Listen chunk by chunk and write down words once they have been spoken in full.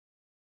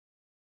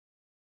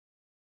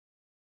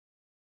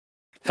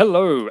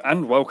Hello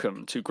and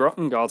welcome to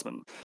Groton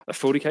Guardsman, a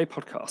 40k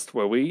podcast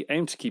where we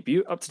aim to keep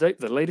you up to date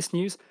with the latest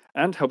news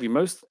and help you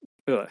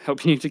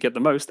to get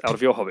the most out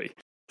of your hobby.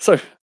 So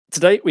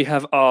today we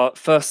have our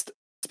first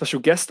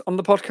special guest on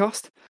the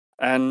podcast,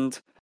 and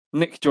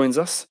Nick joins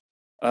us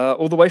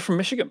all the way from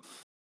Michigan.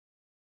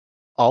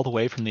 All the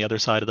way from the other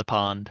side of the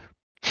pond.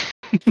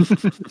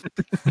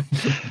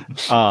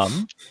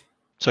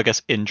 So I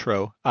guess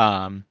intro.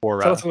 Tell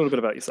us a little bit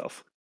about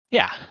yourself.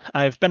 Yeah,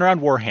 I've been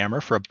around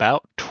Warhammer for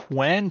about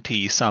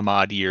 20 some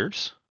odd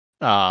years.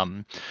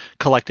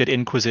 Collected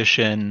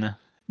Inquisition,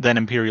 then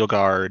Imperial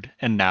Guard,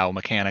 and now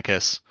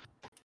Mechanicus.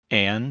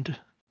 And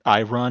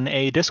I run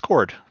a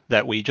Discord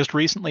that we just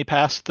recently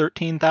passed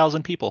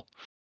 13,000 people.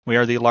 We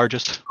are the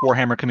largest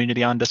Warhammer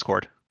community on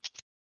Discord.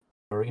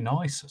 Very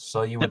nice.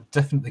 So you would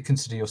definitely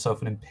consider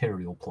yourself an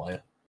Imperial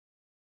player?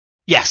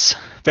 Yes,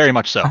 very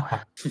much so.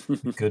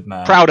 Good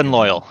man. Proud and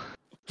loyal.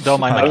 Though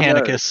my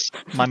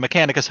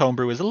Mechanicus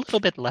homebrew is a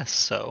little bit less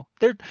so.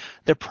 They're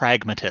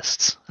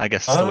pragmatists, I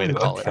guess is the way to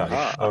call it.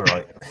 All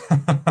right.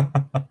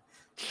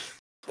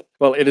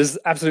 Well, it is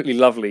absolutely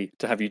lovely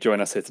to have you join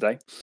us here today.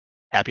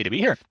 Happy to be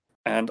here.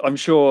 And I'm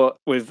sure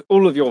with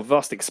all of your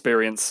vast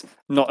experience,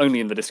 not only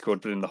in the Discord,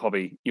 but in the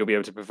hobby, you'll be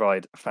able to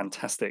provide a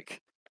fantastic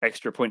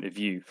extra point of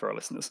view for our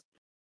listeners.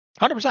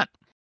 100%.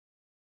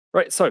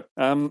 Right, so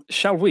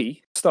shall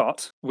we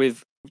start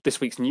with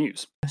this week's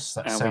news? Yes,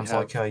 that sounds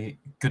like a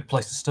good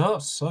place to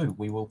start. So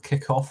we will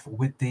kick off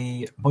with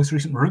the most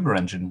recent rumour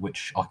engine,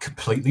 which I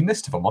completely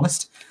missed, if I'm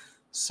honest.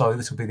 So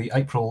this will be the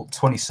April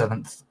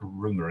 27th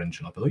rumour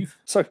engine, I believe.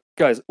 So,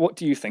 guys, what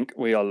do you think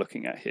we are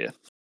looking at here?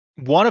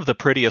 One of the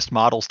prettiest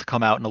models to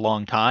come out in a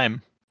long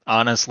time.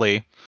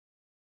 Honestly,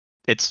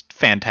 it's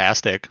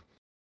fantastic.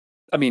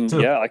 I mean, So,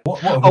 yeah.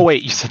 Oh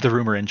wait, you said the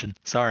rumor engine.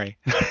 Sorry.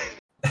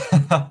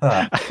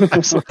 I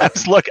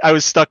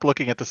was stuck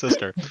looking at the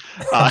sister.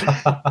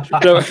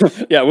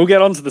 Yeah, we'll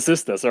get on to the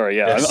sister. Sorry,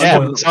 yeah.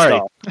 Sorry.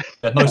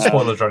 No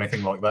spoilers or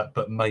anything like that,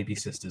 but maybe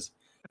sisters.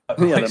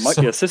 Yeah, there might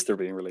be a sister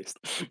being released.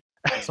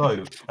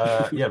 So,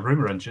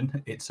 rumour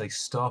engine. It's a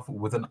staff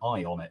with an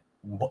eye on it.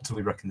 What do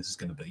we reckon this is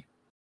going to be?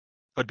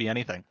 Could be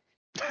anything.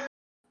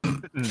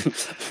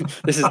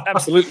 This is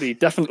absolutely,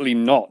 definitely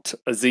not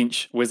a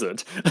Tzeentch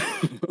wizard.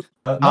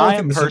 I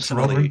am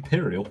personally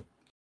Imperial.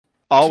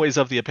 Always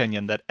of the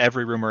opinion that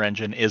every rumor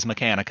engine is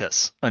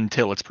Mechanicus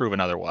until it's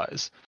proven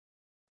otherwise.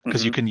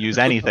 Because you can use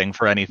anything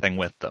for anything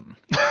with them.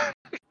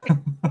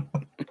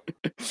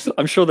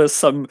 I'm sure there's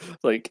some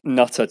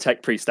nutter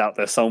tech priest out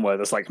there somewhere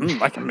that's like,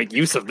 I can make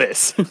use of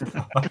this.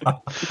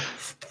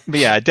 But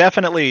yeah,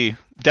 definitely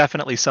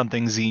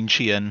something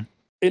Tzeentchian.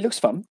 It looks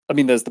fun. I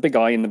mean, there's the big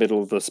eye in the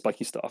middle of the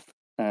spiky stuff.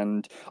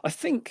 And I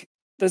think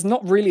there's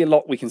not really a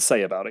lot we can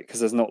say about it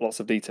because there's not lots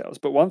of details.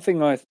 But one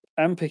thing I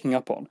am picking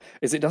up on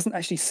is it doesn't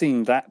actually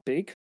seem that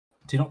big.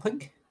 Do you not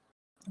think?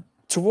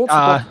 Towards the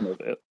bottom of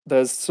it,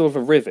 there's sort of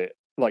a rivet,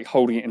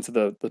 holding it into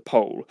the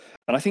pole.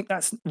 And I think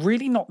that's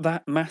really not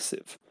that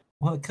massive.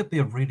 Well, it could be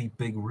a really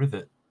big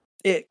rivet.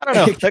 I don't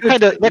know.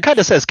 That kind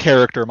of says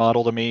character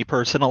model to me,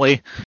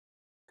 personally.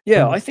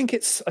 Yeah, I think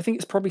it's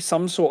probably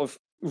some sort of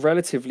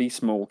relatively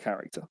small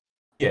character.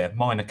 Yeah,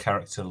 minor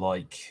character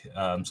like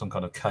some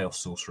kind of chaos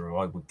sorcerer,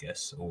 I would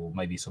guess, or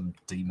maybe some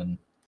demon.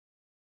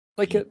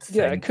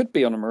 It could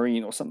be on a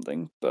marine or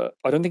something, but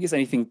I don't think it's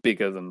anything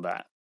bigger than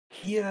that.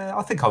 Yeah,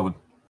 I think I would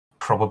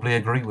probably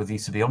agree with you,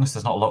 to be honest.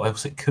 There's not a lot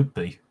else it could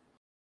be.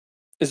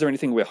 Is there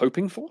anything we're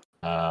hoping for?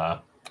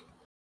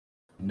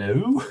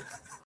 No.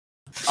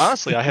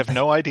 Honestly, I have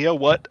no idea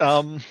what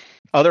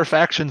other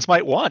factions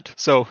might want.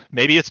 So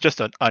maybe it's just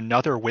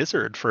another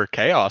wizard for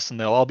chaos, and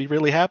they'll all be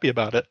really happy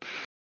about it.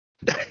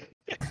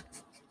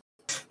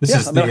 I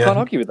can't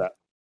argue with that.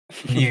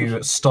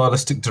 New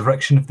stylistic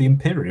direction of the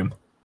Imperium.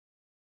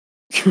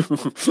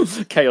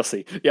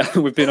 Chaosy. Yeah,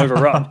 we've been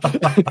overrun.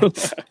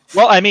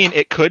 Well, I mean,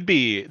 it could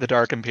be the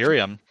Dark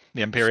Imperium,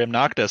 the Imperium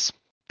Noctis.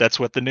 That's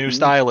what the new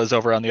style is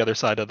over on the other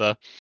side of the...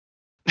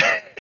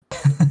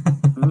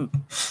 I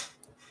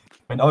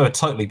mean, I would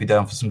totally be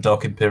down for some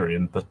Dark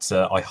Imperium, but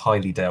I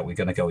highly doubt we're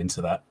going to go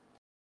into that.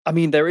 I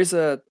mean, there is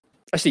a...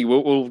 Actually,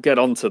 we'll get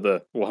on to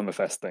the Warhammer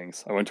Fest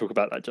things. I won't talk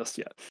about that just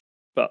yet.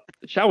 But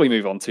shall we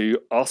move on to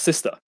our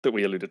sister that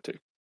we alluded to?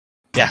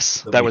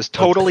 Yes, that was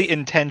totally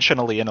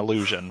intentionally an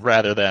illusion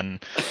rather than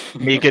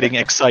me getting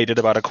excited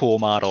about a cool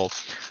model.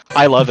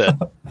 I love it.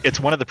 It's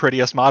one of the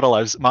prettiest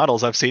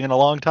models I've seen in a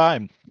long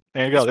time.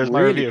 There you go. There's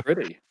my review.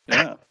 Pretty.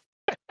 Yeah.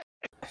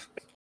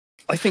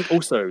 I think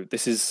also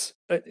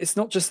it's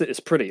not just that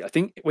it's pretty. I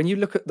think when you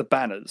look at the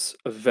banners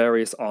of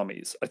various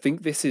armies, I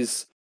think this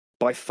is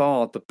by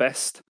far the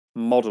best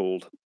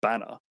modeled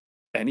banner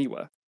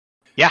anywhere.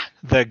 Yeah,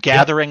 the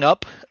gathering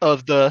up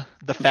of the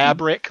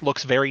fabric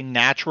looks very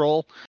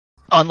natural.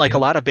 Unlike a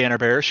lot of banner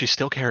bearers, she's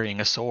still carrying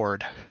a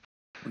sword.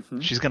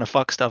 She's going to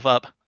fuck stuff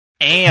up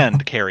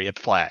and carry a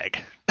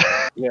flag.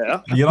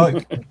 Yeah.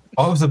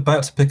 I was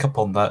about to pick up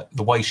on that,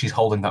 the way she's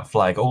holding that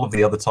flag. All of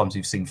the other times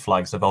you've seen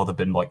flags have either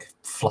been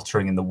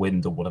fluttering in the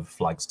wind or whatever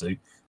flags do,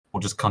 or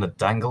just kind of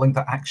dangling.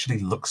 That actually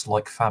looks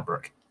like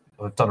fabric.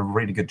 They've done a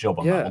really good job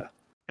on that one.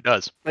 It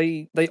does.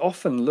 They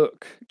often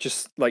look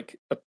just like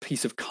a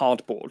piece of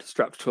cardboard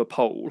strapped to a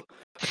pole.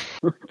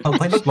 Oh,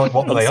 they look like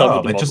what On they some are.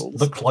 of the They just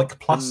models. look like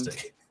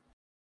plastic.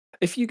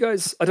 If you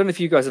guys, I don't know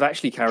if you guys have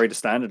actually carried a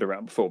standard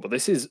around before, but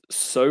this is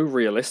so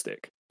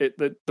realistic.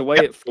 The way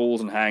it falls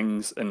and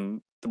hangs,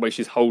 and the way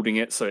she's holding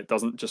it, so it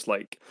doesn't just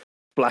like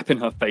flap in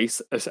her face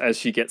as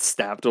she gets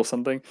stabbed or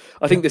something.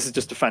 I think this is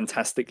just a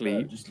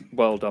fantastically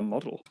well done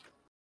model.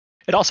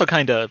 It also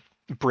kind of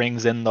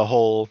brings in the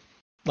whole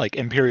like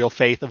imperial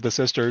faith of the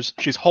sisters.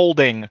 She's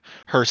holding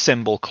her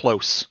symbol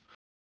close,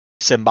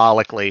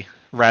 symbolically,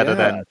 rather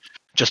than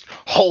just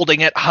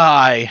holding it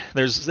high.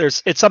 There's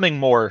it's something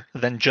more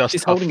than just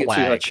she's a holding flag.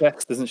 it to her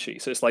chest, isn't she?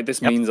 So it's like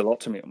this Yep. means a lot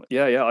to me.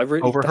 Yeah, I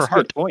really Over that's her a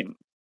heart. good point.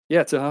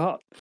 Yeah, to her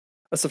heart.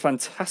 That's a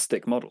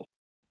fantastic model.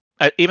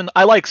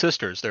 I like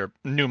sisters. Their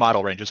new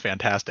model range is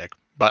fantastic,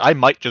 but I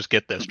might just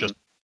get this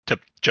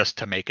just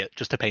to make it,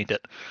 just to paint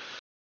it.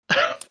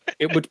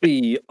 It would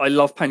be. I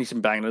love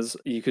painting banners.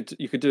 You could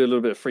do a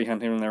little bit of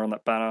freehand here and there on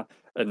that banner,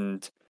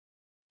 and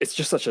it's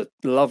just such a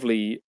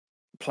lovely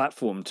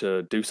platform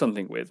to do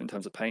something with in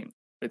terms of paint.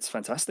 It's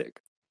fantastic.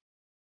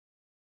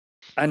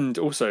 And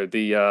also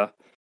the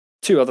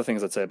two other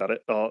things I'd say about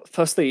it are: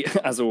 firstly,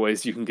 as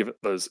always, you can give it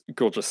those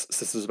gorgeous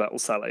Sisters of Battle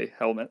Saleh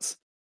helmets,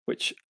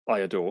 which I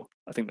adore.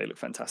 I think they look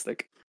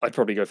fantastic. I'd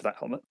probably go for that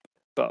helmet.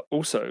 But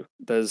also,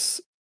 there's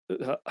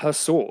her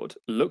sword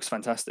looks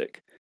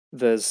fantastic.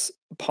 There's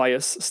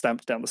Pious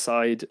stamped down the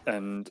side,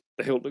 and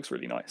the hilt looks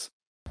really nice.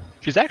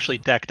 She's actually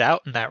decked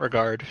out in that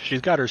regard.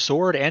 She's got her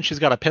sword and she's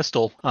got a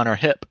pistol on her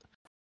hip.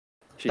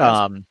 She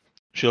has.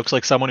 She looks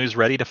like someone who's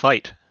ready to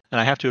fight. And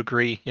I have to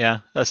agree, yeah,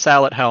 a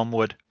Sallet helm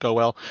would go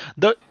well.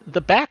 The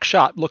back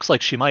shot looks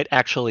like she might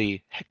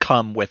actually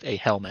come with a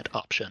helmet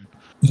option.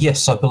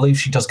 Yes, I believe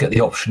she does get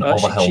the option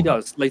of a helmet. She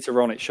does.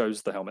 Later on, it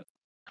shows the helmet.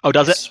 Oh,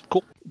 does it?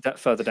 Cool. That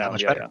further down,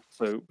 much yeah. better.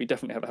 So we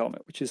definitely have a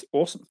helmet, which is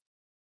awesome.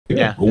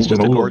 Yeah, it's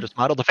just a gorgeous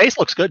model. The face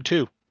looks good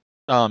too.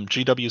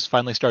 GW's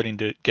finally starting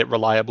to get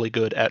reliably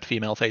good at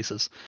female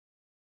faces.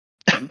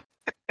 Mm-hmm.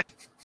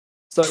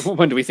 So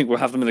when do we think we'll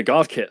have them in a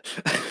guard kit?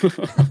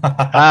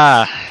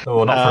 Not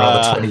for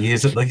another 20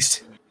 years at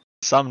least.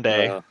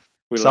 Someday.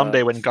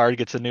 Someday when guard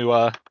gets a new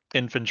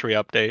infantry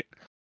update.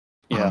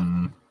 Yeah.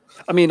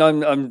 I mean,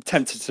 I'm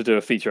tempted to do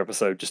a feature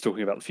episode just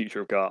talking about the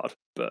future of guard,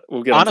 but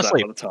we'll get onto that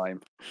another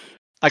time.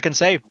 I can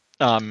say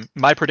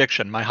my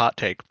prediction, my hot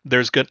take.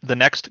 The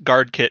next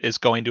guard kit is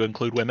going to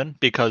include women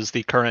because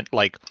the current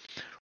like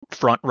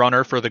front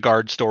runner for the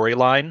guard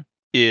storyline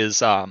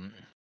is a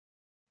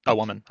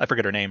woman. I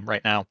forget her name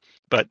right now,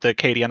 but the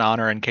Cadian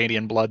Honor and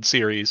Cadian Blood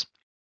series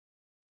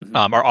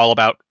are all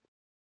about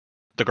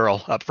the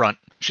girl up front.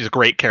 She's a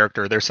great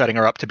character. They're setting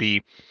her up to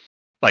be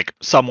like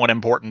somewhat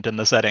important in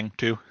the setting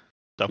too.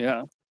 So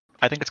yeah,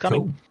 I think it's coming.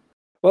 Cool.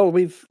 Well,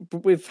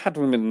 we've had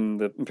women in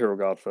the Imperial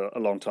Guard for a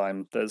long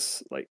time.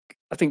 There's like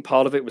I think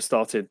part of it was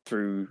started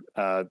through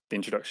the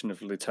introduction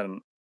of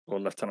Lieutenant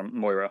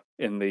Moira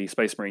in the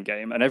Space Marine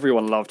game, and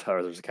everyone loved her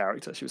as a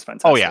character. She was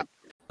fantastic. Oh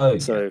yeah.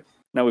 So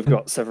now we've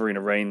got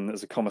Severina Rain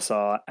as a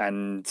commissar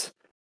and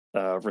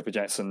Ripper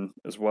Jackson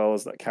as well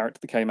as that character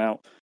that came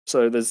out.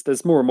 So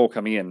there's more and more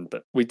coming in,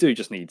 but we do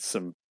just need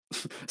some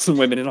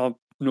women in our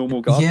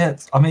normal guard. Yeah,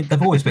 I mean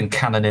they've always been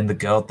canon in the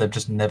guard. They've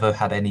just never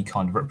had any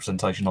kind of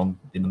representation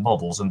in the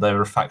models, and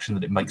they're a faction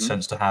that it makes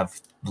sense to have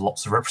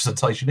lots of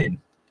representation in.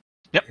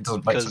 Yep. It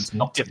doesn't make sense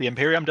not to. If the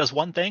Imperium does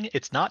one thing,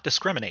 it's not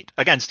discriminate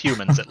against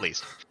humans, at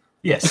least.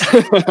 Yes.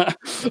 I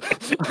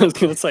was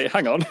going to say,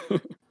 hang on.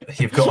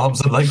 You've got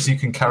arms and legs. You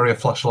can carry a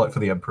flashlight for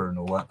the Emperor and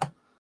all that.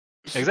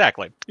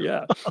 Exactly.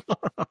 Yeah.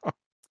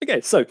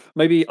 Okay, so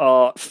maybe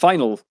our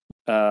final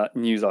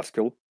news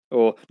article,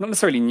 or not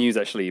necessarily news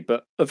actually,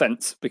 but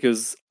events,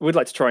 because we'd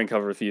like to try and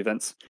cover a few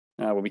events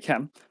when we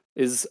can,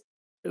 is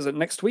it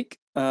next week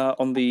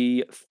on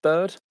the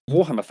 3rd?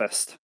 Warhammer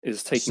Fest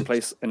is taking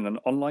place in an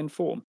online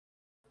form.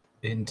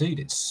 Indeed,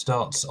 it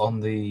starts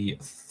on the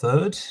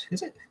 3rd,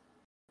 is it?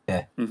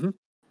 Yeah. Mm-hmm.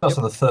 Starts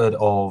on the 3rd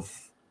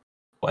of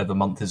whatever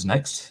month is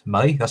next.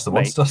 May, that's the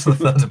one. Starts on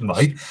the 3rd of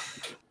May.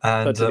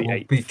 And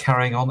we'll be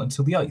carrying on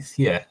until the 8th,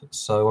 yeah.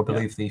 So I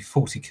believe the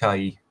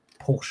 40k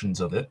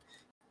portions of it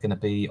are going to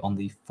be on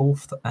the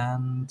 4th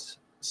and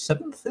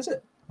 7th, is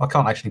it? I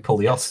can't actually pull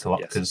the article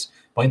up because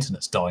my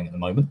internet's dying at the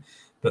moment.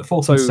 But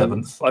 4th and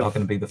 7th are going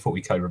to be the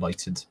 40k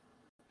related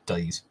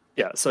days.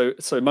 Yeah, so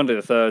Monday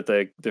the 3rd,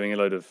 they're doing a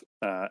load of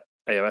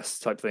AOS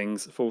type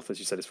things. 4th, as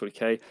you said, is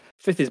 40k.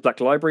 5th is Black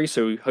Library,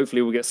 so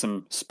hopefully we'll get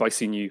some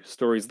spicy new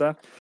stories there.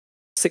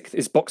 6th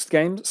is boxed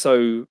games,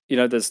 so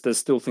there's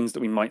still things that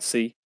we might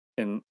see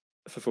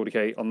for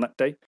 40k on that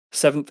day.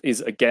 7th is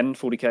again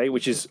 40k,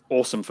 which is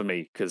awesome for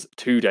me because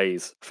 2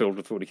 days filled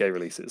with 40k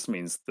releases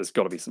means there's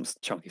got to be some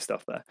chunky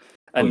stuff there.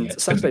 And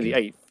Saturday the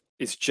 8th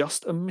is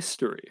just a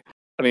mystery.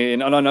 I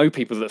mean, and I know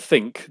people that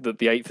think that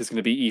the 8th is going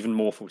to be even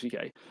more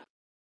 40k.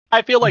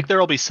 I feel like there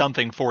will be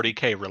something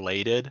 40k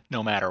related,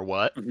 no matter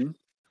what. Mm-hmm.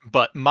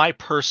 But my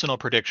personal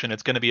prediction,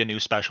 it's going to be a new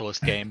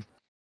specialist game.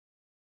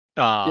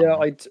 Yeah,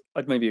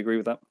 I'd maybe agree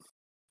with that.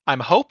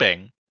 I'm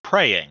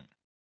praying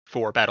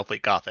for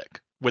Battlefleet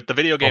Gothic, with the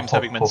video games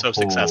having been so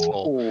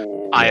successful,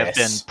 Oh, I have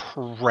been yes.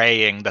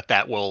 praying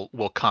that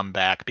will come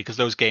back because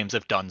those games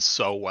have done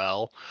so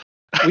well.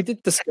 we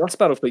did discuss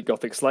Battlefleet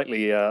Gothic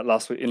slightly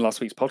last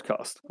week's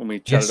podcast when we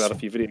chatted about a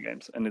few video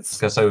games, and it's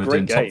Because they a were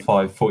great doing game.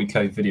 top 5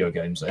 40k video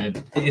games,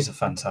 and it is a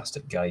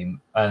fantastic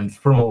game. And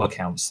from all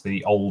accounts,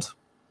 the old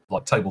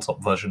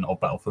tabletop version of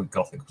Battlefield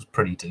Gothic was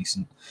pretty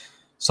decent.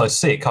 So to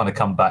see it kind of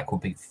come back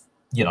would be,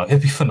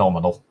 it'd be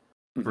phenomenal.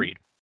 Agreed.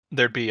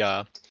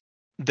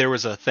 There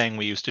was a thing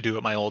we used to do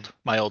at my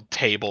old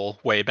table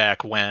way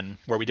back when,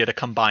 where we did a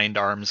combined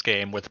arms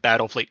game with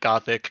Battlefleet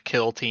Gothic,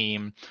 Kill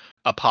Team,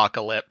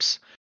 Apocalypse,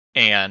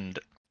 and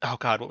oh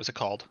god, what was it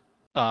called?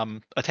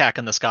 Attack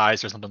in the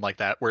Skies or something like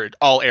that, where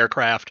all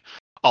aircraft,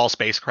 all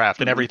spacecraft,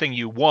 and everything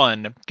you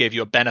won gave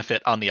you a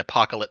benefit on the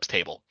Apocalypse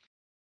table.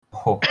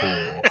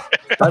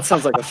 That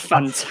sounds like a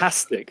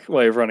fantastic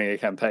way of running a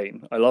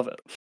campaign. I love it.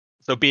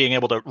 So being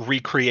able to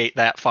recreate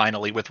that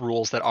finally with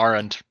rules that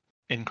aren't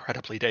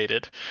incredibly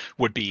dated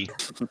would be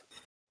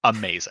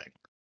amazing.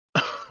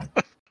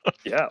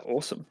 Yeah,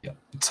 awesome. Yeah,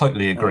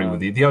 totally agree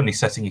with you. The only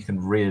setting you can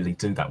really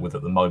do that with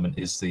at the moment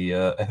is the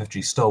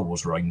FFG Star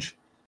Wars range.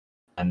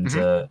 And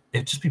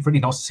it'd just be really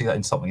nice to see that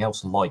in something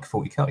else like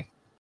 40k.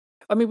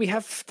 I mean, we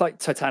have like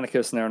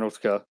Titanicus and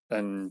Aeronautica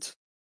and...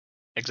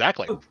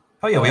 Exactly.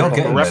 Oh yeah, we are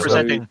getting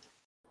representing...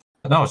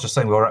 No, I was just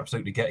saying we're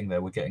absolutely getting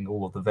there. We're getting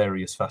all of the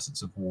various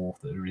facets of war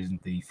that are in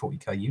the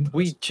 40k universe.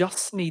 We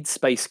just need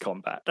space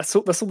combat. That's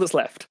all that's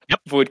left. Yep.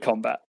 Void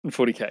combat in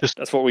 40k.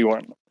 That's what we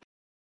want.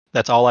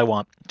 That's all I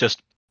want.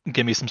 Just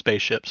give me some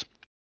spaceships.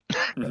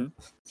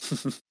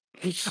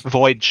 Mm-hmm.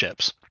 Void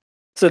ships.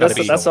 So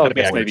that's our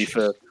guess maybe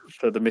for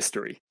the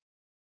mystery.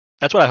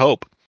 That's what I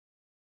hope.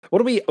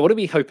 What are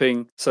we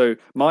hoping? So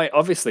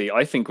obviously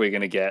I think we're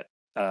going to get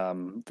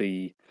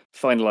the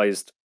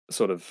finalized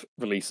sort of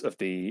release of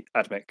the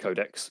Admech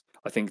Codex.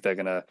 I think they're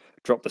going to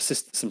drop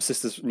some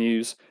Sisters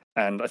news,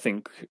 and I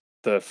think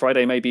the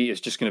Friday maybe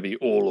is just going to be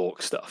all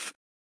orc stuff,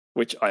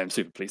 which I am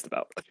super pleased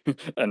about.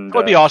 And that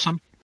would be awesome.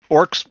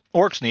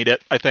 Orcs need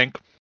it, I think.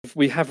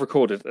 We have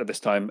recorded at this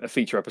time a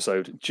feature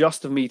episode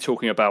just of me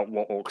talking about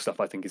what orc stuff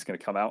I think is going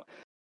to come out.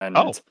 And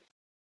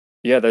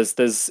yeah,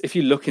 there's if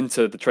you look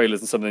into the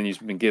trailers and some of the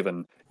news we've been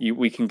given,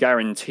 we can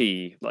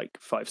guarantee like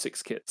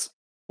 5-6 kits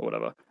or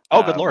whatever.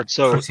 Oh, good lord!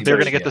 So they're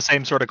going to get the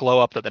same sort of glow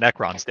up that the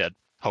Necrons did,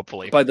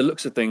 hopefully. By the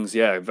looks of things,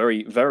 yeah,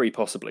 very, very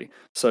possibly.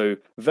 So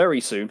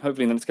very soon,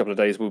 hopefully in the next couple of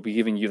days, we'll be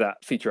giving you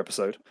that feature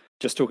episode,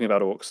 just talking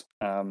about orcs.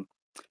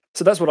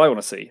 So that's what I want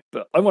to see.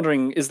 But I'm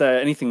wondering, is there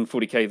anything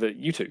 40k that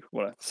you two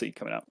want to see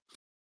coming out?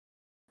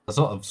 There's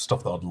a lot of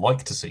stuff that I'd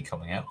like to see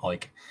coming out,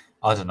 like,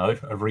 I don't know,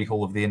 a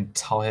rehaul of the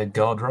entire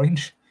guard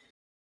range.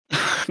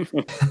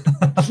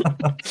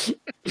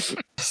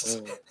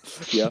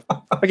 Yeah.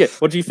 Okay.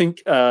 What do you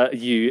think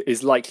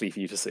is likely for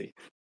you to see?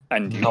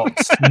 And not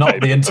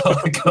the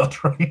entire guard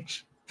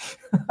range.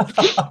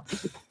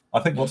 I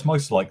think what's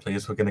most likely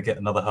is we're going to get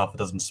another half a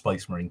dozen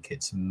Space Marine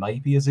kits,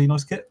 maybe a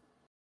Xenos kit.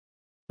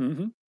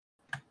 Mm-hmm.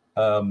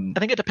 I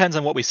think it depends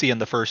on what we see in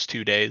the first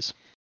 2 days.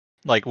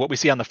 Like what we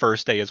see on the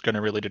first day is going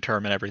to really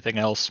determine everything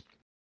else.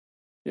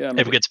 Yeah.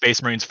 If we get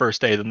Space Marines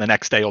first day, then the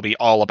next day will be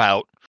all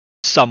about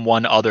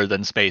someone other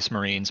than Space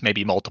Marines,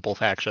 maybe multiple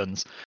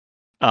factions.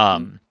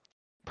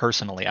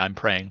 Personally, I'm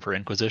praying for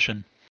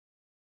Inquisition.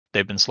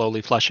 They've been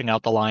slowly fleshing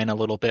out the line a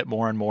little bit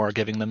more and more,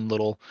 giving them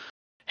little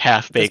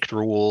half-baked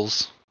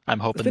rules. I'm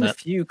hoping there's been a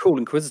few cool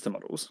Inquisitor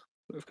models.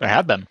 There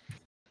have been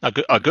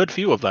a good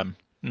few of them.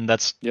 And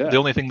that's the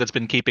only thing that's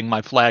been keeping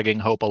my flagging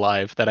hope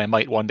alive, that I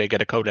might one day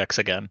get a Codex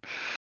again.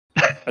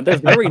 And they're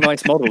very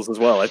nice models as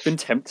well. I've been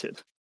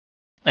tempted.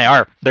 They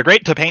are. They're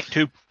great to paint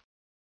too.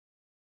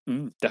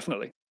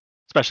 Definitely.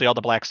 Especially all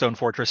the Blackstone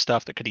Fortress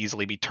stuff that could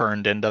easily be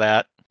turned into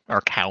that,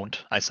 or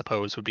count, I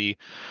suppose, would be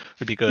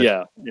good.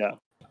 Yeah.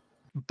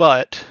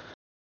 But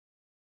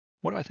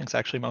what do I think is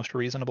actually most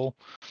reasonable?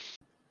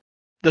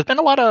 There's been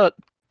a lot of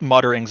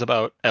mutterings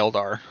about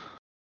Eldar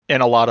in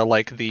a lot of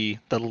like the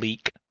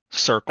leak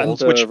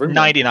circles, which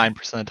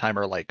 99% of the time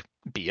are like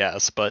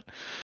BS, but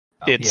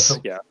it's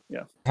I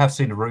have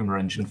seen a rumor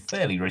engine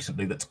fairly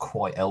recently that's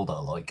quite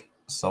Eldar-like,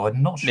 so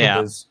I'm not sure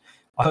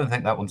I don't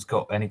think that one's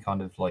got any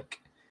kind of like...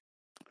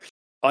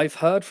 I've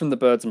heard from the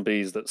Birds and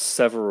Bees that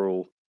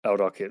several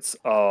Eldar kits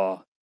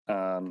are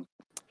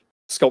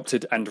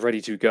sculpted and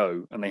ready to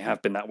go, and they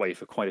have been that way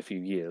for quite a few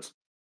years.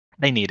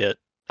 They need it.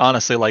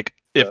 Honestly, like,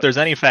 if there's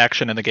any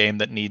faction in the game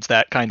that needs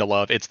that kind of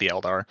love, it's the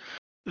Eldar.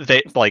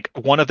 They like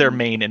one of their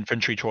main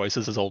infantry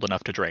choices is old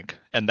enough to drink,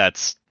 and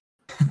that's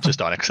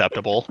just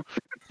unacceptable.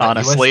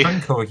 Honestly,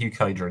 US drink or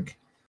UK drink?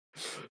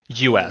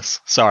 US.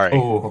 Sorry.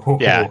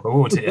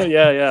 Oh, dear.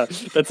 Yeah.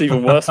 That's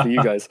even worse for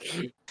you guys.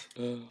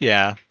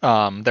 Yeah.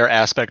 Their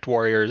aspect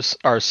warriors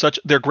are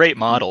they're great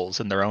models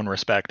in their own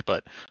respect,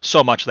 but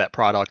so much of that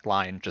product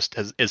line just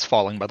is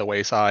falling by the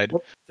wayside.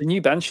 Well, the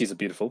new Banshees are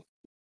beautiful.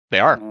 They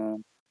are.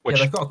 Which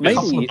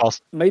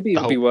maybe it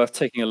would be worth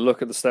taking a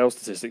look at the sales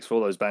statistics for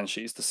those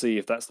Banshees to see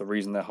if that's the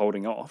reason they're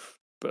holding off.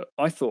 But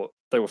I thought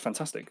they were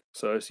fantastic,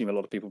 so I assume a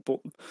lot of people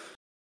bought them.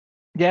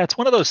 Yeah, it's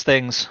one of those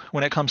things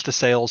when it comes to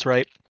sales,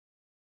 right?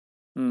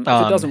 If it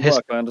doesn't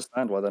work, I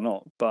understand why they're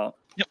not. But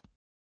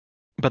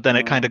but then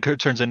it kind of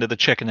turns into the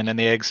chicken and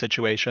the egg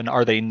situation.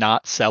 Are they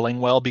not selling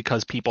well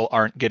because people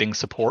aren't getting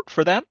support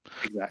for them?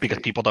 Exactly. Because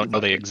people don't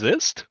know they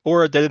exist?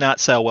 Or did it not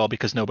sell well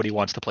because nobody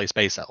wants to play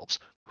Space Elves?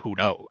 Who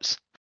knows?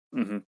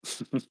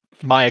 Mm-hmm.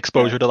 My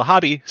exposure to the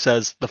hobby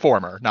says the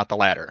former, not the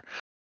latter.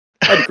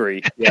 I'd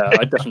agree. Yeah,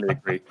 I definitely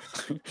agree.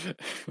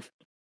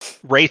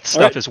 Wraith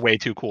stuff is way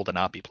too cool to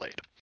not be played.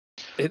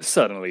 It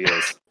certainly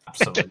is.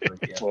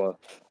 Absolutely. Yeah. Well,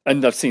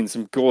 and I've seen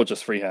some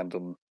gorgeous freehand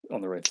on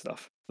the Wraith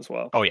stuff as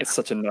well. Oh, yeah. It's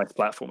such a nice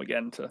platform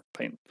again to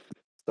paint.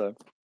 So,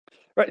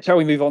 right, shall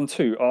we move on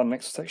to our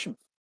next section?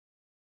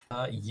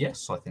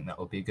 Yes, I think that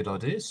would be a good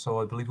idea.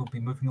 So I believe we'll be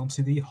moving on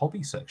to the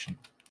hobby section.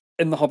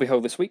 In the hobby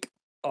hole this week,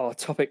 our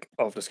topic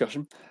of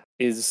discussion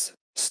is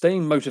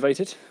staying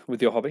motivated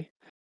with your hobby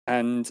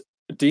and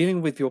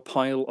dealing with your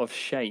pile of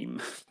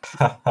shame.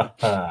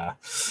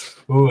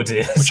 Oh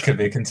dear, this could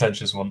be a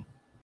contentious one.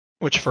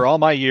 Which, for all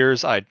my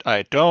years, I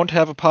don't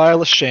have a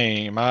pile of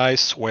shame, I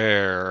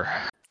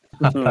swear.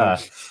 Yeah.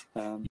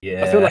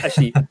 I feel like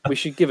actually we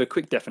should give a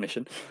quick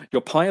definition.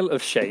 Your pile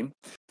of shame,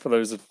 for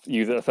those of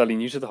you that are fairly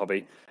new to the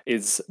hobby,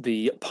 is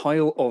the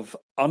pile of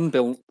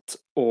unbuilt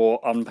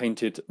or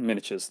unpainted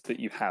miniatures that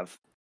you have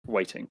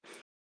waiting,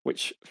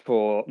 which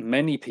for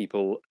many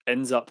people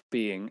ends up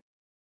being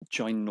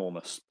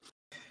ginormous.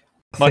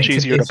 Much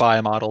easier to buy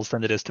models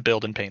than it is to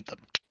build and paint them.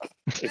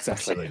 Exactly.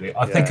 Absolutely.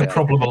 I think a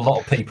problem a lot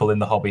of people in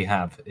the hobby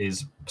have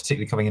is,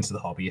 particularly coming into the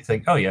hobby, you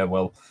think, oh yeah,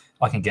 well,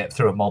 I can get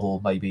through a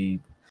model, maybe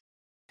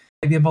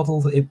a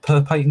model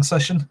per painting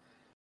session,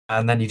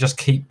 and then you just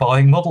keep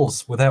buying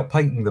models without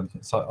painting them.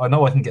 So I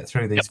know I can get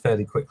through these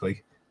fairly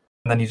quickly,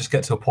 and then you just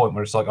get to a point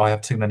where it's like, I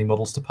have too many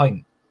models to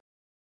paint.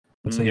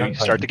 So you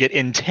start to get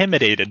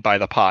intimidated by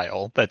the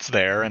pile that's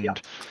there,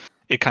 and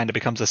it kind of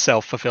becomes a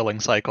self-fulfilling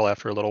cycle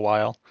after a little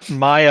while.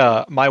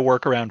 My my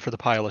workaround for the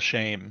pile of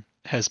shame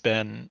has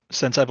been,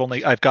 since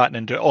I've gotten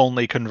into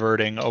only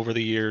converting over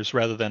the years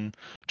rather than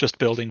just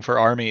building for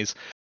armies,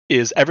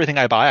 is everything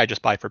I buy I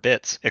just buy for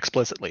bits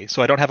explicitly.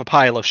 So I don't have a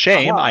pile of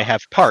shame, I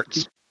have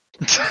parts.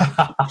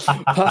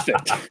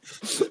 Perfect.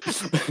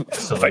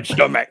 Fetch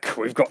the mech,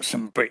 we've got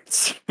some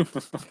bits.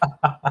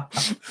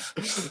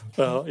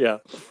 Yeah.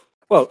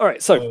 Well, all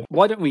right, so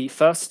why don't we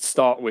first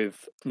start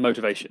with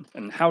motivation,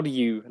 and how do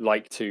you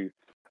like to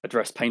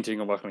address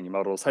painting and working on your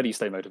models? How do you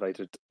stay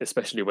motivated,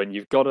 especially when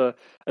you've got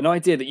an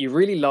idea that you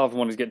really love and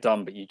want to get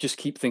done, but you just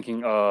keep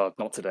thinking, oh,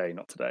 not today,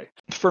 not today?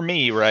 For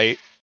me, right,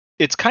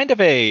 it's kind of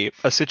a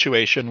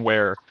situation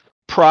where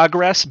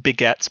progress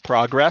begets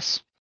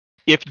progress.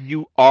 If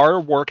you are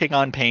working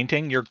on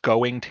painting, you're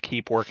going to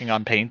keep working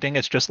on painting.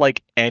 It's just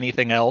like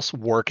anything else,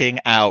 working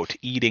out,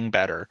 eating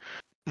better.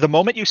 The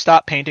moment you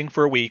stop painting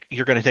for a week,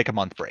 you're going to take a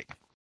month break,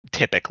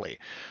 typically.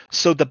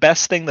 So the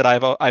best thing that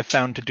I've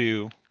found to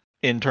do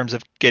in terms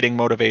of getting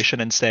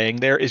motivation and staying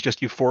there is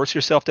just you force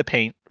yourself to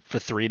paint for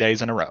 3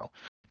 days in a row.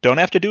 Don't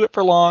have to do it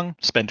for long.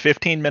 Spend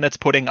 15 minutes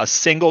putting a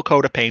single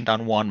coat of paint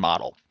on one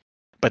model.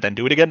 But then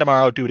do it again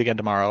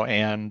tomorrow,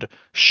 and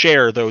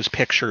share those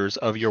pictures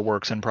of your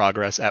works in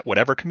progress at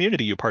whatever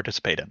community you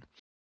participate in.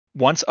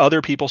 Once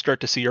other people start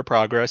to see your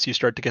progress, you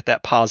start to get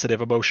that positive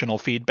emotional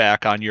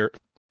feedback on your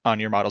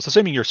models,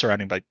 assuming you're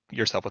surrounding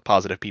yourself with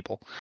positive people.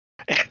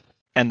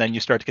 And then you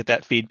start to get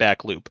that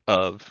feedback loop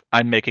of,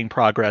 I'm making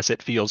progress,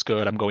 it feels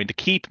good, I'm going to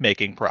keep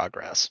making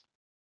progress.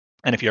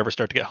 And if you ever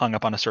start to get hung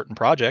up on a certain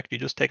project, you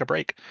just take a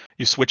break.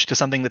 You switch to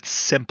something that's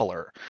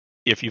simpler.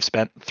 If you've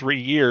spent 3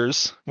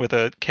 years with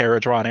a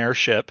Caradron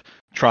airship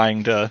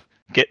trying to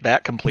get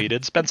that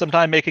completed, spend some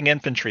time making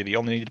infantry that you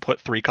only need to put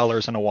 3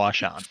 colors and a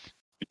wash on.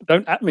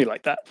 Don't at me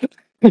like that.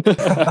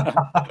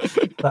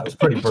 That was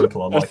pretty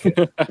brutal. I like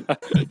it.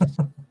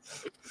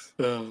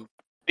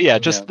 Yeah,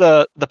 just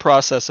the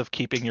process of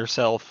keeping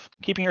yourself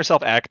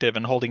active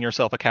and holding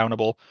yourself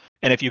accountable.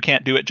 And if you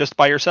can't do it just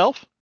by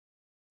yourself,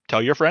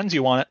 tell your friends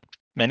you want it.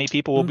 Many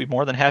people will be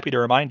more than happy to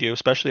remind you,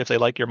 especially if they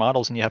like your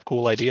models and you have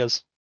cool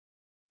ideas.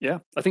 Yeah,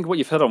 I think what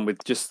you've hit on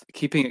with just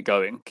keeping it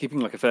going,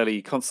 keeping like a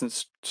fairly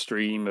constant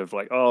stream of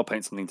like, oh, I'll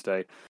paint something today.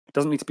 It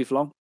doesn't need to be for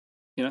long.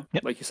 You know,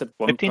 like you said,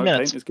 15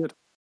 minutes paint is good.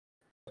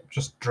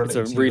 Just drill It's it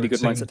a into really your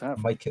good routine, mindset to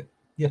have. make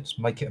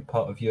it a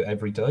part of you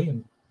every day,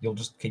 and you'll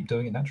just keep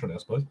doing it naturally, I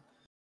suppose.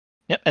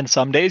 Yep, and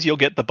some days you'll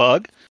get the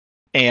bug,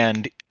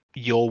 and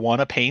you'll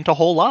want to paint a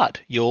whole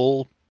lot.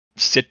 You'll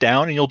sit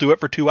down and you'll do it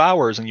for 2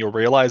 hours, and you'll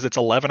realize it's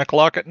 11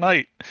 o'clock at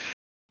night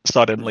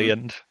suddenly,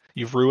 and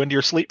you've ruined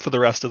your sleep for the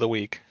rest of the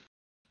week.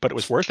 But it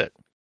was worth it.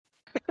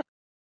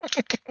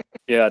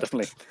 Yeah,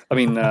 definitely. I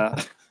mean,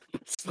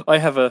 I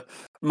have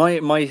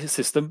my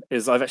system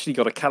is I've actually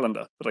got a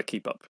calendar that I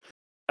keep up,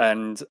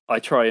 and I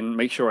try and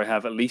make sure I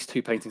have at least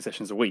 2 painting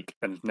sessions a week,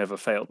 and never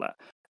failed that.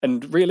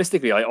 And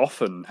realistically, I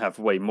often have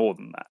way more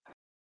than that.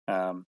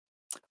 I'm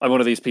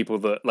one of these people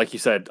that, like you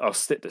said, I'll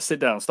sit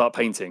down, start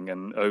painting,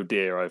 and oh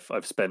dear,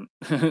 I've spent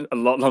a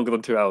lot longer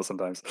than 2 hours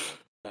sometimes.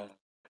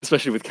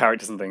 Especially with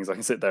characters and things, I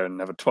can sit there and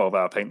have a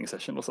 12-hour painting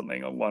session or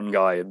something on one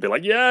guy and be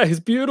like, "Yeah,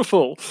 he's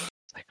beautiful."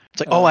 It's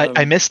like, oh,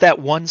 I missed that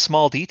one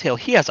small detail.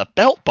 He has a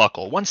belt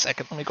buckle. 1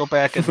 second, let me go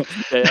back and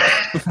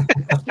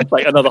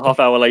like another half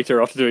hour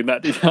later after doing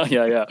that.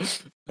 Yeah.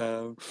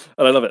 And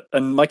I love it.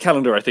 And my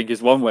calendar, I think,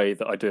 is one way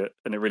that I do it,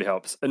 and it really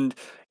helps. And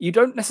you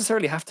don't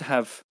necessarily have to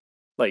have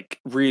like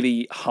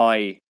really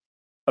high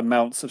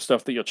amounts of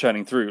stuff that you're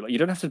churning through. Like you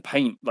don't have to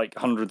paint like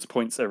hundreds of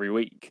points every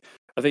week.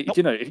 I think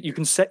if you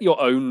can set your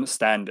own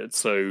standards.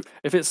 So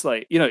if it's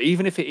like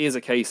even if it is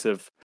a case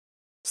of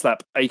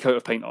slap a coat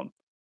of paint on,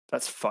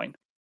 that's fine.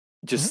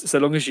 Just so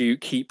long as you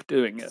keep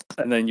doing it,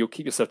 and then you'll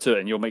keep yourself to it,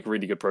 and you'll make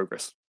really good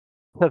progress.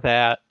 To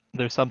that,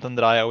 there's something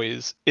that I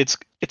always it's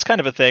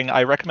kind of a thing.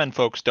 I recommend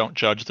folks don't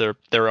judge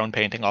their own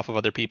painting off of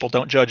other people.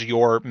 Don't judge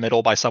your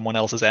middle by someone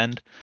else's end,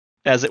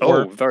 as it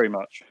were. Very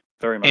much.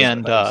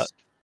 And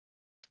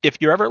if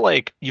you're ever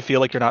like you feel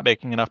like you're not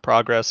making enough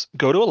progress,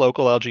 go to a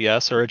local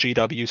LGS or a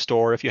GW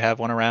store if you have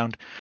one around,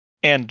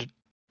 and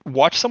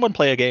watch someone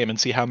play a game and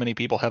see how many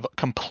people have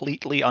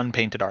completely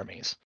unpainted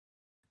armies.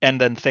 And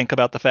then think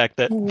about the fact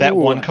that that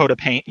one coat of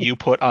paint you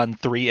put on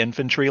 3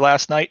 infantry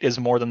last night is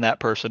more than that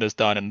person has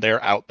done, and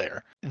they're out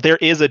there. There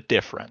is a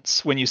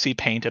difference when you see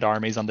painted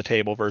armies on the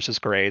table versus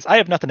grays. I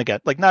have nothing to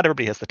get, like, not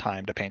everybody has the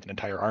time to paint an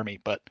entire army,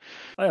 but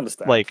I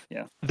understand. Like,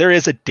 yeah. There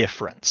is a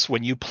difference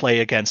when you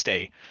play against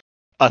a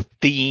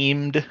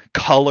themed,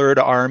 colored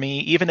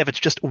army, even if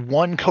it's just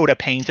one coat of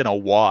paint and a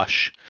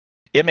wash.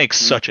 It makes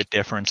such a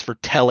difference for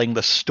telling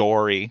the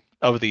story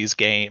of these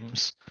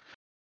games.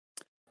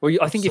 Well,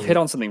 I think you've hit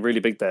on something really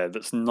big there.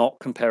 That's not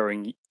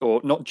comparing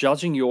or not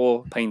judging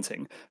your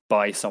painting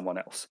by someone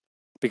else.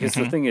 Because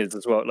the thing is,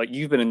 as well, like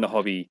you've been in the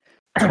hobby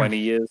 20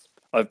 years.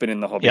 I've been in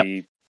the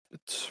hobby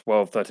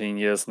 12, 13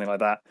 years, something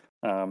like that.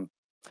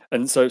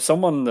 And so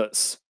someone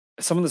that's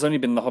only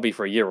been in the hobby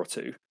for a year or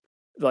two,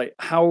 like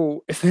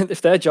how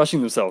if they're judging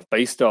themselves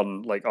based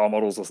on like our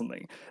models or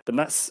something, then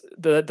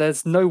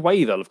there's no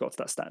way they'll have got to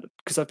that standard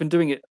because I've been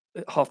doing it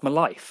half my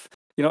life.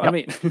 You know what I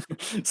mean?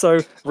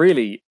 So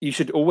really, you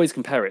should always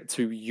compare it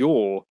to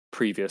your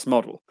previous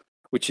model,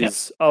 which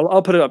is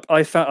I'll put it up.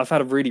 I've had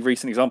a really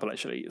recent example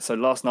actually. So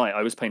last night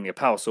I was painting a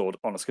power sword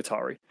on a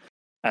Scutari,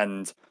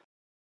 and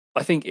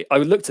I think I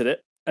looked at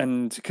it,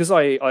 and because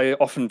I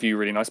often view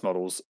really nice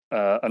models,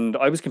 and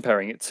I was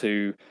comparing it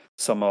to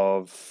some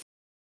of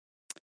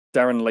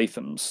Darren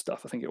Latham's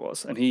stuff, I think it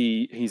was, and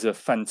he's a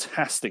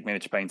fantastic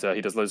miniature painter.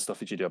 He does loads of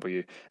stuff at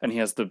GW, and he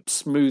has the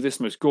smoothest,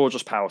 most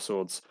gorgeous power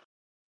swords.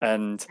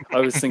 And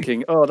I was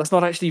thinking, oh, that's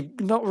not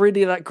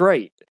really that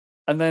great.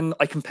 And then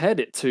I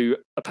compared it to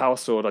a power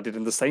sword I did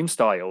in the same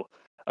style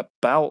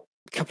about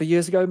a couple of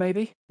years ago,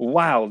 maybe.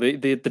 Wow, the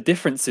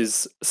difference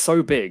is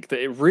so big that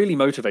it really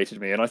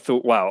motivated me. And I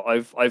thought, wow,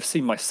 I've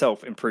seen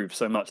myself improve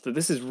so much that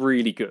this is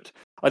really good.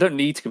 I don't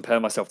need to compare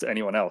myself to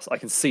anyone else. I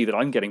can see that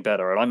I'm getting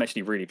better, and I'm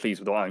actually really pleased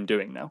with what I'm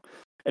doing now.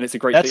 And it's a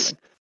great feeling.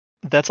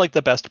 That's like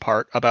the best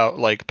part about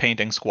like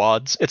painting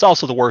squads. It's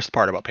also the worst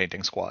part about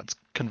painting squads,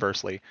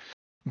 conversely.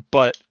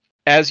 But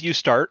as you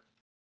start,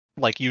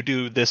 like you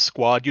do this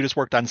squad, you just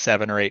worked on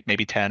 7 or 8,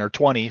 maybe 10 or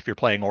 20 if you're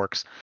playing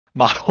orcs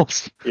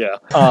models. Yeah.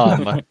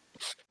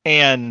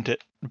 And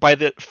by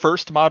the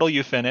first model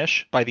you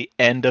finish, by the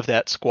end of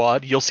that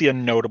squad, you'll see a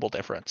notable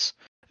difference.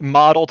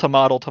 Model to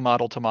model to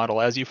model to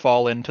model, as you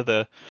fall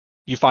into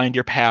you find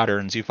your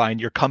patterns, you find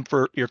your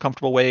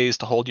comfortable ways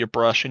to hold your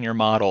brush and your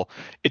model.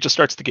 It just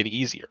starts to get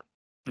easier.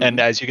 And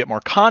as you get more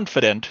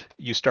confident,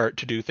 you start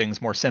to do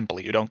things more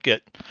simply. You don't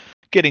get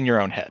in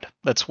your own head.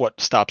 That's what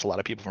stops a lot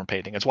of people from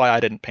painting. It's why I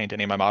didn't paint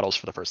any of my models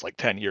for the first like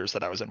 10 years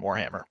that I was in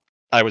Warhammer.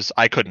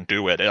 I couldn't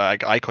do it.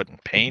 I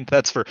couldn't paint.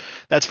 That's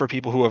for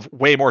people who are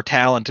way more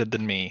talented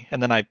than me.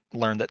 And then I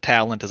learned that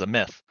talent is a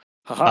myth.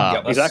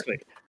 Exactly.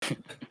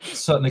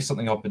 Certainly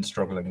something I've been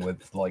struggling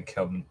with. Like,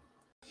 I've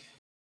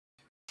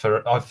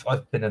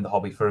been in the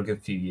hobby for a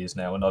good few years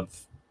now, and I've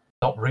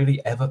not really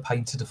ever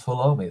painted a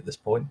full army at this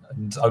point.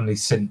 And only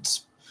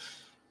since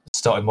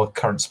starting my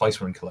current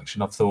Space Marine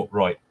collection, I've thought,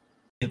 right,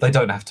 they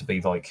don't have to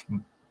be like,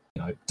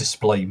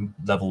 display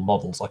level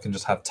models. I can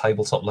just have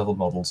tabletop level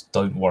models.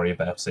 Don't worry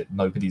about it.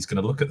 Nobody's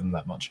going to look at them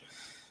that much.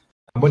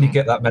 And when you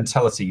get that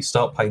mentality, you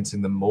start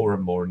painting them more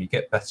and more, and you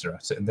get better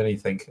at it. And then you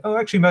think, oh,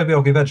 actually, maybe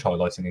I'll give edge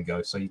highlighting a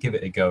go. So you give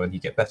it a go, and you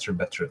get better and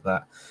better at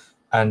that.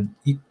 And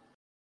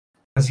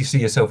as you see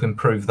yourself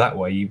improve that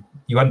way,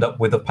 you end up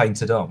with a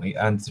painted army,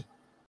 and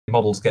your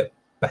models get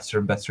better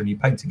and better, and your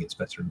painting gets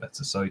better and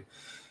better. So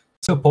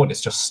to a point,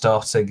 it's just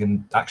starting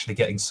and actually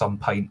getting some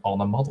paint on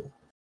a model.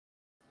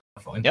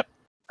 Fine. Yep.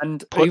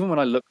 And even when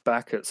I look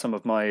back at some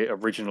of my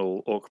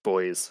original Orc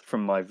boys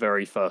from my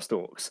very first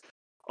Orcs,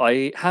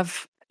 I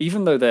have,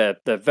 even though they're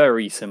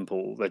very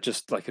simple, they're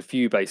just like a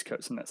few base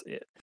coats and that's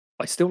it,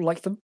 I still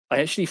like them. I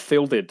actually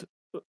fielded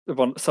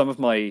some of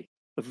my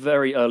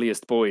very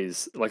earliest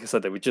boys, like I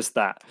said, they were just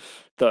that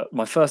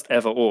my first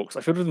ever Orcs,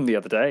 I fielded them the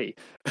other day.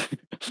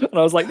 And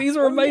I was like, these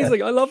are amazing.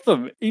 Yeah. I love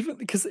them. Even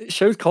because it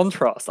shows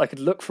contrast. I could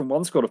look from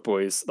one squad of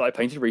boys that I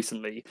painted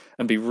recently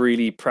and be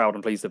really proud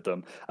and pleased of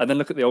them. And then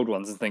look at the old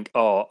ones and think,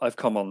 oh, I've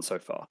come on so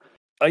far.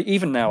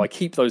 Even now, I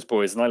keep those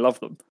boys and I love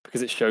them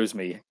because it shows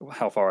me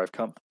how far I've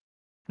come.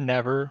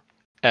 Never,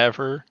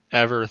 ever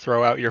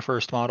throw out your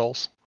first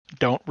models.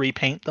 Don't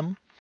repaint them.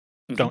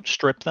 Don't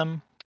strip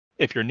them.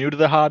 If you're new to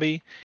the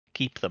hobby,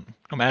 keep them,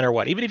 no matter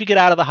what. Even if you get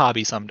out of the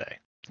hobby someday,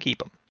 keep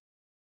them.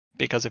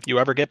 Because if you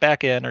ever get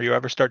back in or you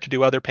ever start to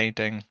do other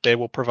painting, they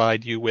will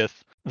provide you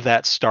with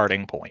that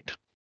starting point.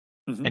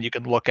 And you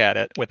can look at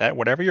it with that,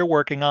 whatever you're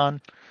working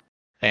on,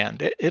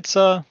 and it's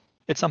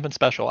something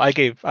special. I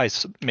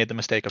made the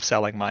mistake of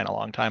selling mine a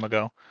long time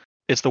ago.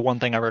 It's the one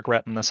thing I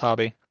regret in this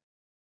hobby.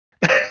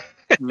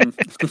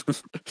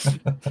 It's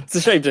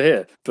a shame to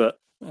hear, but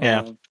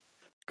yeah,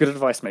 good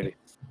advice, maybe.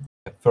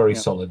 Very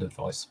solid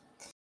advice.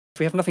 If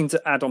we have nothing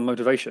to add on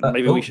motivation,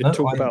 maybe we should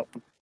talk about.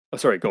 Oh,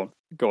 sorry, go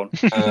on.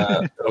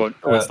 I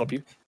won't stop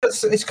you.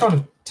 It's kind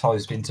of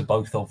ties into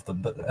both of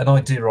them, but an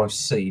idea I've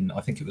seen,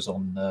 I think it was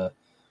on the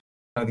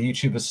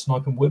YouTubers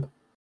Snipe and Wib.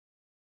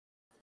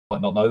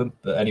 Might not know them,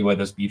 but anyway,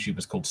 there's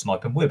YouTubers called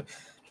Snipe and Wib,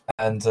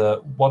 and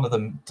one of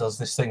them does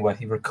this thing where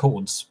he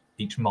records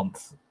each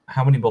month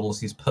how many models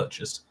he's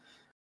purchased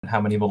and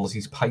how many models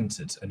he's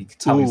painted, and he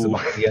tallies them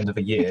up at the end of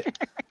a year.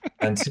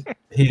 And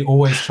he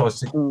always tries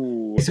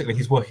to. Basically,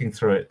 he's working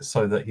through it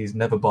so that he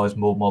never buys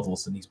more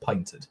models than he's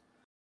painted.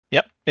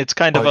 Yep, it's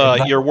kind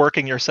of you're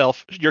working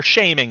yourself, you're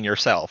shaming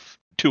yourself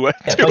to a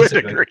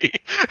degree.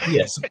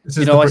 Yes,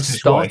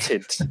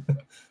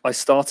 I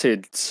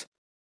started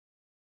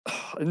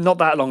not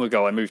that long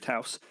ago. I moved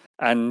house,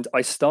 and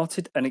I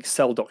started an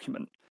Excel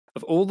document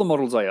of all the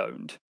models I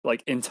owned,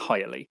 like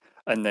entirely,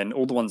 and then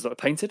all the ones that were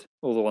painted,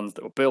 all the ones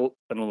that were built,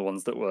 and all the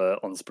ones that were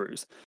on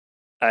sprues.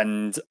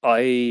 And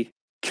I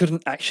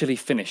couldn't actually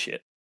finish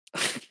it.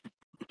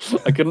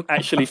 I couldn't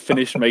actually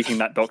finish making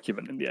that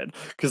document in the end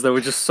because there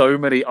were just so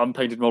many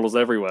unpainted models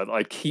everywhere that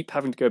I'd keep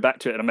having to go back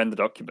to it and amend the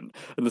document,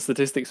 and the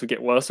statistics would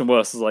get worse and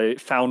worse as I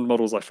found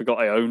models I forgot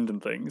I owned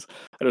and things.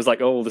 And it was like,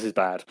 oh, this is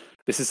bad.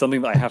 This is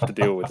something that I have to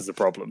deal with as a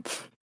problem.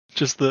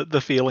 Just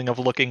the feeling of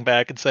looking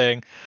back and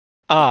saying,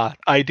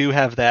 I do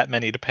have that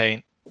many to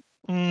paint.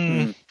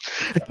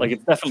 Like,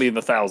 it's definitely in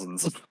the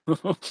thousands.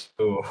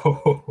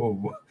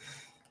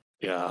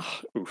 Yeah.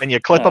 Oof. And you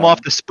clip them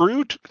off the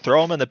sprue,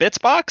 throw them in the bits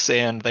box,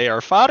 and they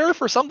are fodder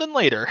for something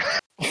later.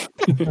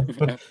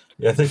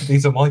 Yeah,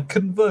 these are my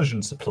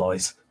conversion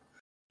supplies.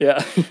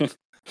 Yeah.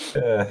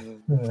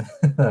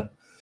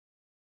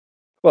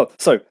 Well,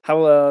 so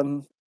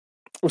how?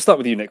 We'll start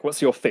with you, Nick.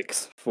 What's your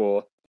fix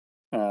for,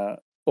 or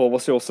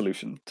what's your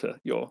solution to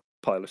your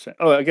pile of shit?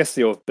 Oh, I guess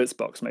your bits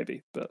box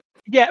maybe, but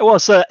yeah. Well,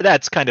 so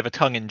that's kind of a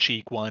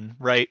tongue-in-cheek one,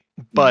 right?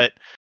 But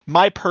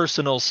my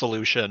personal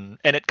solution,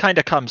 and it kind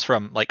of comes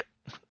from like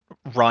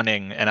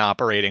running and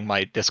operating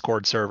my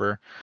Discord server,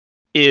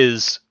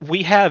 is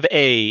we have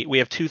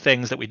two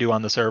things that we do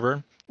on the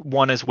server.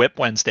 One is Whip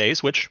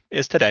Wednesdays, which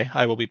is today.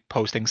 I will be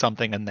posting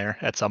something in there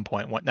at some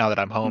point now that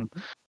I'm home.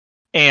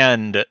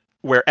 And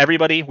where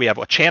we have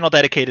a channel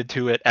dedicated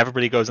to it.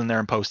 Everybody goes in there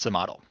and posts a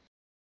model.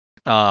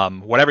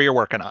 Whatever you're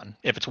working on.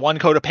 If it's one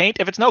coat of paint,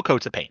 if it's no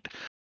coats of paint.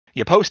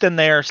 You post in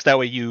there so that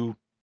way you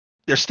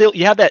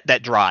have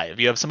that drive.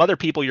 You have some other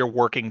people you're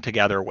working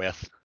together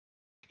with,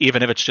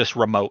 even if it's just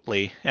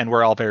remotely, and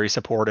we're all very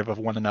supportive of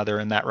one another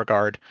in that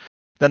regard.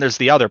 Then there's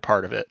the other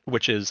part of it,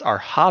 which is our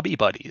Hobby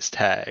Buddies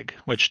tag,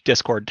 which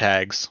Discord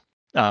tags,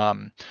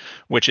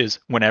 which is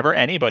whenever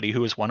anybody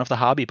who is one of the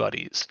Hobby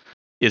Buddies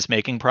is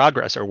making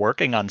progress or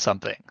working on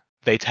something,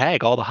 they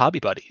tag all the Hobby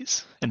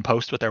Buddies and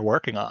post what they're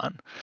working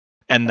on.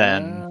 And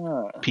then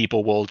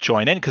people will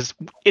join in, because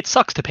it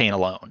sucks to paint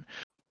alone.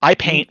 I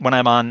paint when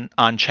I'm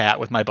on chat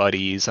with my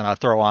buddies, and I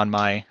throw on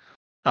my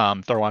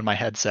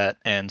headset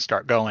and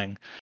start going.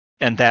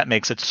 And that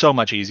makes it so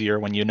much easier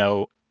when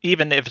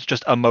even if it's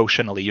just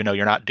emotionally,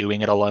 you're not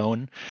doing it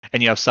alone,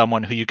 and you have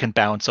someone who you can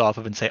bounce off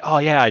of and say, oh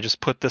yeah, I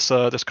just put this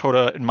coat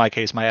of, in my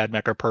case, my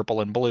AdMech are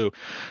purple and blue.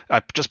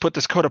 I just put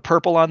this coat of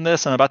purple on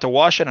this, and I'm about to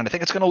wash it, and I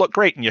think it's going to look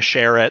great. And you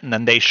share it, and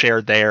then they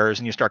share theirs,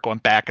 and you start going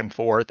back and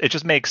forth. It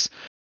just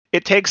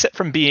takes it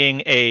from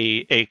being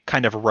a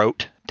kind of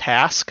rote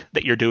task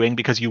that you're doing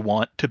because you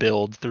want to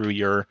build through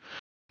your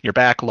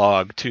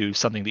backlog to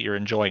something that you're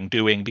enjoying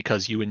doing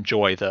because you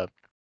enjoy the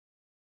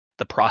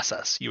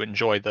process, you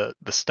enjoy the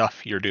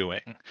stuff you're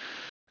doing.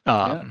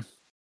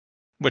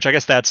 Which I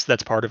guess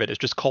that's part of it, is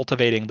just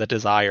cultivating the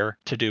desire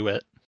to do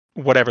it,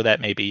 whatever that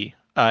may be.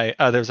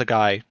 There's a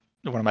guy,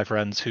 one of my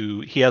friends,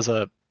 who he has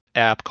a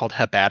app called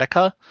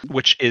Hebatica,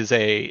 which is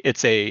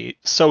a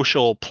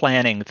social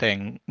planning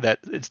thing that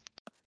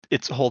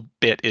its whole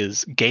bit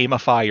is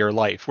gamify your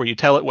life, where you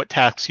tell it what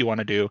tasks you want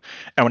to do,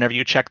 and whenever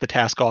you check the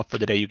task off for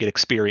the day, you get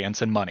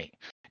experience and money.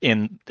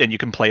 And you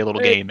can play a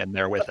little game in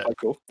there with it.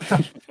 Cool.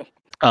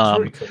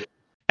 Cool.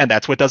 And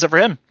that's what does it for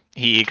him.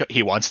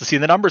 He wants to see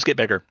the numbers get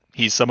bigger.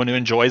 He's someone who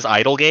enjoys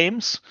idle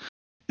games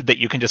that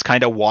you can just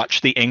kind of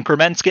watch the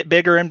increments get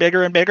bigger and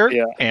bigger and bigger,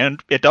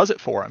 and it does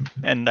it for him.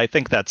 And I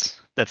think that's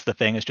the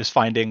thing, is just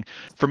finding,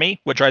 for me,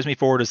 what drives me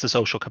forward is the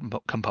social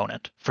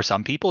component. For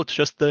some people, it's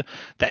just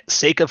that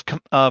sake of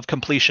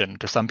completion.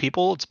 To some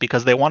people, it's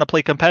because they want to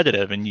play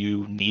competitive, and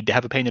you need to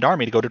have a painted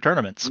army to go to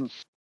tournaments.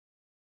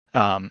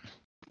 It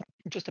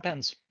just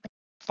depends.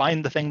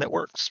 Find the thing that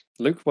works.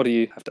 Luke, what do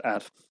you have to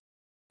add?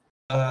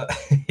 Uh,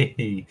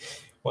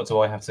 what do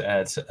I have to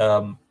add?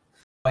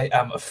 I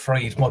am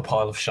afraid my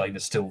pile of shame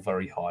is still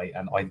very high,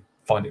 and I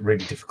find it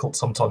really difficult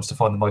sometimes to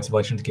find the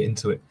motivation to get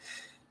into it.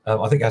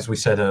 I think, as we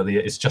said earlier,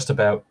 it's just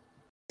about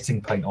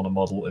getting paint on a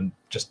model and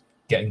just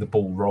getting the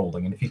ball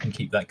rolling. And if you can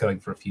keep that going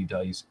for a few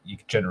days, you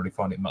can generally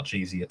find it much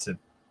easier to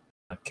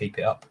keep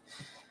it up.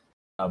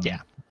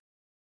 Yeah.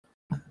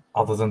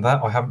 Other than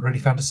that, I haven't really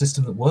found a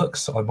system that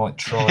works. I might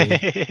try.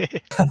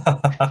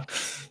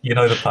 You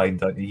know the pain,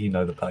 don't you? You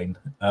know the pain.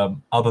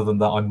 Other than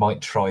that, I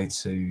might try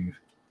to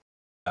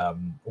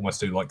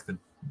almost do like the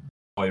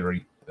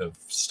diary of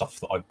stuff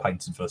that I've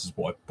painted versus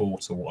what I've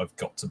bought or what I've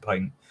got to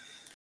paint.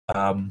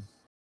 But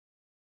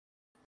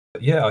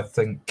yeah, I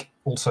think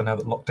also now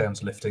that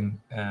lockdown's lifting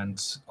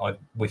and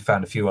we've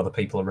found a few other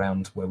people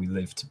around where we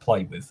live to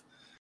play with,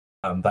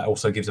 that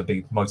also gives a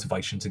big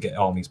motivation to get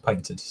armies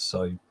painted.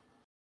 So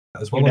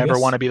as well, You never I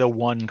guess. want to be the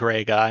one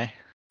grey guy.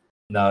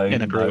 No,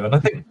 in a group. And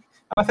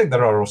I think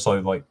there are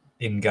also like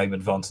in-game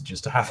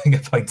advantages to having a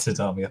painted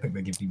army. I think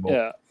they give you more.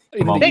 Yeah,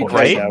 command think, points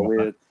right? and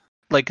all that.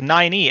 Like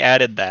 9E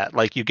added that.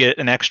 Like you get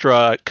an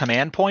extra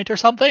command point or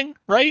something,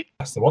 right?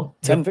 That's the one.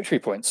 10 Yep. victory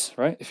points,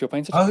 right? If you're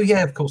painted. Oh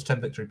yeah, of course, 10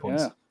 victory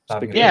points. Yeah, for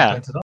having big a deal. Yeah.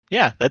 painted army.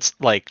 Yeah, that's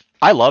like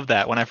I love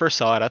that. When I first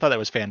saw it, I thought that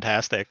was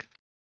fantastic.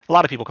 A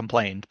lot of people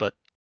complained, but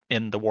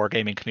in the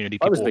wargaming community,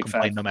 I was people a will big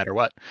complain fan. no matter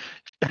what.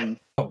 Oh,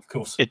 of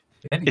course. It-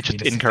 In any it just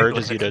community,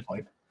 encourages people you are to- gonna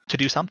complain. To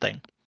do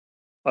something.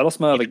 I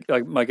lost my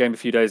game a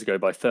few days ago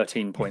by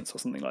 13 points or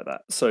something like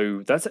that.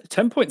 So that's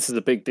 10 points is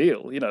a big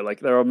deal. You know,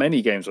 like there are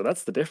many games where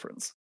that's the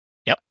difference.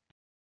 Yep.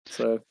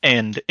 So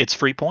And it's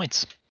free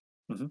points.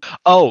 Mhm.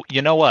 Oh,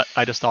 you know what?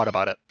 I just thought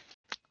about it.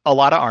 A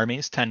lot of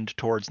armies tend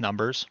towards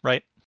numbers,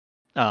 right?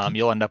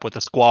 You'll end up with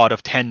a squad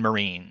of 10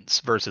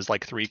 Marines versus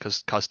like 3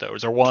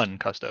 custodes or 1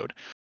 custode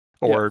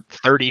or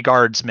 30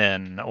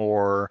 guardsmen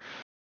or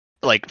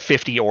like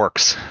 50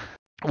 orcs.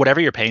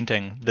 Whatever you're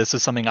painting, this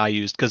is something I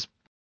used because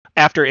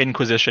after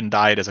Inquisition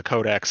died as a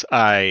codex,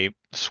 I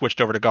switched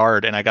over to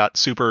Guard and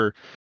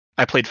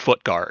I played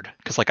Foot Guard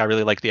because like I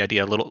really like the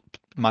idea of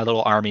my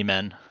little army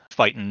men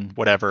fighting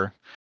whatever.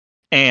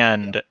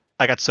 And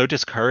I got so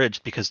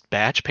discouraged because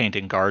batch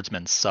painting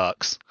guardsmen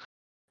sucks.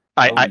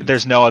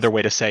 There's no other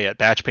way to say it.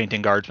 Batch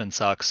painting guardsmen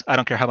sucks. I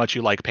don't care how much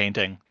you like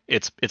painting.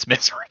 It's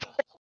miserable.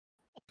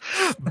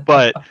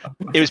 But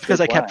it was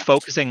because I kept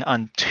focusing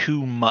on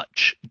too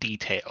much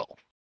detail.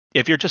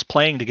 If you're just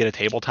playing to get a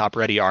tabletop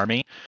ready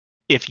army,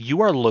 if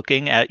you are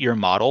looking at your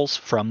models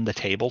from the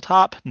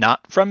tabletop, not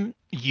from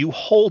you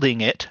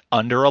holding it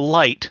under a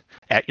light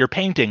at your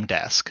painting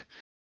desk,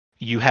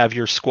 you have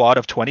your squad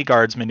of 20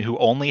 guardsmen who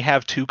only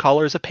have 2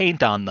 colors of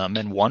paint on them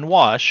and 1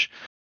 wash.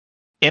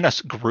 In a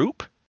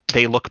group,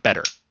 they look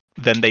better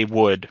than they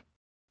would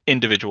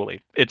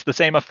individually. It's the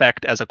same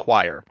effect as a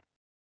choir.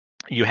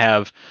 You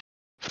have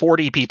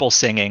 40 people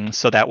singing,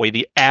 so that way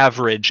the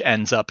average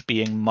ends up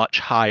being much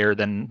higher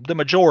than the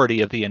majority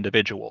of the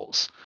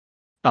individuals.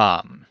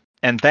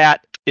 And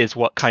that is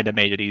what kind of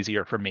made it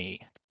easier for me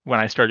when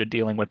I started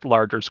dealing with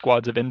larger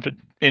squads of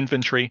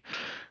infantry.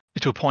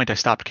 To a point, I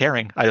stopped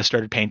caring. I just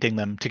started painting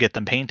them to get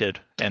them painted,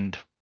 and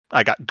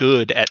I got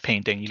good at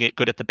painting. You get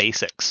good at the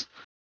basics,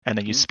 and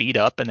then you speed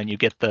up, and then you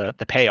get the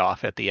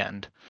payoff at the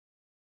end.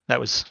 That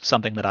was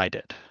something that I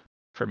did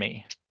for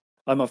me.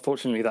 I'm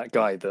unfortunately that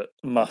guy that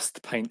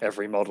must paint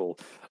every model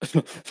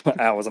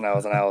for hours and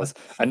hours and hours.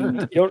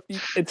 And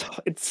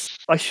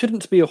I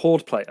shouldn't be a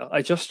horde player.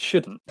 I just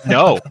shouldn't.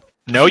 No,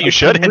 you It's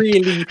shouldn't. a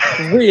really,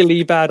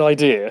 really bad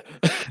idea.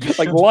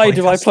 Like, should why play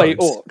do I play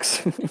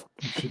custodes. orcs?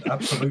 You should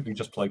absolutely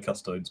just play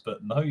custodes,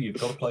 but no, you've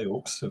got to play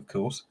orcs, of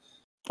course.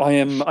 I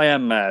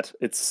am mad.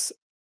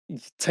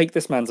 Take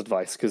this man's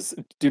advice, because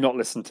do not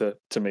listen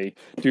to me.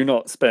 Do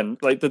not spend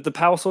like the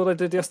power sword I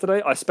did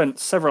yesterday. I spent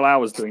several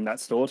hours doing that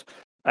sword,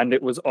 and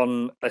it was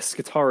on a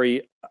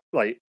Skitarii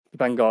like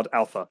Vanguard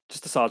Alpha,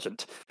 just a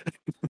sergeant.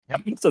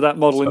 Yep. So that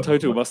model in So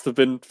total good. must have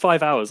been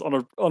 5 hours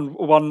on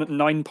one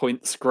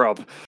 9-point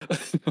scrub.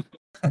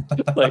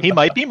 Like, He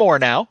might be more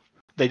now.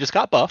 They just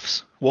got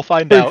buffs. We'll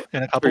find out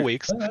in a couple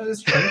weeks. That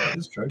is true. That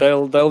is true.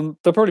 they'll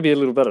probably be a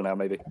little better now,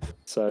 maybe.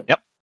 So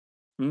Yep.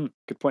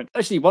 Good point.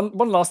 Actually, one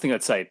last thing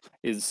I'd say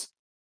is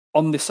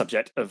on this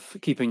subject of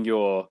keeping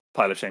your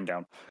pile of shame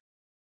down.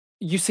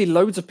 You see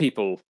loads of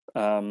people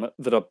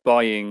that are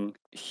buying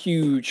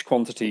huge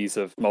quantities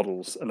of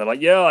models, and they're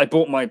like, "Yeah, I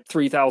bought my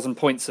 3,000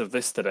 points of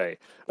this today,"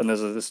 and there's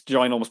this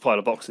ginormous pile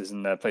of boxes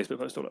in their Facebook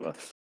post or whatever.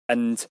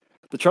 And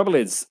the trouble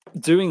is,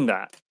 doing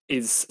that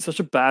is such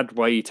a bad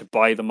way to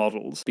buy the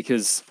models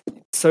because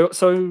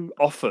so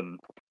often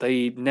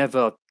they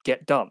never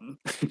get done.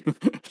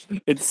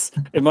 It's,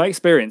 in my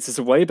experience, it's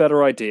a way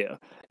better idea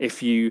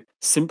if you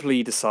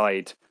simply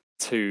decide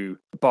to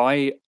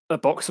buy a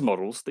box of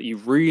models that you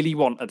really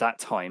want at that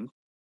time,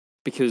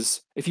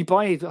 because if you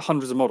buy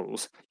hundreds of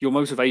models, your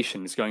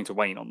motivation is going to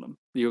wane on them.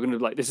 You're going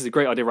to like, this is a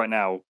great idea right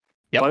now.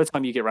 Yep. By the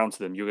time you get around to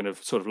them, you're going to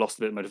have sort of lost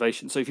a bit of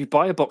motivation. So if you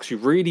buy a box you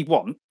really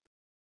want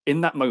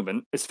in that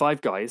moment, it's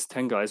 5 guys,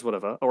 10 guys,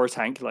 whatever, or a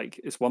tank, like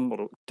it's one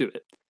model, do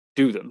it.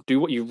 Do them. Do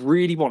what you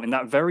really want in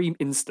that very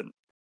instant.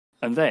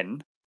 and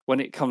then when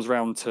it comes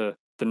round to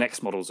the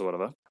next models or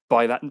whatever,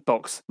 buy that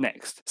box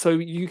next. So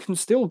you can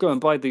still go and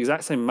buy the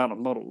exact same amount of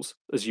models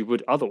as you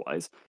would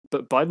otherwise,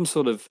 but buy them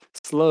sort of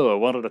slower,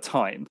 one at a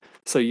time.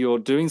 So you're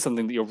doing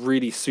something that you're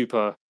really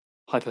super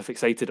hyper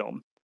fixated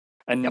on.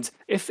 And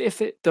if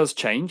it does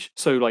change,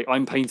 so like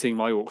I'm painting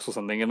my orcs or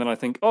something, and then I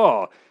think,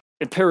 oh,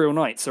 Imperial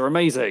Knights are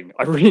amazing.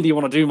 I really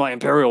want to do my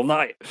Imperial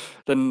Knight.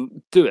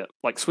 Then do it.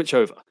 Like switch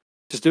over.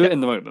 Just do it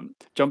in the moment.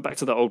 Jump back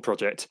to that old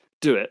project.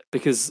 Do it,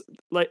 because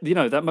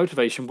that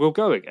motivation will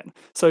go again.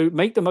 So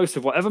make the most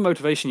of whatever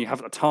motivation you have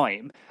at the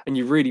time and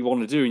you really want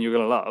to do and you're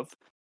going to love,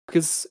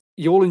 because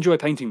you'll enjoy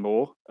painting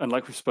more. And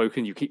like we've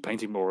spoken, you keep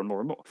painting more and more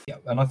and more. Yeah,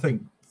 and I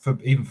think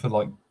even for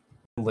like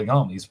building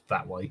armies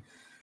that way,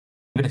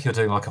 even if you're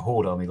doing like a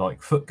horde army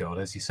like Foot Guard,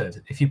 as you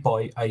said, if you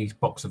buy a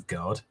box of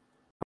Guard,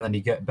 and then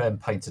you get them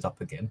painted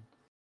up again,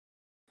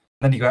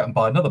 then you go out and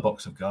buy another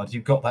box of Guard,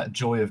 you've got that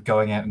joy of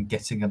going out and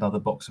getting another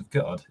box of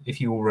Guard.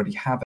 If you already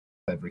have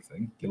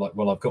everything, you're like,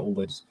 well, I've got all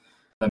this,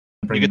 then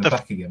bring them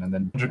back again, and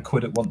then 100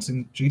 quid at once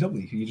in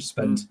GW. You just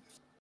spend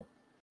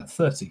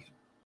 30.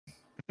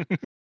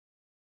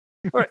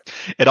 Right.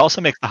 It also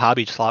makes the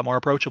hobby just a lot more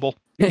approachable.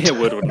 It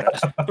would, wouldn't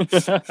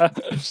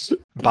it?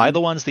 Buy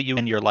the ones that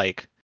you're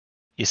like,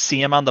 you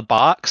see them on the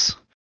box,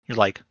 you're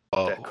like,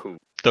 oh, they're cool.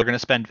 They're going to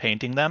spend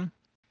painting them.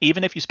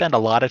 Even if you spend a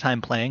lot of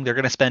time playing, they're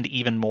going to spend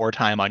even more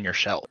time on your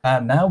shelf.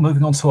 And now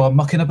moving on to our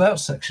mucking about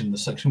section, the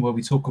section where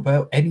we talk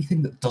about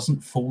anything that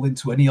doesn't fall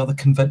into any other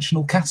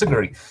conventional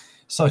category.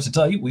 So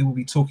today we will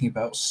be talking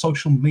about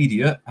social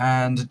media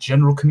and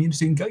general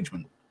community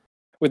engagement.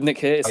 With Nick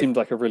here, it seemed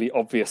like a really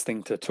obvious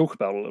thing to talk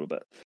about a little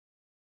bit.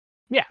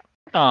 Yeah.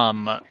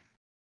 The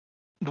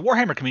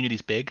Warhammer community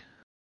is big.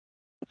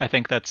 I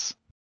think that's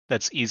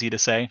easy to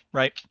say,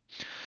 right?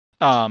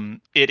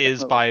 It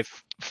is by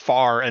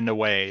far and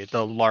away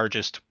the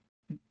largest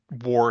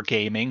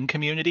wargaming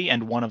community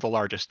and one of the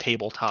largest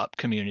tabletop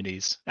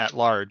communities at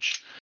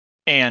large.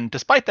 And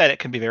despite that, it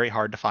can be very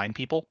hard to find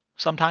people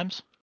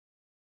sometimes.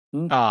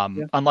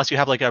 Unless you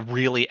have like a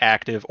really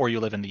active, or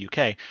you live in the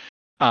UK,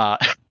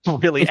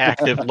 really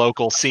active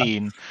local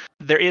scene.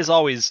 There is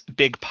always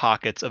big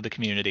pockets of the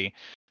community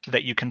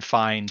that you can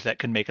find that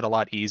can make it a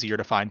lot easier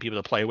to find people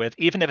to play with,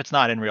 even if it's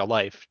not in real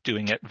life,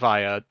 doing it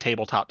via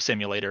tabletop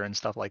simulator and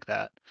stuff like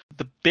that.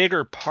 The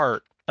bigger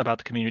part about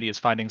the community is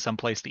finding some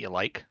place that you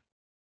like,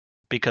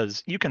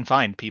 because you can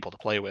find people to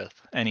play with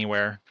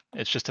anywhere.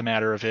 It's just a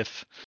matter of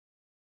if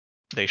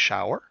they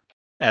shower,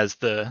 as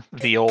the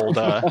old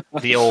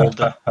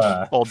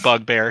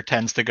bugbear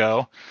tends to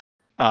go.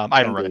 I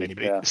haven't run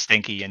anybody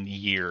stinky in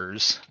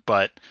years,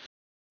 but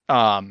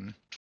in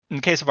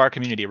the case of our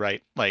community,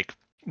 right, like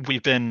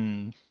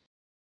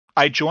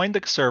I joined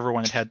the server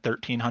when it had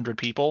 1,300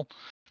 people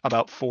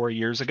about 4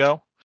 years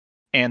ago,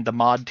 and the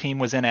mod team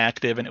was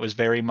inactive, and it was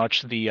very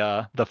much the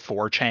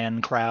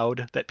 4chan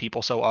crowd that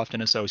people so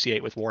often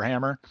associate with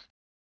Warhammer.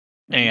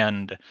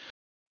 And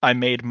I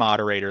made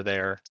moderator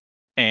there,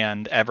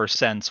 and ever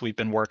since we've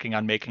been working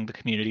on making the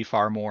community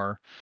far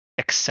more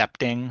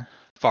accepting,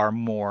 far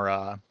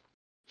more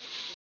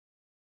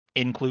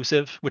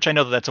inclusive, which I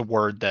know that's a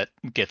word that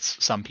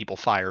gets some people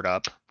fired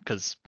up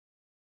because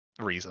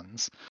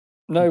reasons.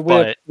 No,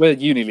 we're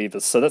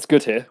uni-leaders, so that's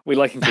good here. We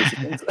like inclusive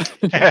things.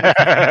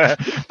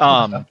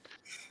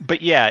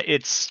 But yeah,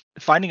 it's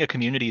finding a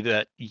community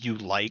that you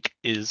like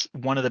is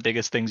one of the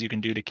biggest things you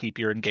can do to keep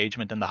your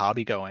engagement in the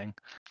hobby going.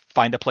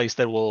 Find a place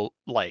that will,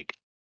 like,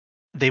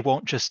 they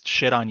won't just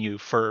shit on you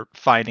for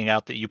finding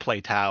out that you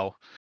play Tau,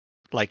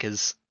 like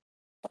has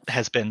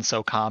been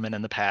so common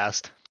in the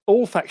past.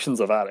 All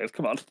factions are valid.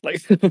 Come on,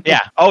 like.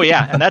 Yeah. Oh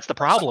yeah, and that's the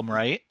problem,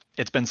 right?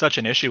 It's been such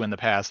an issue in the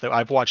past that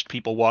I've watched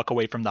people walk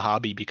away from the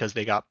hobby because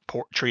they got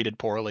treated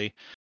poorly.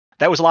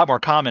 That was a lot more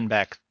common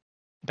back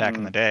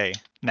in the day.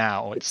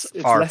 Now it's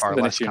far less of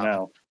an less issue common.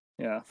 now.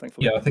 Yeah,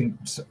 thankfully. Yeah, I think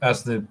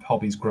as the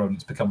hobby's grown,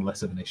 it's become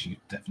less of an issue,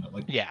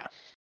 definitely. Yeah,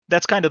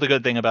 that's kind of the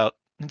good thing about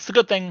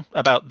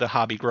the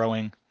hobby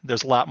growing.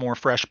 There's a lot more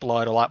fresh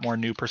blood, a lot more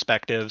new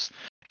perspectives,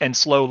 and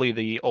slowly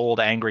the old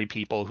angry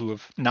people who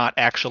have not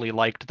actually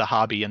liked the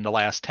hobby in the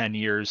last 10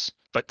 years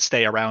but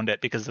stay around it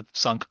because of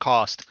sunk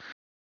cost.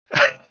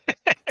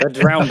 They're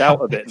drowned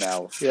out a bit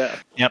now. Yeah.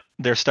 Yep.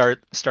 They're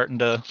starting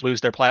to lose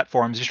their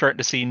platforms. You're starting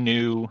to see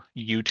new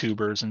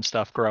YouTubers and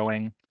stuff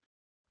growing,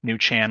 new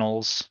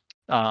channels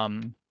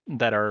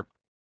that are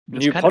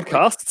new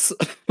podcasts.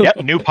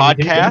 Yep, new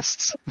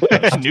podcasts,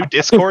 new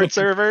Discord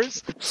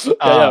servers.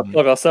 Plug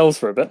ourselves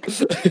for a bit.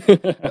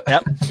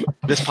 Yep.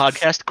 This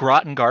podcast,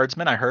 Groton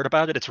Guardsman, I heard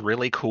about it. It's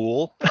really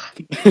cool.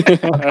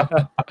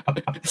 But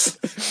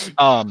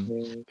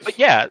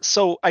yeah,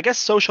 so I guess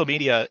social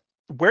media,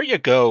 where you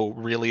go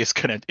really is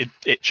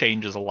it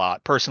changes a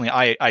lot. Personally,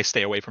 I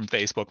stay away from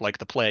Facebook like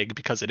the plague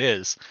because it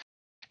is,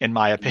 in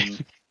my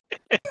opinion.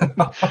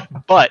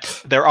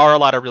 But there are a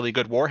lot of really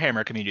good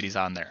Warhammer communities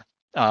on there.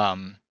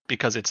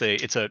 Because it's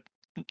a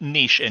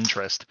niche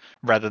interest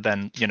rather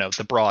than,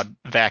 the broad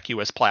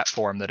vacuous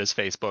platform that is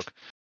Facebook.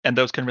 And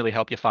those can really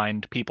help you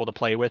find people to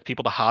play with,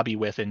 people to hobby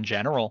with in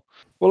general.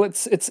 Well, I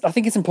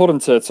think it's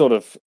important to sort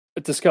of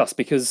discuss,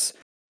 because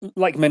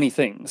like many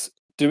things,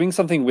 doing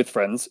something with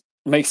friends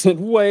makes it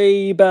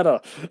way better.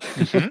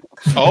 Mhm.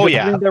 Oh, If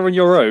you're yeah. doing there on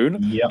your own,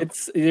 Yep.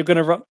 you're going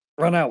to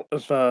run out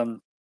of you're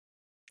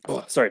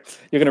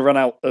going to run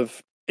out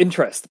of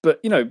interest. But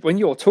when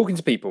you're talking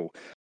to people,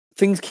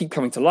 things keep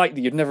coming to light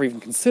that you've never even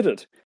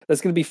considered. There's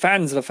going to be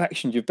fans of a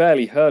faction you've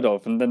barely heard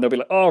of, and then they'll be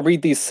like, "Oh,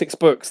 read these 6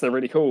 books; they're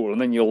really cool." And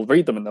then you'll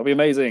read them, and they'll be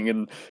amazing.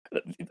 And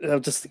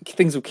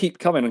things will keep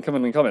coming and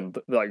coming and coming,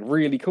 like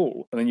really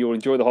cool. And then you'll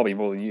enjoy the hobby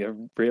more than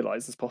you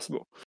realize is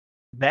possible.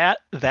 That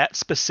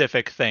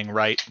specific thing,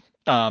 right?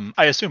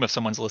 I assume if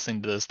someone's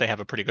listening to this, they have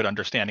a pretty good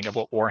understanding of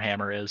what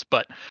Warhammer is.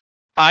 But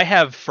I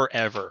have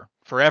forever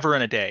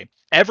and a day.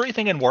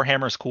 Everything in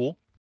Warhammer is cool.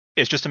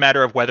 It's just a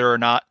matter of whether or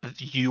not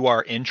you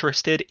are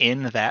interested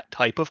in that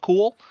type of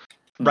cool,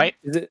 right?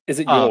 Is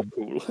it your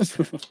cool?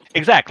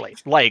 Exactly.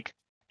 Like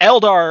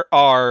Eldar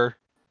or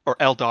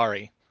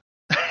Eldari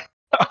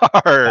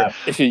are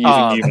if you're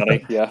using new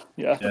money, yeah.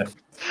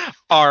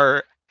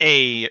 are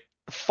a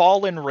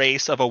fallen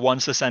race of a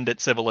once ascendant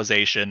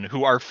civilization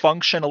who are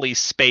functionally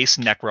space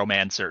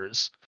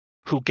necromancers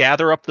who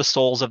gather up the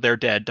souls of their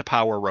dead to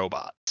power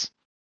robots.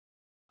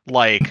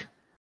 Like,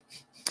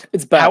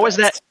 it's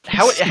badass.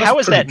 How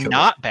is that cool.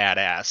 not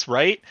badass,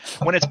 right?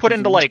 When it's put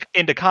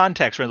into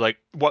context, where like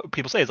what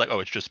people say is like,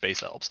 oh, it's just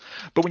space elves.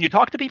 But when you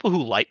talk to people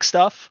who like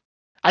stuff,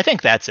 I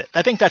think that's it.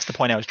 I think that's the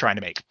point I was trying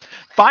to make.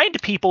 Find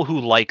people who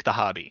like the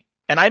hobby.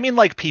 And I mean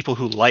like people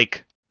who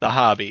like the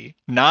hobby,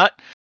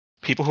 not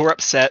people who are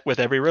upset with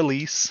every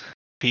release.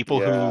 People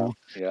who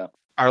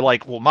are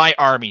like, well, my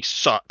army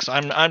sucks.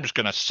 I'm just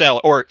gonna sell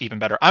it. Or even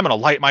better, I'm gonna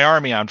light my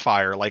army on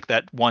fire, like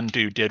that one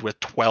dude did with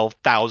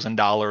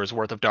 $12,000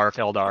 worth of Dark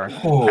Eldar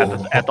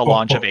at the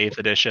launch of 8th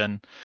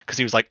edition. Because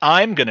he was like,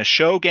 I'm gonna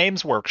show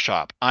Games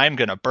Workshop. I'm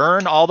gonna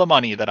burn all the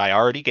money that I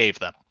already gave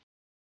them.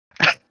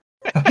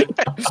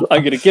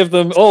 I'm going to give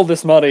them all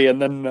this money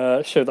and then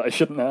show that I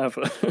shouldn't have.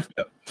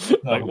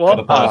 Like,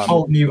 what? A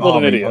whole new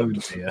army. Oh,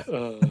 dear.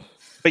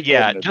 But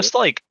yeah, just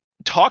like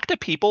talk to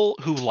people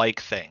who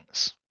like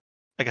things.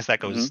 I guess that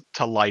goes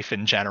to life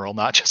in general,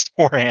 not just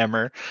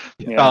Warhammer.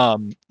 Yeah.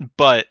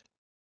 But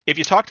if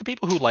you talk to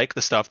people who like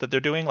the stuff that they're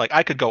doing, like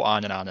I could go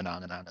on and on and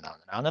on and on and on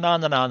and on and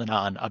on and on and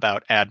on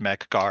about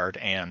AdMech, Guard,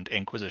 and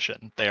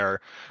Inquisition. They're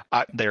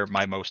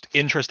my most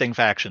interesting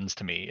factions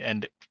to me,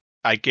 and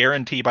I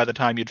guarantee by the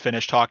time you'd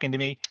finish talking to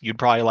me, you'd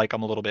probably like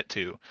them a little bit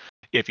too.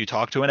 If you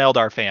talk to an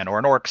Eldar fan or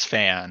an Orcs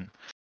fan,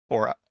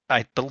 or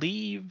I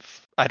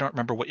believe, I don't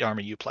remember what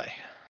army you play.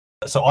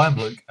 So I'm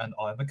Luke, and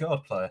I'm a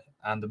Guard player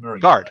and a Marine.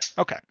 Guard,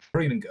 player. okay.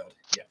 Marine and Guard,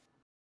 yeah.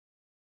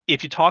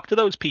 If you talk to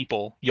those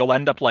people, you'll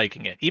end up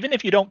liking it. Even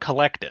if you don't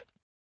collect it,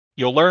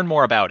 you'll learn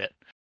more about it.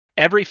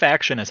 Every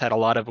faction has had a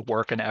lot of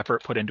work and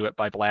effort put into it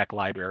by Black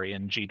Library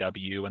and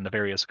GW and the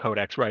various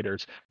Codex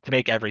writers to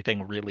make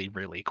everything really,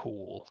 really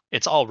cool.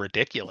 It's all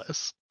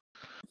ridiculous,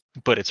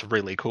 but it's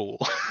really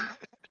cool.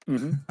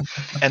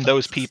 And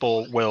those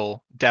people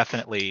will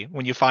definitely,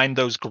 when you find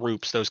those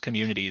groups, those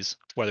communities,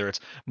 whether it's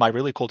my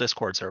really cool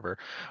Discord server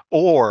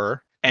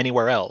or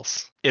anywhere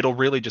else, it'll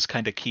really just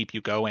kind of keep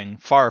you going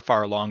far,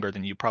 far longer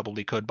than you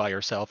probably could by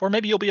yourself. Or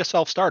maybe you'll be a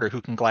self-starter who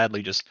can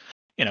gladly just,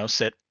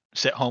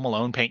 sit home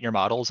alone, paint your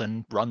models,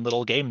 and run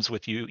little games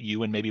with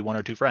you and maybe 1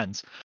 or 2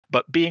 friends.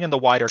 But being in the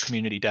wider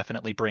community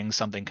definitely brings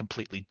something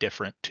completely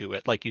different to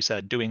it. Like you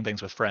said, doing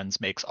things with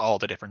friends makes all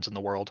the difference in the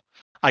world.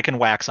 I can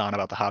wax on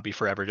about the hobby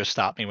forever. Just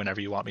stop me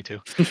whenever you want me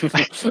to.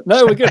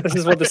 No, we're good. This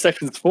is what this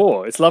section's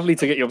for. It's lovely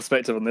to get your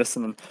perspective on this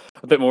and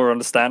a bit more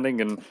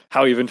understanding and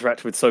how you've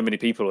interacted with so many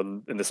people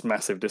in this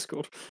massive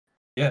Discord.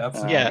 Yeah,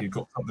 absolutely. If you've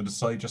got something to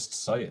say, just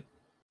say it.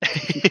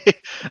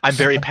 I'm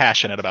very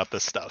passionate about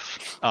this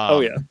stuff.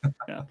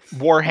 Yeah.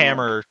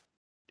 Warhammer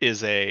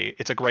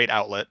it's a great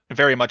outlet. It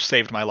very much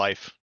saved my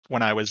life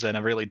when I was in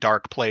a really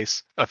dark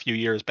place a few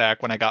years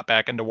back when I got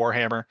back into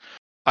Warhammer.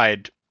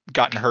 I'd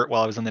gotten hurt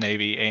while I was in the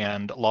Navy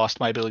and lost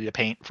my ability to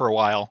paint for a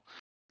while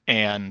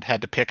and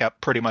had to pick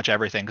up pretty much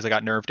everything because I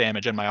got nerve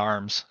damage in my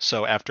arms.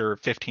 So after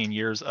 15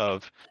 years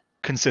of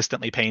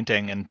consistently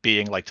painting and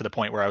being like to the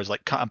point where I was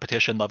like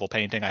competition level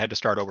painting, I had to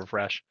start over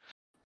fresh.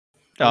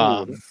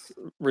 It's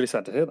really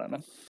sad to hear that,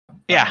 man.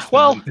 Yeah,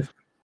 well,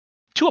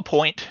 to a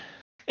point,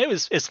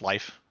 it's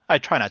life. I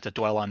try not to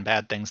dwell on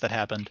bad things that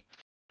happened,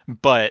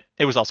 but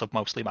it was also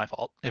mostly my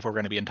fault, if we're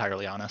going to be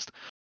entirely honest.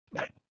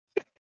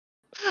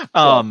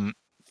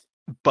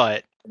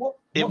 But what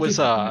it was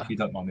if you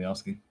don't mind me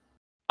asking.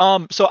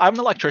 So I'm an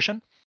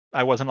electrician.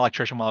 I was an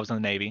electrician while I was in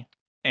the Navy,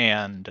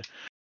 and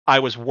I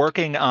was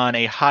working on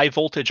a high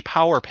voltage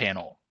power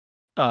panel,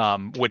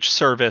 which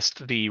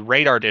serviced the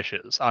radar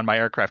dishes on my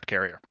aircraft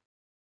carrier.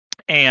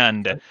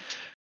 And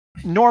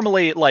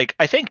normally, like,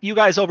 I think you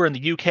guys over in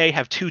the UK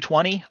have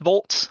 220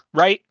 volts,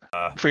 right?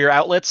 For your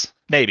outlets?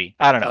 Maybe.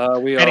 I don't know.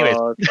 Anyways.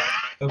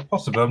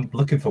 Possibly. I'm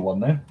looking for one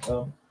there.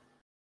 We'll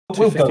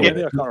go with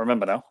it. I can't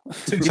remember now.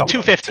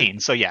 215.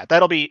 So yeah,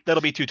 that'll be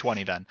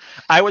 220 then.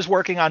 I was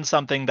working on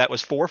something that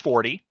was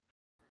 440.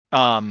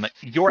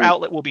 Your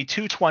outlet will be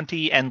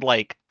 220 and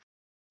like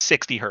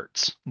 60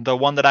 hertz. The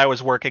one that I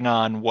was working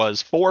on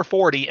was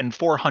 440 and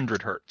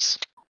 400 hertz.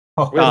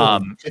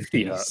 With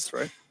 50 hertz,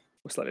 right?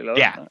 Or slightly lower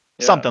Yeah, than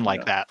that. something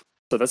like that.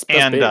 So that's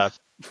And big.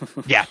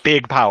 yeah,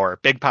 big power,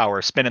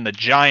 spinning the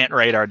giant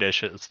radar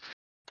dishes.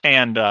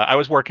 And I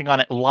was working on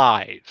it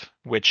live,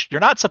 which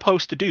you're not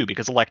supposed to do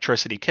because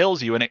electricity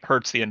kills you and it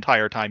hurts the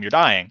entire time you're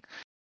dying.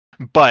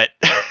 But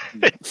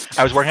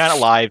I was working on it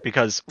live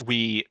because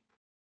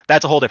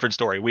that's a whole different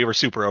story. We were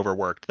super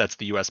overworked. That's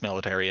the US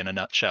military in a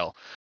nutshell.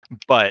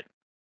 But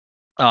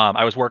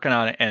I was working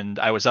on it and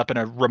I was up in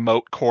a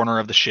remote corner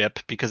of the ship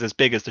because as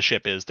big as the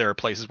ship is, there are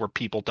places where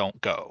people don't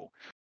go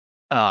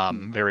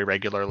very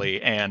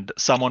regularly. And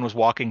someone was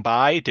walking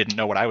by, didn't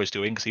know what I was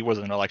doing because he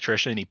wasn't an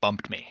electrician, and he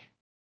bumped me.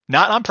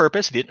 Not on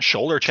purpose. He didn't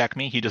shoulder check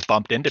me. He just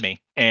bumped into me.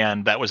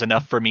 And that was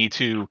enough for me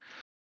to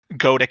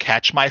go to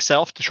catch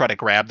myself to try to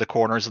grab the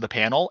corners of the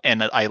panel.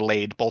 And I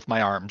laid both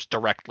my arms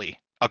directly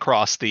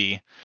across the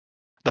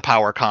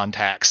power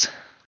contacts.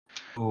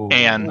 Ooh.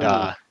 And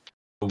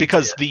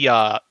because dear.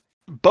 the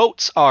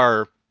boats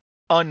are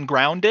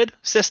ungrounded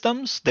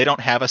systems, they don't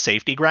have a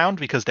safety ground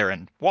because they're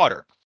in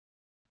water.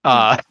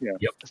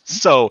 Yep.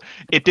 So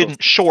it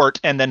didn't short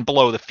and then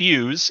blow the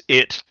fuse.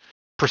 It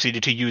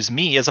proceeded to use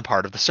me as a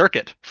part of the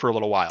circuit for a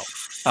little while.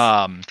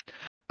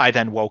 I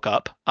then woke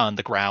up on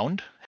the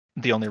ground.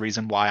 The only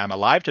reason why I'm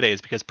alive today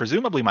is because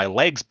presumably my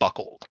legs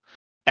buckled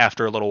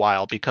after a little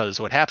while, because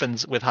what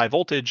happens with high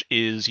voltage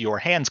is your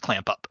hands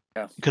clamp up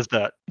because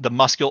the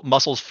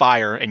muscles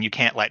fire and you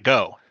can't let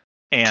go.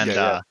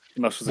 And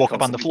woke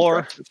up on the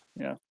floor.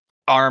 Yeah.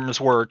 Arms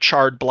were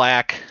charred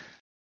black.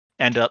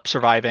 Ended up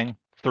surviving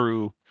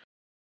through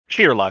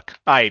sheer luck.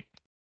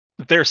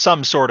 There's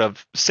some sort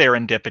of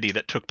serendipity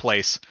that took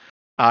place.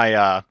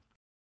 Odds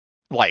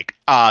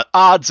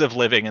of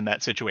living in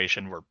that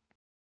situation were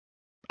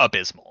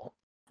abysmal.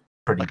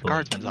 Pretty like a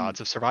guardsman's odds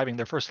of surviving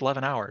their first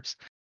 11 hours.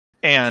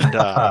 And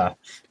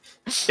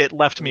it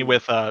left me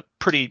with a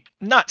pretty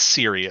not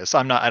serious.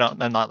 I'm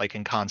not like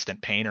in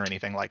constant pain or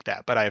anything like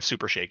that, but I have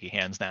super shaky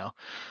hands now.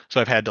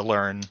 So I've had to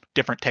learn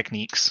different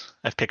techniques.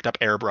 I've picked up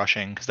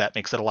airbrushing because that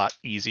makes it a lot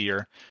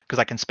easier because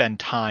I can spend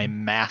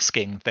time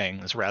masking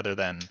things rather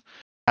than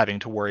having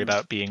to worry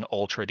about being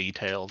ultra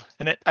detailed.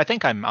 And I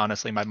think my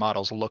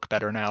models look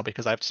better now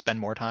because I have to spend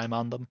more time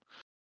on them.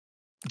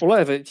 Well, I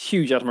have a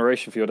huge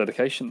admiration for your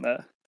dedication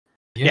there.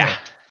 Yeah,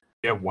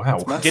 wow.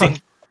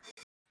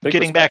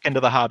 Getting back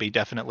into the hobby,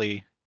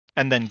 definitely,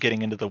 and then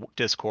getting into the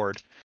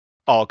Discord,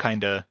 all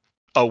kind of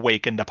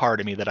awakened a part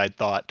of me that I'd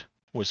thought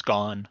was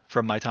gone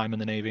from my time in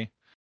the Navy.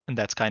 And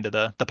that's kind of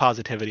the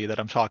positivity that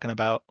I'm talking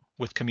about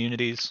with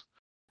communities.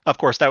 Of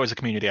course, that was a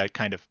community I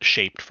kind of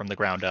shaped from the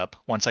ground up.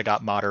 Once I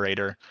got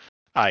moderator,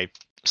 I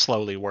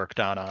slowly worked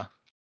on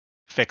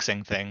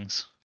fixing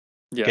things.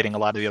 Yeah. Getting a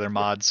lot of the other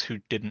mods who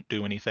didn't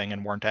do anything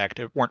and weren't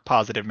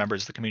positive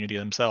members of the community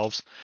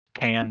themselves,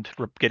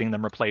 getting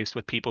them replaced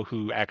with people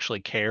who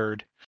actually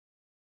cared,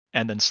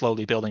 and then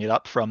slowly building it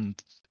up from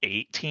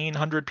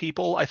 1,800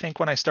 people, I think,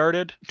 when I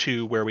started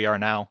to where we are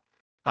now.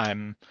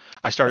 I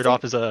started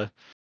off as a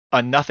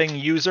nothing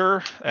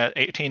user at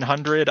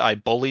 1,800. I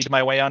bullied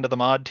my way onto the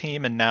mod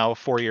team, and now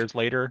 4 years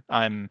later,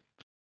 I'm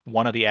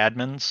one of the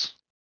admins,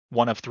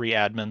 one of 3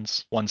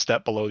 admins, one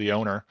step below the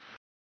owner.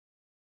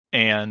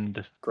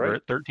 And we're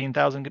at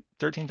 13,000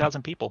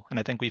 people. And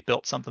I think we've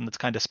built something that's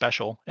kind of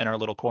special in our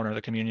little corner of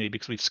the community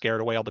because we've scared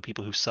away all the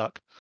people who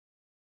suck.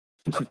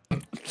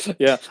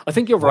 Yeah, I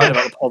think you're right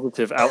about the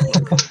positive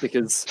outlook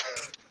because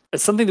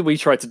it's something that we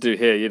try to do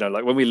here.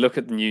 Like when we look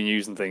at the new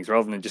news and things,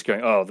 rather than just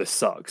going, "Oh, this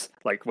sucks."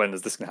 Like, when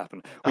is this going to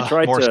happen? We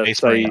try to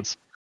say.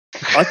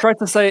 I try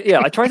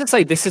to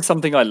say this is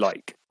something I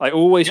like. I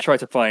always try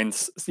to find,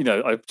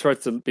 I try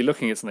to be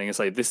looking at something and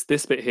say this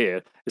bit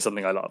here is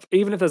something I love.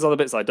 Even if there's other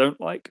bits I don't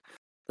like,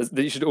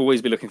 you should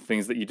always be looking for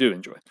things that you do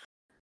enjoy.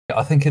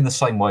 I think in the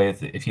same way,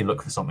 if you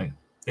look at something,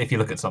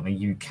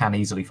 you can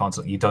easily find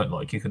something you don't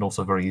like. You can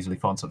also very easily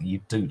find something you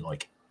do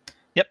like.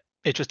 Yep.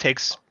 It's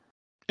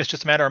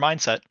just a matter of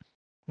mindset.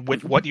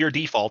 What your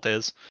default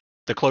is.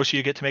 The closer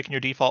you get to making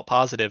your default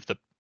positive, the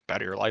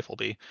better your life will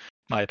be.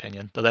 My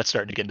opinion, but that's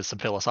starting to get into some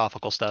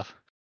philosophical stuff.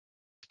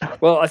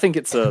 Well, I think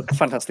it's a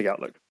fantastic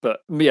outlook,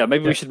 but maybe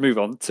we should move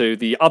on to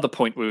the other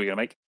point we were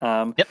going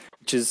to make,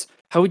 which is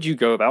how would you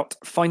go about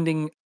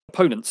finding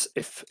opponents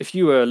if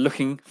you were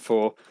looking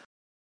for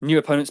new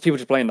opponents, people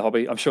to play in the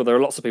hobby? I'm sure there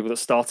are lots of people that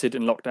started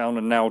in lockdown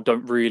and now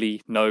don't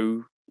really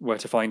know where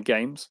to find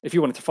games. If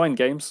you wanted to find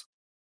games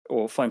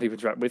or find people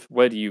to interact with,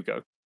 where do you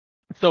go?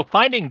 So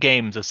finding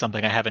games is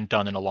something I haven't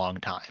done in a long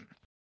time.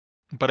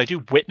 But I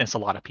do witness a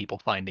lot of people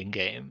finding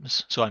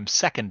games, so I'm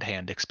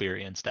secondhand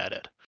experienced at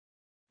it.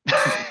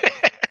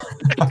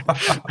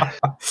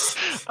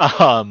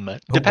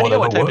 Depending on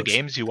what type of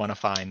games you want to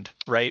find,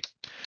 right?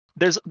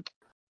 There's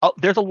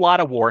a lot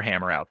of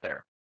Warhammer out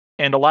there,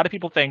 and a lot of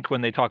people think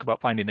when they talk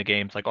about finding the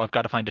games, like, oh, I've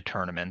got to find a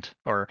tournament,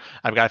 or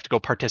I've got to go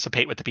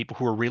participate with the people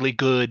who are really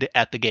good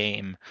at the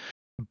game.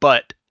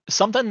 But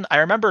I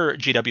remember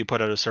GW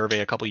put out a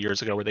survey a couple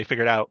years ago where they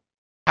figured out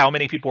how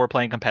many people were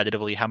playing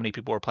competitively, how many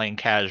people were playing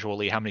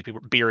casually, how many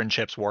people beer and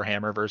chips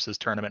Warhammer versus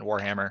tournament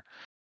Warhammer.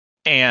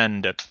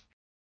 And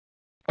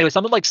it was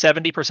something like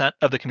 70%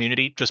 of the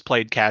community just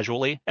played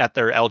casually at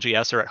their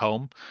LGS or at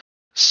home.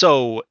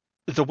 So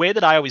the way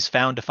that I always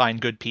found to find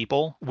good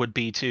people would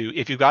be to,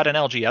 if you got an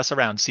LGS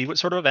around, see what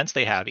sort of events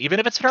they have. Even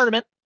if it's a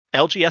tournament,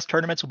 LGS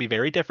tournaments will be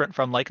very different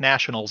from like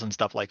nationals and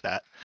stuff like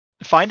that.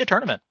 Find a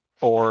tournament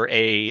or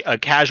a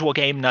casual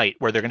game night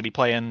where they're going to be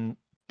playing,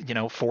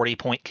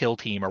 40-point kill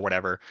team or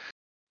whatever,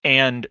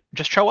 and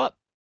just show up,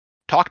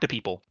 talk to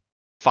people,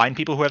 find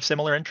people who have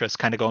similar interests,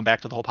 kind of going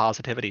back to the whole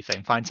positivity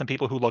thing. Find some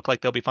people who look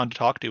like they'll be fun to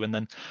talk to and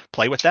then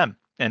play with them.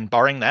 And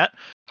barring that,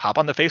 hop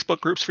on the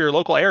Facebook groups for your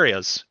local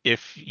areas.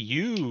 If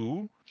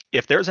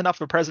there's enough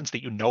of a presence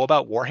that you know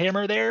about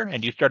Warhammer there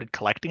and you started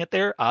collecting it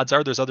there, odds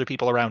are there's other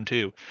people around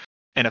too.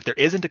 And if there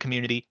isn't a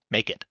community,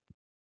 make it.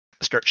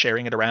 Start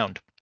sharing it around.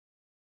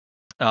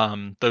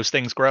 Those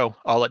things grow.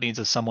 All it needs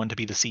is someone to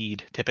be the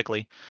seed,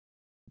 typically.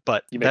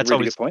 But You make that's a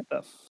really always good point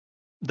there.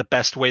 the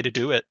best way to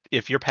do it.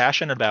 If you're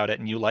passionate about it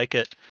and you like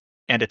it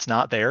and it's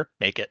not there,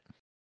 make it.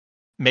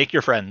 Make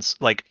your friends.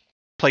 Like,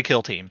 play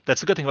Kill Team.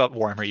 That's the good thing about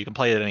Warhammer. You can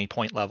play it at any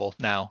point level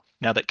now.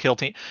 Now that Kill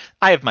Team,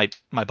 I have my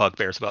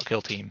bugbears about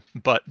Kill Team,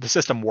 but the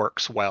system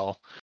works well.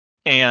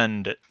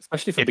 And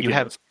Especially for if you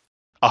beginners.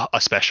 have,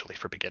 especially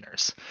for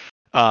beginners,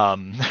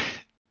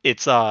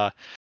 it's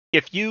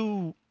if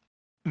you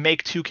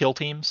make 2 kill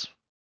teams,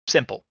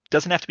 simple.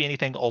 Doesn't have to be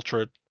anything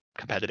ultra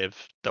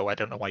competitive, though. I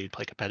don't know why you'd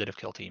play competitive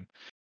Kill Team.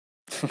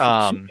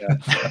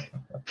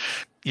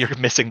 You're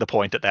missing the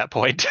point at that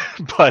point.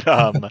 But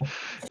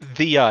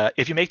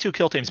if you make 2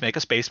 kill teams, make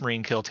a Space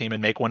Marine kill team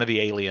and make one of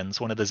the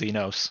aliens, one of the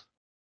Xenos,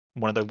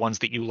 one of the ones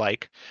that you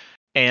like,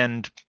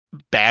 and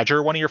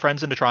badger one of your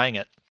friends into trying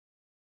it.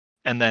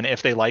 And then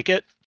if they like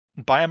it,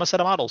 buy them a set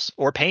of models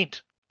or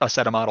paint a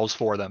set of models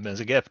for them as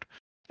a gift.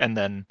 And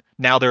then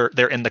now they're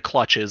in the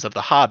clutches of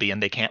the hobby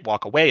and they can't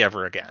walk away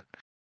ever again.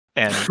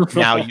 And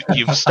now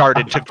you've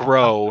started to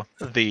grow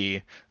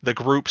the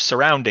group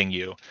surrounding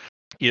you.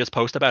 You just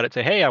post about it,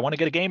 say, hey, I want to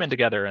get a game in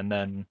together, and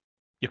then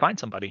you find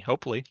somebody,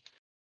 hopefully.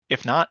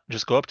 If not,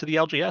 just go up to the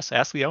LGS,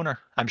 ask the owner.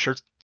 I'm sure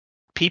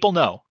people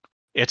know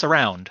it's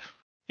around,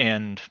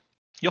 and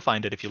you'll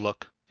find it if you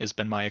look, has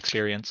been my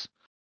experience.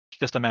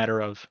 Just a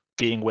matter of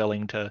being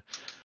willing to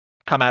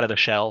come out of the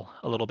shell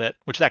a little bit,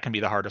 which that can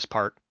be the hardest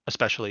part,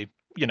 especially,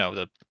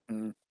 the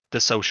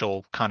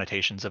social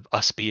connotations of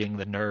us being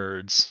the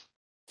nerds.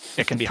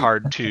 It can be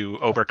hard to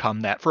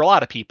overcome that for a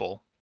lot of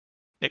people.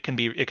 It can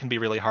be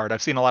really hard.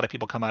 I've seen a lot of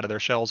people come out of their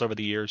shells over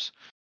the years,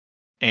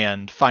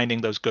 and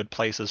finding those good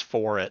places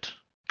for it,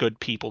 good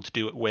people to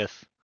do it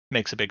with,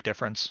 makes a big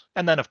difference.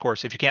 And then, of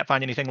course, if you can't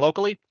find anything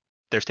locally,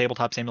 there's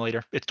Tabletop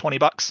Simulator. It's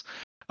 $20.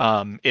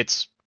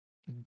 It's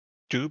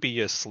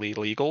dubiously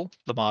legal,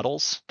 the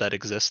models that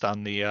exist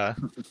on the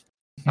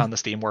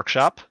Steam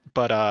Workshop,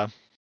 but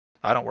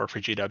I don't work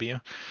for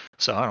GW,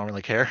 so I don't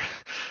really care.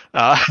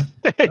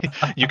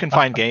 You can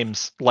find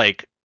games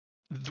like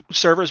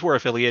servers we're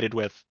affiliated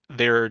with.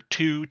 There are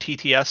 2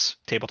 TTS,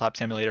 Tabletop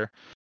Simulator,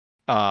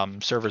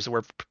 servers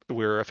that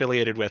we're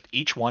affiliated with.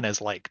 Each one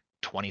is like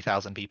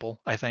 20,000 people,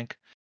 I think,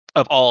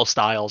 of all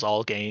styles,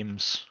 all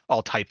games,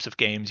 all types of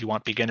games. You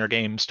want beginner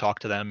games, talk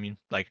to them.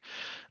 Like,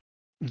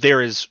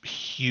 there is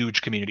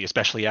huge community,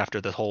 especially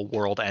after the whole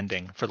world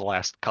ending for the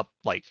last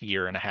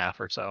year and a half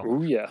or so.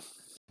 Oh yeah.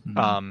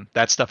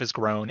 That stuff has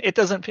grown. It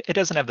doesn't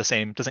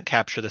have doesn't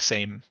capture the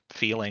same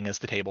feeling as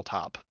the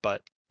tabletop,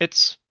 but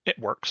it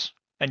works,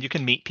 and you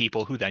can meet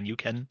people who then you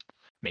can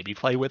maybe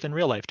play with in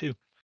real life too.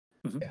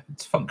 Yeah,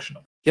 it's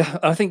functional. Yeah,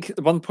 I think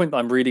one point that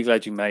I'm really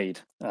glad you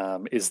made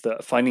is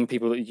that finding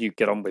people that you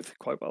get on with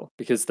quite well,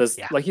 because there's,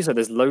 like you said,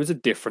 there's loads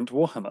of different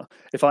Warhammer.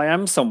 If I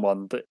am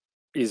someone that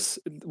is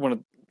one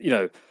of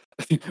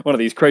one of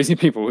these crazy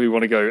people who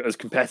want to go as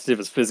competitive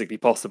as physically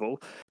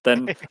possible,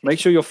 then make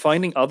sure you're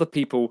finding other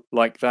people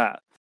like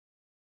that.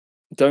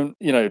 Don't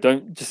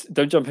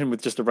jump in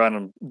with just a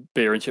random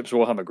beer and chips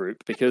Warhammer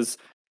group, because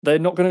they're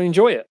not going to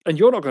enjoy it, and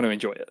you're not going to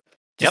enjoy it.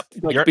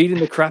 Beating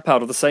the crap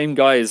out of the same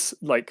guy's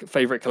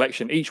favorite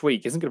collection each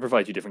week isn't going to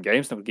provide you different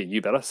games. Not going to get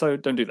you better. So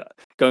don't do that.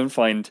 Go and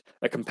find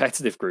a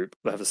competitive group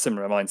that have a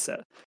similar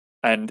mindset.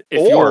 And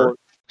if you're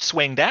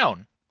swing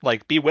down,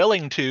 be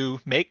willing to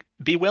make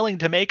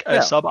a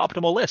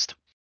suboptimal list.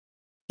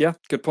 Yeah,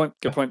 good point.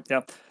 Good point.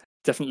 Yeah,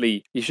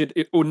 definitely. You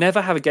should, or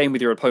never have a game with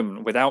your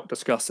opponent without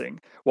discussing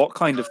what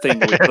kind of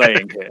thing are we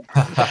playing here.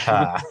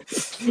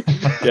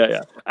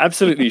 Yeah,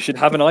 absolutely. You should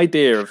have an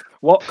idea of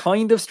what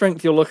kind of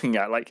strength you're looking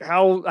at. Like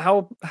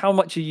how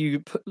much are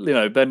you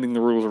bending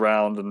the rules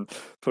around and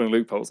putting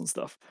loopholes and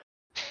stuff.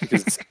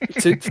 Because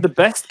for the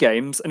best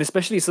games, and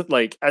especially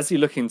as you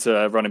look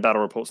into running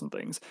battle reports and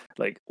things,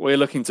 we're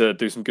looking to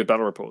do some good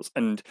battle reports,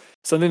 and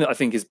something that I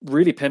think is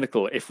really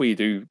pinnacle if we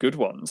do good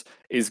ones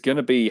is going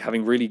to be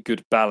having really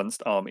good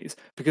balanced armies,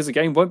 because the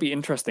game won't be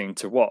interesting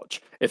to watch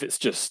if it's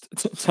just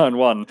turn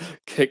one,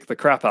 kick the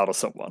crap out of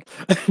someone.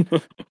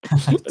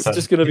 It's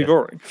just going to be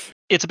boring.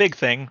 It's a big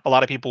thing. A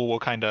lot of people will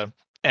kind of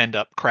end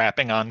up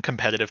crapping on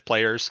competitive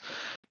players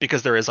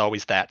because there is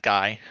always that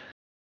guy,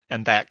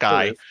 and that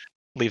guy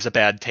leaves a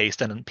bad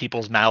taste in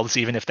people's mouths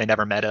even if they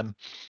never met him.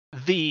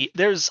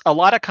 There's a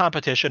lot of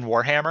competition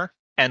Warhammer,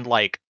 and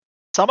like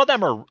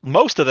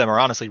most of them are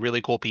honestly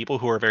really cool people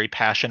who are very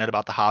passionate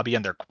about the hobby,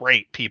 and they're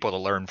great people to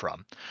learn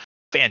from.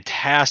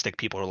 Fantastic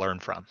people to learn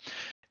from.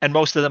 And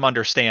most of them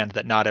understand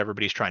that not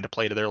everybody's trying to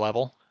play to their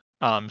level.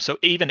 So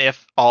even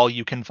if all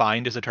you can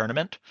find is a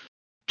tournament,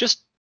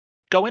 just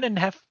go in and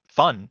have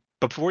fun.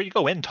 But before you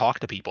go in, talk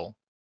to people.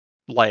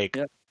 Like,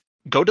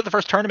 go to the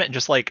first tournament and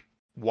just like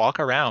walk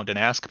around and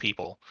ask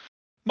people.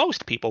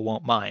 Most people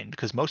won't mind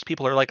because most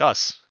people are like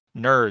us,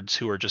 nerds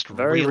who are just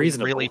Very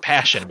really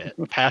passionate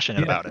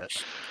about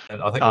it.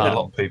 And I think with a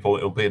lot of people,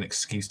 it'll be an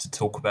excuse to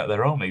talk about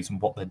their armies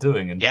and what they're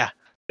doing, and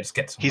just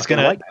get some. He's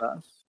gonna like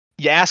that.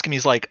 You ask him,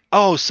 he's like,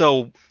 "Oh,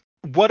 so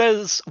what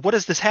is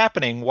this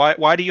happening?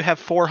 Why do you have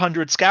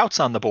 400 scouts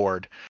on the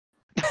board?"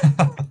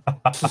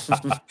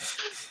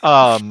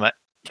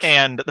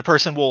 And the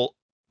person will,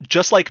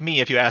 just like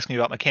me, if you ask me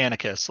about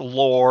Mechanicus,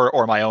 lore,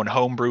 or my own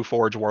homebrew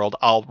Forge World,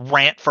 I'll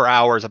rant for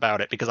hours about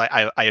it because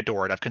I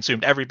adore it. I've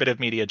consumed every bit of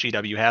media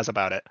GW has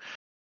about it.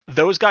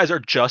 Those guys are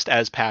just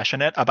as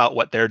passionate about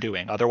what they're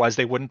doing. Otherwise,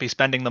 they wouldn't be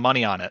spending the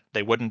money on it.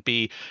 They wouldn't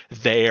be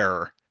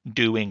there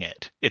doing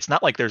it. It's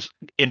not like there's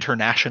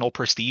international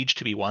prestige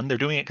to be won. They're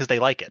doing it because they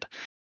like it.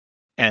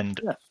 And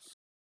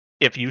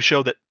if you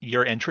show that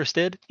you're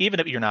interested,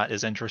 even if you're not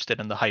as interested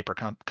in the hyper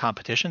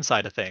competition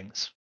side of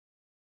things,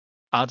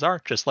 odds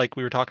are, just like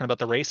we were talking about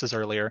the races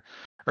earlier,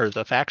 or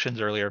the factions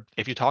earlier,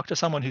 if you talk to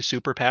someone who's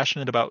super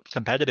passionate about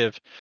competitive,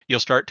 you'll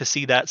start to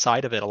see that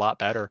side of it a lot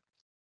better.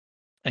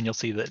 And you'll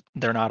see that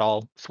they're not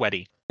all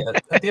sweaty. Yeah,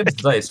 at the end of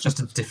the day, it's just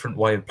a different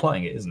way of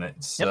playing it, isn't it?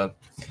 It's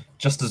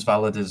just as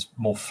valid as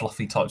more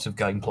fluffy types of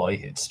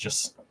gameplay. It's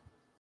just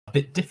a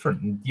bit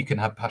different, and you can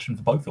have passion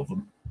for both of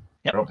them.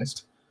 Yep. To be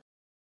honest.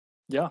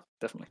 Yeah,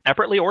 definitely.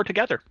 Separately or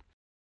together.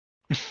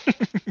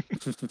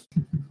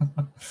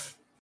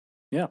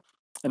 Yeah.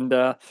 And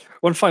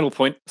one final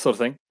point, sort of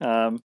thing.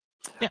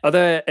 Are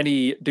there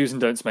any do's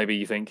and don'ts, maybe,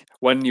 you think,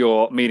 when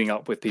you're meeting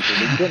up with people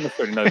that you don't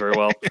necessarily know very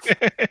well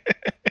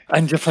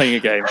and you're playing a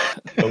game?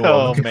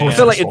 Oh, man. I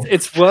feel like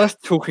it's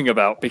worth talking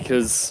about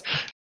because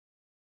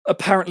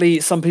apparently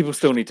some people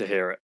still need to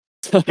hear it.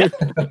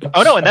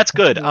 Oh, no, and that's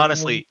good,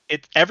 honestly.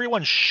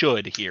 Everyone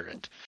should hear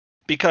it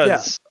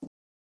because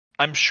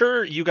I'm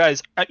sure you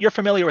guys, you're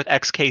familiar with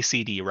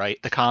XKCD, right?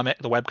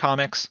 The web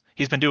comics?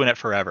 He's been doing it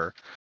forever.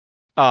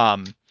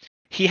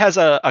 He has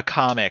a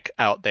comic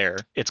out there.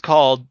 It's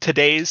called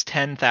Today's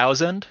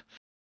 10,000,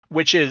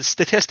 which is,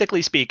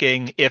 statistically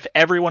speaking, if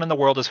everyone in the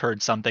world has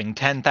heard something,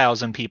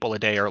 10,000 people a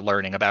day are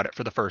learning about it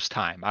for the first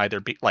time. Either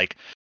be like,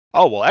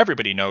 oh, well,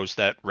 everybody knows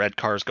that red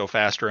cars go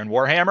faster in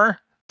Warhammer.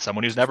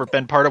 Someone who's never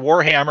been part of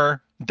Warhammer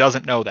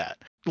doesn't know that.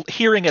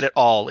 Hearing it at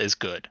all is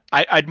good.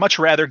 I'd much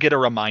rather get a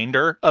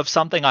reminder of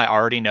something I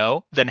already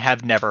know than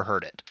have never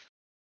heard it.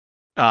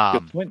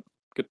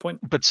 Good point.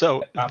 But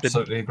so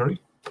Absolutely agree.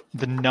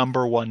 The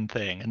number one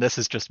thing, and this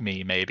is just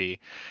me maybe,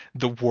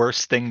 the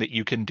worst thing that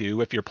you can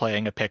do if you're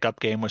playing a pickup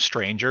game with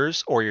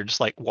strangers or you're just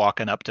like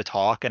walking up to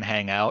talk and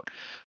hang out,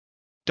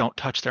 don't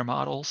touch their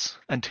models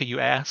until you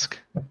ask.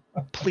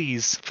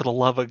 Please, for the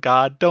love of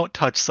God, don't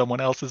touch someone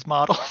else's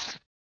model.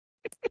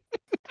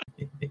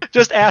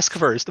 Just ask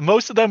first.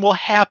 Most of them will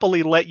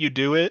happily let you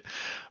do it,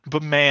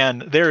 but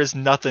man, there is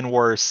nothing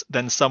worse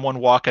than someone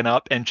walking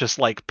up and just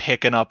like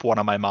picking up one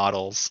of my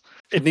models.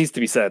 It needs to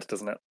be said,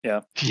 doesn't it?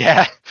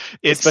 Yeah,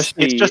 it's just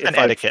an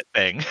etiquette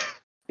thing.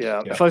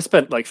 Yeah, if I've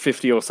spent like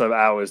 50 or so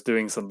hours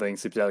doing something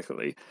super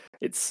delicately,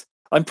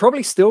 I'm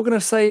probably still going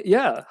to say,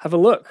 yeah, have a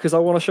look, because I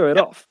want to show it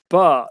off.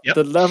 But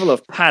the level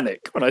of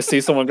panic when I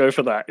see someone go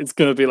for that, it's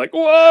going to be like,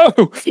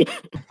 whoa!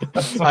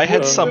 I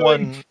had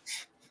someone...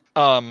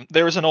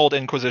 there was an old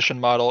Inquisition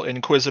model,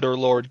 Inquisitor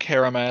Lord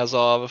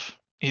Karamazov.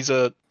 He's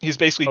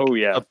basically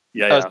we love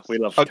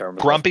Karamazov.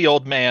 Grumpy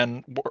old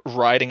man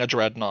riding a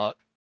dreadnought.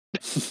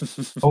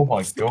 Oh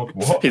my god,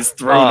 what? His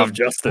throne of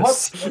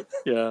justice. What?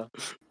 Yeah.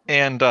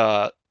 And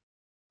I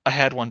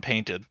had one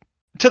painted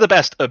to the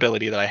best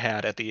ability that I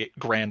had at the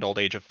grand old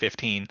age of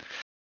 15.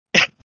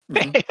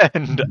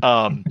 And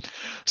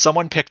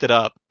someone picked it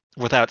up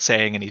without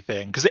saying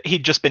anything because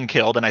he'd just been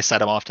killed, and I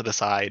set him off to the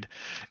side,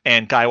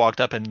 and guy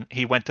walked up and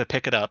he went to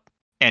pick it up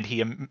and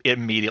he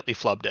immediately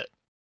flubbed it.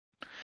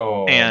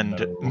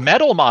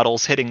 Metal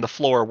models hitting the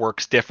floor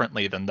works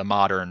differently than the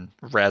modern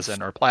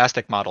resin or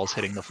plastic models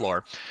hitting the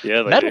floor.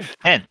 Yeah, metal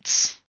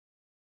dents,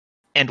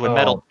 and when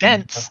metal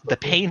dents, the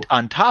paint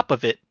on top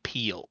of it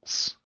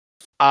peels.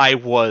 I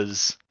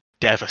was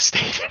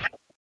devastated.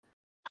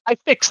 I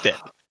fixed it.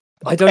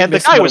 And the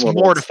guy was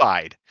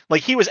mortified.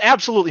 Like, he was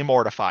absolutely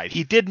mortified.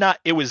 He did not.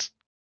 It was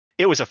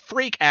a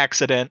freak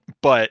accident,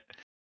 but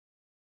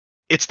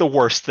it's the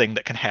worst thing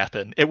that can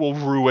happen. It will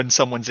ruin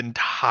someone's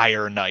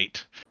entire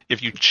night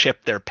if you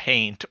chip their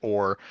paint,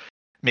 or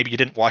maybe you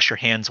didn't wash your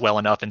hands well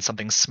enough and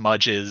something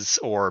smudges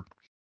or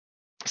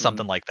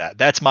something like that.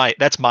 That's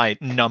my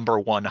number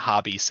one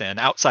hobby sin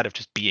outside of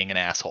just being an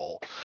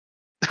asshole.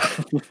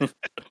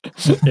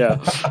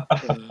 Yeah.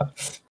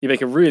 You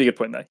make a really good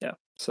point there. Yeah.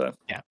 So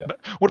Yeah. But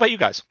what about you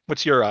guys?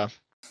 What's your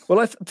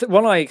well,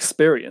 one I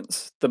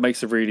experience that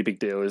makes a really big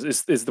deal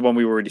is the one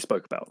we already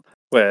spoke about,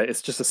 where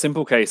it's just a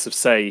simple case of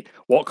say,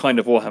 what kind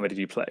of Warhammer did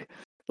you play?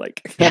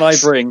 Like, can I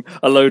bring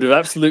a load of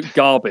absolute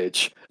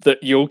garbage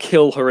that you'll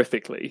kill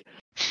horrifically?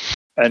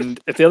 And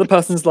if the other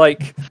person's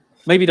like,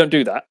 maybe don't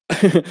do that,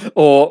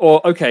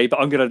 or okay, but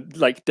I'm gonna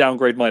like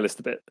downgrade my list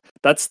a bit.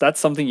 That's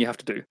something you have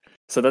to do.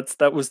 So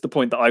that was the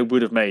point that I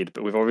would have made,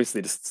 but we've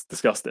obviously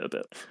discussed it a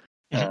bit.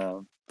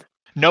 Mhm.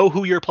 Know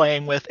who you're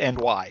playing with and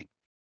why.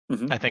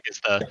 Mhm. I think is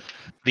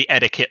the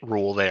etiquette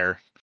rule there.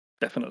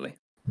 Definitely.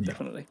 Yeah.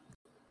 Definitely.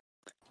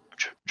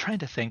 Trying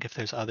to think if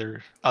there's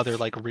other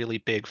like really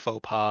big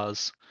faux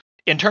pas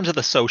in terms of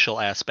the social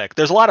aspect.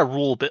 There's a lot of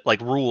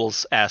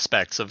rules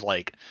aspects of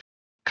like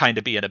kind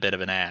of being a bit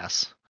of an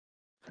ass.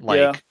 Like,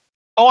 Yeah.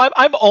 oh,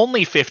 I'm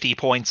only 50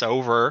 points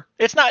over.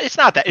 It's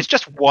not that. It's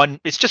just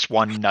one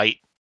night.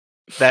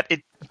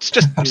 It's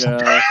just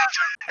Yeah.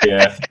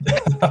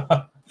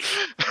 Yeah.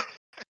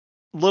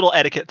 little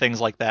etiquette things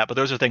like that, but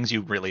those are things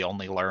you really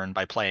only learn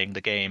by playing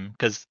the game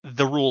because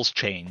the rules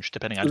change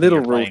depending on Little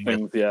who you're rule playing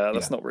things. with. Yeah,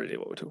 that's not really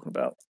what we're talking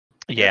about.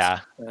 Yeah,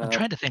 I'm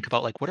trying to think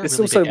about like what are It's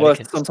really also big worth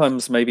etiquettes.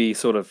 sometimes maybe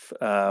sort of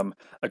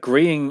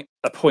agreeing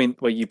a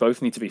point where you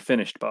both need to be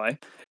finished by.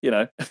 You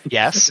know,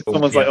 Yes.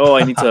 someone's like, "Oh,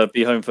 I need to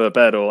be home for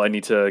bed," or "I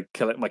need to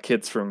collect my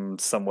kids from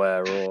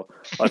somewhere," or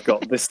 "I've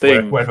got this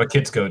thing." Where do my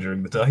kids go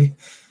during the day?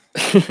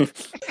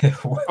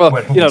 Well,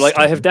 Where do you know, we like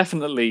I stop have them?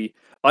 definitely.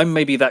 I'm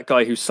maybe that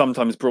guy who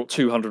sometimes brought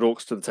 200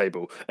 orcs to the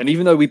table, and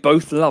even though we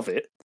both love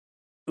it,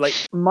 like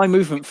my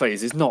movement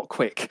phase is not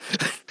quick.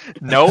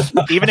 Nope.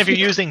 Even if you're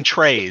using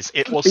trays,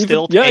 it will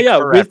still yeah, take yeah,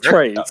 forever. with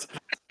trades.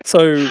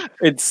 So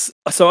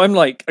I'm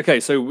like,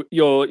 okay, so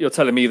you're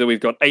telling me that we've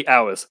got 8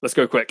 hours. Let's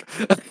go quick.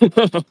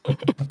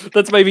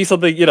 That's maybe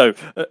something, you know,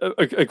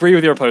 agree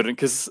with your opponent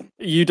because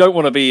you don't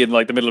want to be in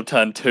like the middle of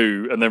turn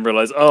 2 and then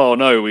realize, oh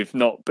no, we've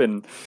not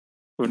been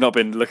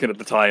looking at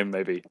the time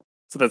maybe.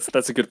 So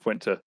that's a good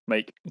point to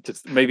make.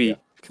 Just maybe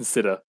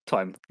consider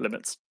time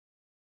limits.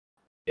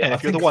 Yeah, And I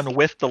if you're the think- one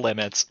with the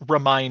limits,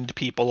 remind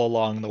people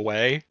along the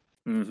way.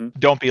 Mm-hmm.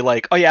 Don't be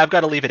like, oh yeah, I've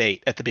got to leave at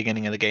 8 at the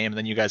beginning of the game, and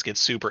then you guys get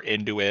super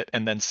into it,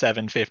 and then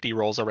 7:50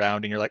 rolls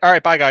around, and you're like, all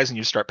right, bye guys, and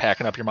you start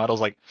packing up your models.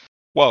 Like,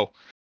 whoa.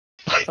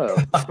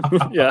 Oh,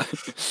 yeah.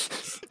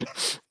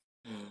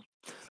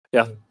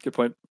 Yeah, good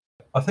point.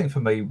 I think for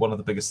me, one of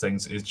the biggest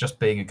things is just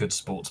being a good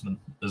sportsman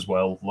as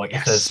well. Like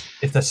Yes.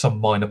 if there's some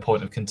minor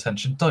point of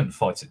contention, don't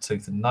fight it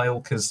tooth and nail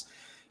because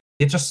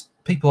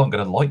people aren't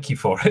going to like you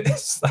for it.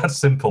 It's that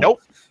simple.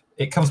 Nope.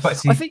 It comes back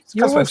to I think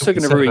you're also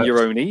going to ruin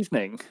your own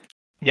evening.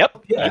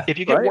 Yep. Yeah, if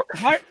you get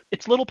right?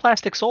 it's little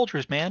plastic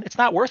soldiers, man. It's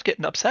not worth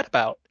getting upset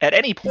about at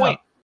any point.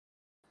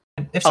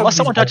 If Unless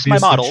someone touches my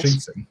obviously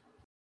models. cheating,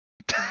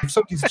 if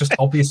somebody's just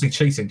obviously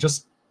cheating,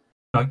 just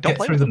get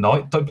play through the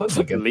night. Don't play them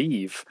again.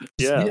 Leave.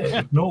 Just, Yeah.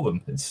 ignore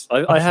them. It's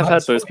I have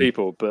had those fine.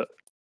 people, but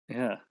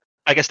yeah.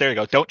 I guess there you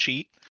go. Don't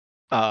cheat.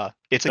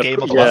 It's a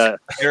game of yeah. luck.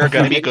 There are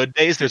going to be good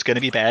days. There's going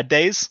to be bad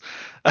days.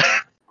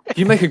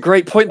 You make a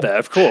great point there.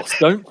 Of course,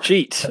 don't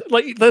cheat.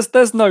 Like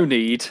there's no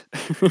need.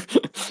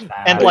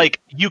 And like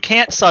you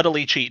can't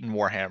subtly cheat in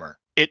Warhammer.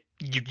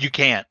 You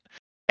can't.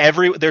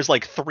 There's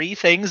like 3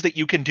 things that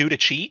you can do to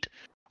cheat.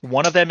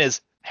 One of them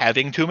is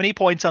having too many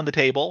points on the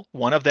table.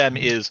 One of them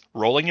is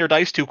rolling your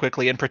dice too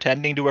quickly and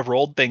pretending to have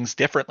rolled things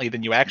differently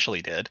than you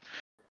actually did.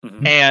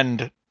 Mhm.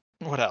 And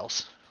what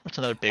else? What's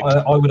another big?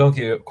 I would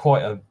argue I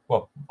don't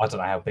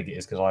know how big it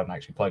is because I haven't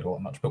actually played all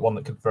that much, but one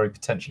that could very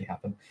potentially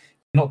happen.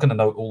 You're not going to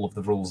know all of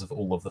the rules of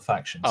all of the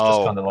factions.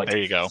 Just kind of like there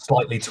you go.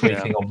 Slightly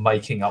tweaking or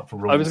making up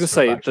rules. I was going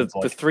to say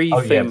the 3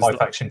 things. My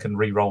faction can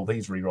re-roll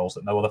these re-rolls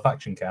that no other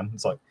faction can.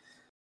 It's like,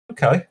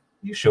 okay,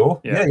 you sure?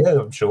 Yeah,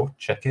 I'm sure.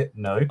 Check it.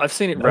 No. I've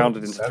seen it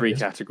rounded into 3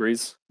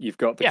 categories. You've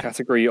got the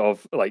category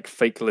of like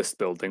fake list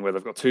building, where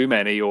they've got too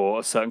many or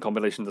a certain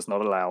combination that's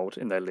not allowed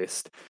in their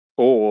list,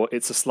 or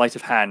it's a sleight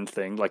of hand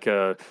thing, like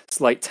a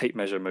slight tape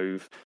measure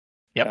move.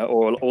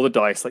 Or the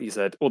dice, like you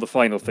said, or the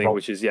final thing,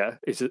 which is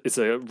it's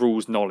a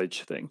rules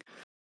knowledge thing,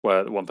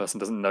 where one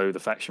person doesn't know the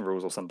faction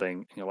rules or something,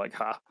 and you're like,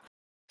 ha.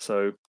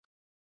 So,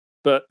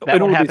 but that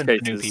in all happens of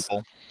these to new cases,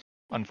 people,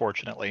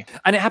 unfortunately,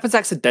 and it happens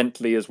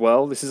accidentally as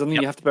well. This is something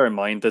you have to bear in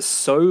mind. There's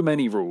so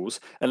many rules,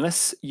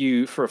 unless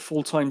you, for a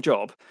full-time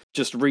job,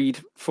 just read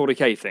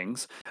 40k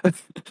things,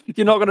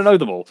 you're not going to know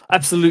them all.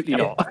 Absolutely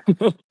not.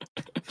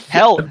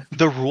 Hell,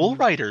 the rule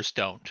writers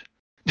don't.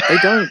 They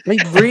don't. They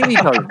really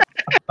don't.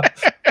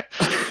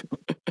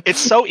 It's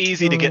so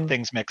easy to get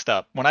things mixed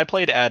up. When I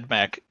played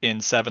AdMech in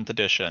 7th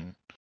edition,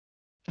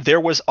 there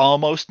was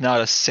almost not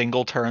a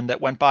single turn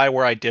that went by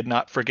where I did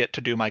not forget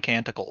to do my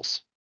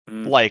canticles.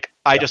 Like,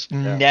 I just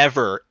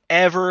never,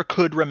 ever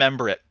could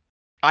remember it.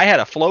 I had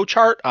a flow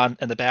chart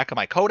in the back of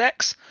my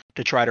codex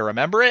to try to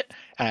remember it,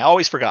 and I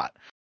always forgot.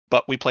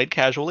 But we played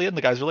casually, and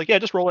the guys were like, yeah,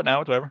 just roll it now,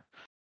 whatever.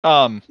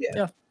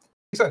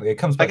 Exactly. It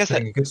comes back to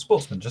being a good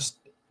sportsman. Just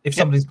if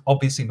somebody's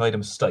obviously made a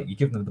mistake, you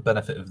give them the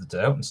benefit of the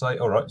doubt and say,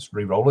 all right, let's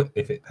re-roll it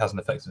if it hasn't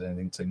affected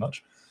anything too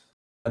much.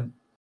 And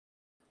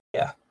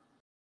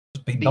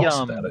be nice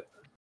about it.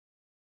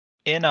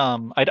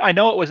 I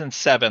know it was in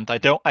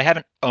 7th. I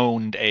haven't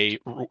owned a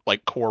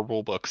like core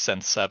rulebook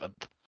since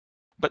 7th.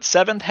 But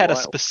 7th had a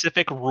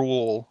specific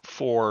rule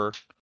for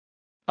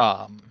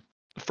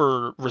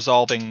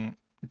resolving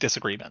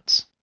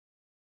disagreements,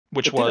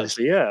 which was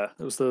it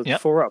was the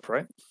 4-up,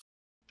 right?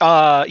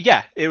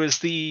 It was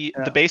the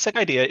basic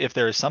idea. If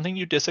there is something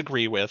you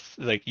disagree with,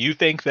 like you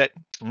think that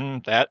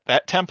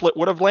that template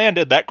would have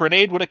landed, that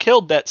grenade would have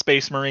killed that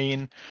Space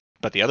Marine,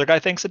 but the other guy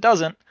thinks it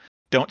doesn't,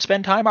 don't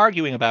spend time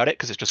arguing about it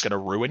because it's just going to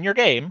ruin your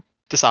game.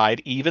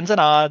 Decide evens and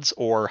odds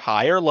or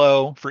high or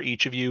low for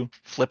each of you.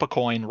 Flip a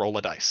coin, roll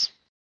a dice.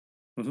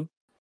 Mm-hmm.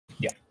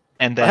 Yeah,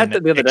 and then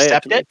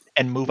accept it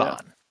and move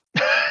on.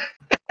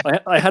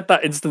 I had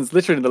that instance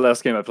literally in the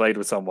last game I played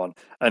with someone,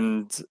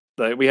 and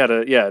we had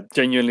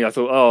genuinely I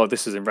thought, oh,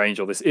 this is in range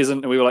or this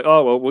isn't, and we were like,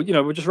 oh well,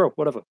 we'll just roll,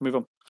 whatever, move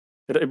on.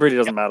 It really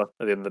doesn't matter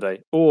at the end of the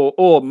day.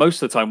 Or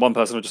most of the time, one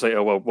person will just say,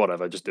 oh well,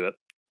 whatever, just do it.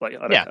 Like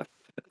I don't care.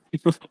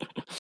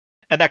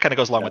 And that kind of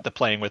goes along with the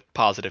playing with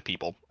positive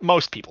people.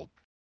 Most people,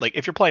 like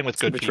if you're playing with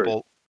good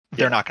people,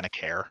 they're not going to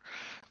care,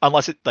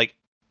 unless it like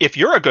if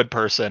you're a good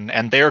person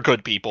and they're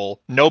good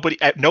people,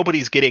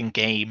 nobody's getting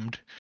gamed,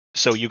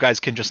 so you guys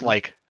can just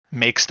like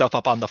make stuff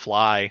up on the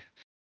fly,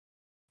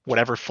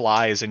 whatever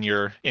flies in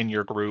your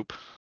group.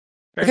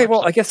 Okay,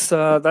 well, I guess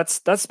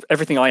that's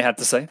everything I had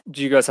to say.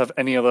 Do you guys have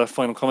any other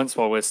final comments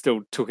while we're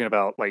still talking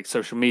about like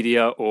social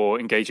media or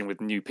engaging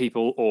with new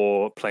people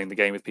or playing the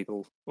game with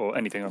people or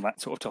anything on that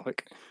sort of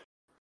topic?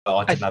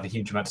 I didn't have a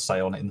huge amount to say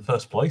on it in the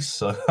first place,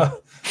 so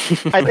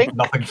I think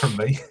nothing from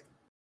me.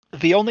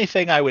 The only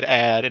thing I would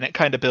add, and it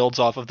kind of builds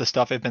off of the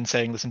stuff I've been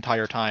saying this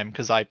entire time,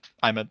 because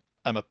I'm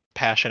a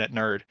passionate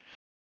nerd,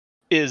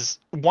 is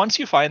once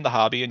you find the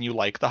hobby and you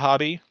like the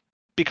hobby,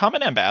 become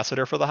an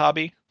ambassador for the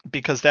hobby,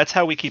 because that's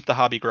how we keep the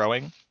hobby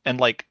growing. And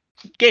like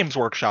Games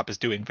Workshop is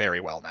doing very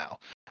well now.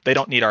 They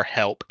don't need our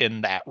help in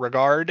that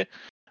regard,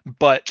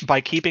 but by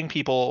keeping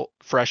people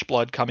fresh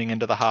blood coming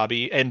into the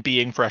hobby and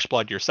being fresh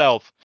blood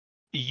yourself,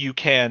 you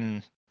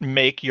can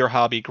make your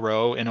hobby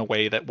grow in a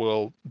way that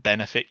will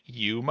benefit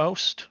you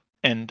most,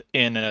 and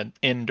in an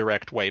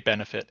indirect way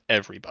benefit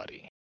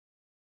everybody.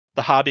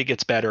 The hobby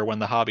gets better when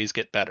the hobbies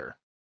get better.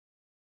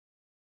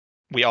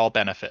 We all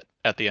benefit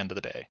at the end of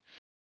the day.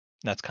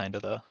 That's kind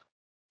of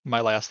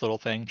my last little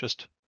thing.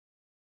 Just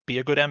be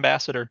a good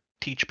ambassador.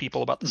 Teach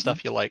people about the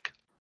stuff you like.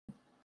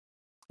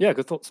 Yeah,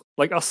 good thoughts.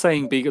 Like us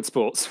saying be good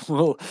sports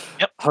will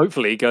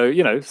hopefully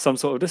go, some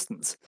sort of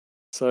distance.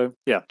 So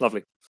yeah,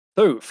 lovely.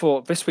 So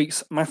for this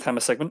week's Math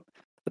Hammer segment,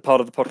 the part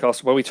of the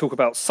podcast where we talk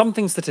about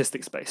something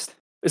statistics based.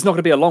 It's not going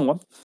to be a long one,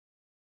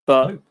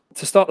 but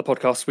to start the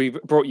podcast, we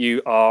brought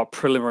you our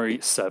preliminary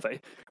survey,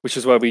 which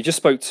is where we just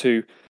spoke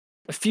to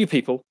a few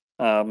people,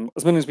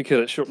 as many as we could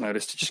at short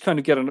notice, to just kind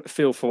of get a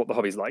feel for what the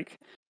hobby's like.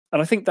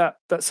 And I think that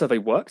survey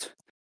worked,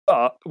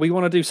 but we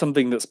want to do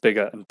something that's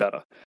bigger and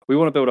better. We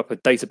want to build up a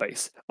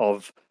database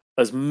of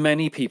as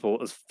many people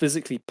as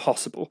physically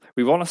possible.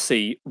 We want to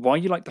see why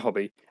you like the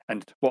hobby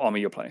and what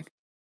army you're playing.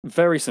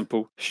 Very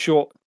simple,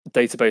 short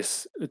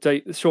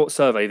short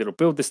survey that'll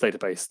build this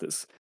database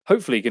that's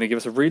hopefully going to give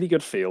us a really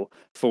good feel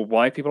for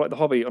why people like the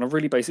hobby on a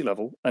really basic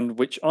level and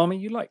which army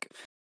you like.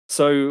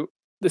 So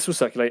this will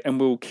circulate and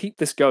we'll keep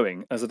this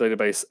going as a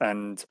database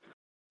and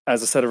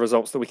as a set of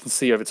results that we can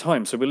see over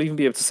time. So we'll even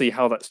be able to see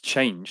how that's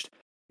changed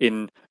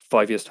in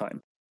 5 years'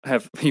 time.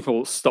 Have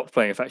people stopped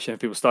playing a faction? Have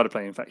people started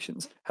playing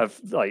factions? Has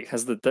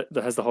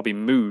the hobby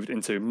moved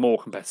into more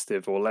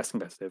competitive or less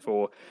competitive,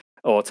 or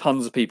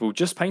tons of people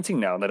just painting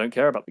now and they don't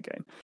care about the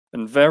game,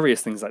 and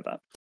various things like that.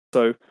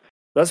 So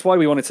that's why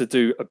we wanted to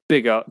do a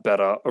bigger,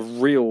 better, a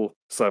real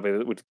survey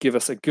that would give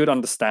us a good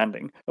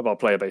understanding of our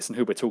player base and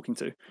who we're talking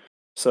to.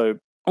 So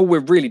all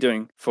we're really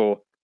doing for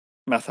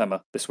Math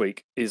Hammer this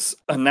week is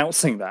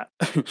announcing that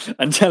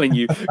and telling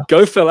you,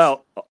 go fill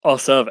out our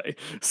survey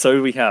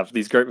so we have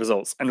these great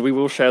results and we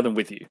will share them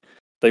with you.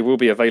 They will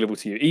be available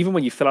to you. Even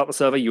when you fill out the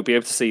survey, you'll be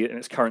able to see it in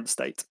its current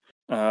state.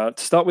 To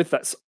start with,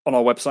 that's on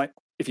our website.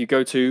 If you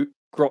go to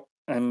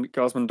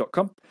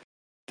grotandgarsman.com,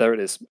 there it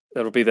is.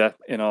 It'll be there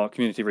in our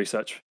community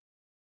research.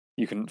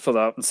 You can fill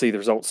out and see the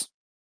results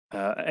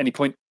at any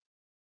point.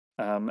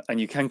 And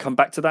you can come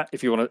back to that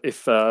if you want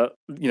to.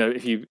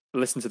 If you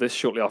listen to this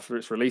shortly after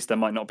it's released, there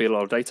might not be a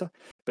lot of data,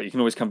 but you can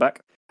always come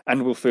back,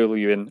 and we'll fill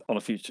you in on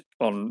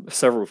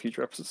several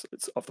future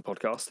episodes of the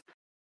podcast.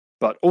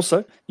 But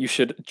also, you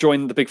should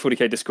join the Big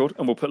 40K Discord,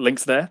 and we'll put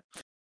links there.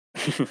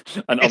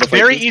 And it's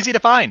very easy to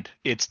find.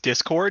 It's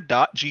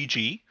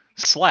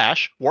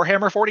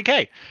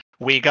discord.gg/Warhammer40K.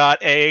 We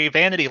got a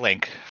vanity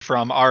link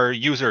from our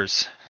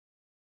users.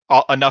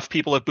 Enough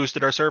people have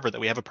boosted our server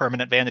that we have a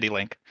permanent vanity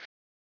link.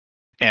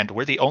 And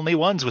we're the only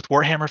ones with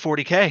Warhammer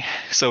 40K,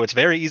 so it's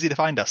very easy to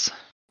find us.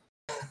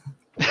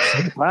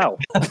 Wow.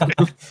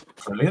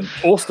 Brilliant.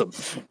 Awesome.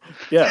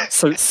 Yeah,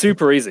 so it's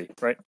super easy,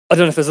 right? I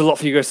don't know if there's a lot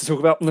for you guys to talk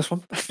about on this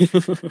one.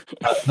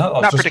 No,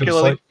 not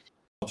particularly. I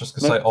was just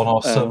going to say on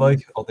our survey,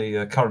 on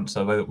the current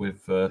survey that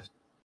we've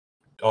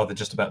either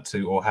just about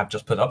to or have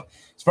just put up.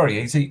 It's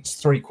very easy. It's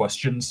 3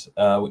 questions,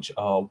 which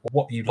are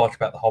what you like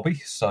about the hobby.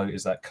 So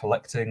is that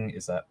collecting?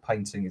 Is that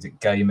painting? Is it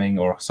gaming?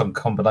 Or some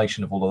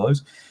combination of all of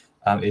those?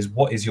 Is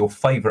what is your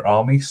favourite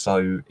army?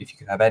 So if you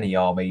could have any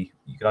army,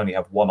 you can only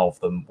have one of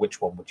them. Which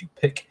one would you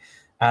pick?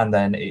 And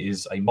then it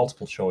is a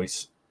multiple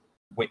choice.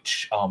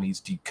 Which armies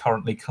do you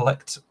currently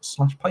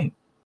collect/paint?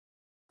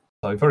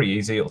 So very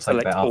easy. It'll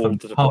take about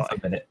half a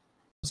minute.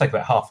 It'll take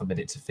about half a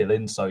minute to fill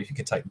in. So if you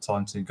could take the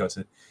time to go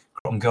to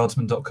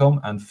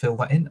GrottenGuardsman.com and fill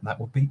that in, that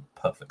would be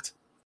perfect.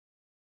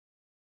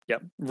 Yeah,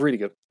 really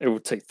good. It will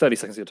take 30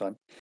 seconds of your time.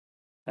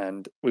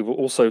 And we will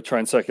also try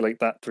and circulate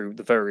that through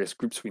the various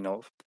groups we know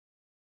of.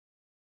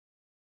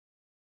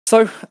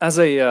 So, as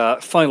a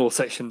final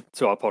section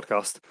to our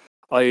podcast,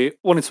 I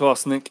wanted to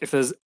ask Nick if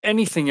there's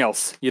anything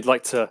else you'd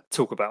like to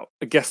talk about,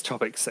 a guest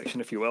topic section,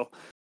 if you will.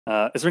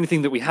 Is there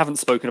anything that we haven't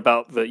spoken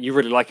about that you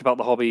really like about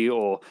the hobby,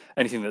 or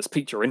anything that's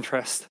piqued your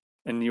interest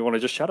and you want to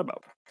just chat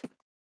about?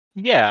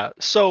 Yeah,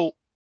 so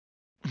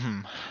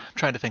I'm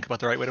trying to think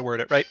about the right way to word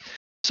it, right?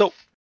 So,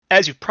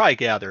 as you've probably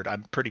gathered,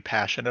 I'm pretty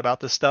passionate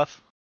about this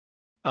stuff.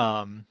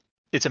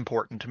 It's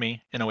important to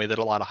me in a way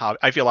that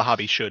I feel a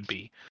hobby should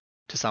be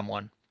to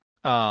someone.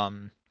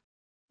 Absolutely.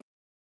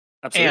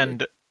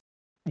 And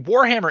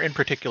Warhammer in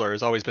particular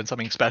has always been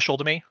something special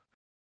to me.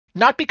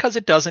 Not because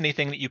it does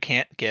anything that you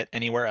can't get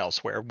anywhere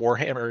else. Where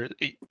Warhammer,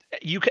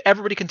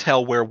 everybody can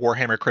tell where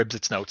Warhammer cribs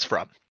its notes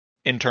from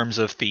in terms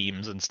of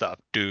themes and stuff.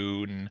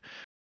 Dune,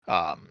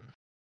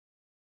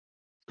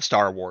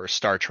 Star Wars,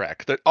 Star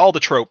Trek. All the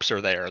tropes are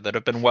there that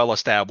have been well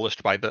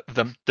established by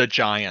the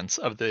giants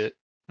of the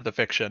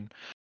fiction.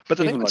 But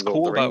the thing that's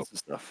cool about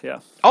stuff, yeah.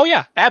 Oh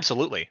yeah,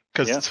 absolutely,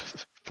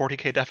 because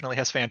 40K definitely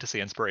has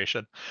fantasy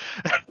inspiration.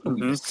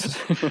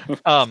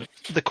 Mm-hmm.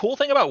 The cool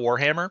thing about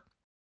Warhammer,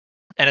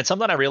 and it's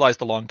something I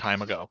realized a long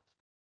time ago,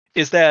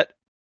 is that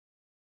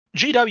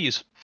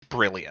GW's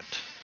brilliant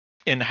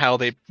in how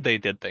they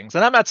did things.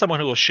 And I'm not someone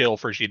who will shill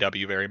for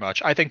GW very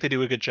much. I think they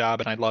do a good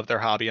job, and I love their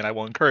hobby, and I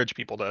will encourage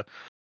people to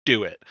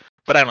do it.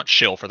 But I don't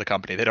shill for the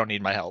company. They don't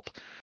need my help.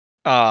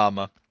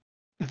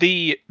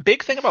 The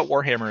big thing about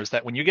Warhammer is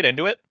that when you get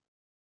into it,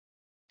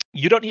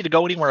 you don't need to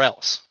go anywhere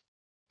else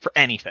for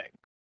anything.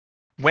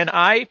 When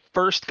I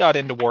first got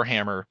into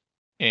Warhammer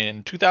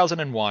in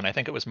 2001, I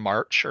think it was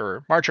March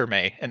or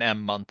May, an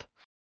M month,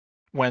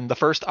 when the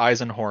first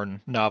Eisenhorn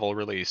novel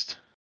released,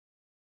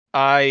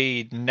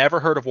 I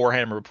never heard of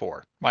Warhammer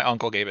before. My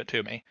uncle gave it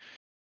to me.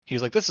 He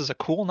was like, "This is a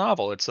cool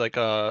novel. It's like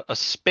a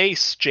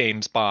space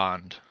James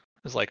Bond."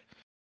 I was like,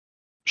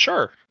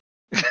 "Sure."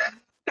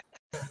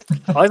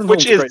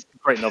 Which is a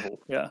great novel,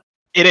 yeah.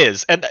 It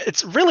is, and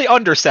it's really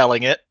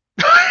underselling it.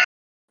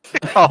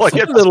 A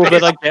little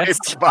bit, I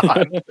guess.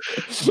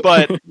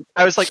 But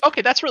I was like,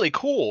 okay, that's really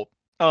cool.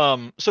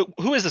 So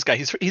who is this guy?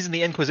 He's in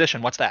the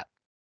Inquisition. What's that?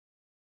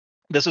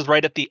 This is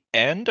right at the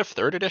end of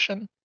 3rd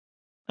edition,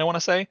 I want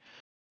to say.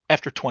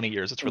 After 20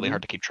 years, it's really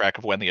hard to keep track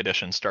of when the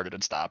edition started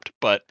and stopped.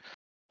 But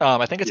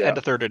I think it's end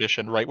of 3rd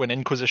edition, right when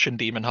Inquisition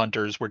demon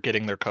hunters were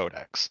getting their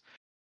codex.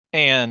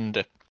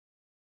 And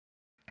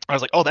I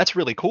was like, oh, that's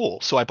really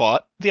cool. So I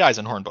bought the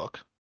Eisenhorn book.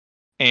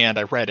 And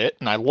I read it,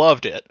 and I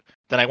loved it.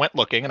 Then I went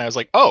looking, and I was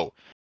like, oh,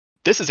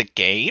 this is a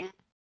game?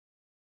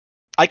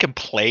 I can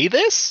play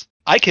this?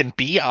 I can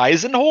be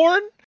Eisenhorn?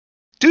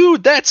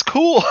 Dude, that's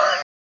cool!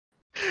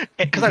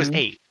 Because I was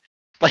 8.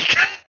 Like,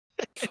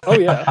 oh,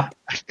 yeah.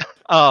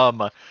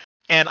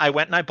 And I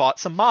went and I bought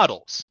some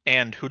models.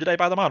 And who did I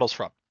buy the models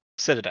from?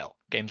 Citadel,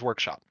 Games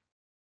Workshop.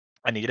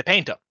 I needed to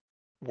paint them.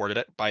 Where did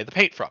I buy the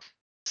paint from?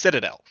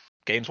 Citadel,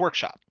 Games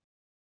Workshop.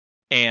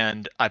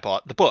 And I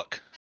bought the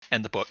book.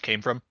 And the book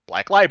came from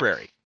Black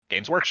Library,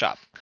 Games Workshop.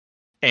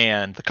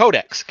 And the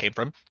codex came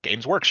from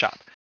Games Workshop.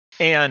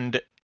 And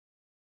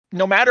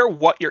no matter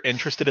what you're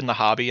interested in the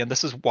hobby, and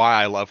this is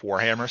why I love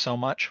Warhammer so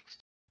much,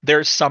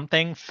 there's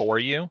something for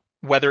you,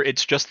 whether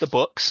it's just the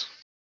books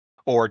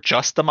or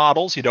just the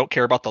models. You don't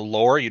care about the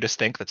lore. You just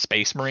think that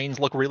Space Marines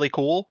look really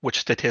cool, which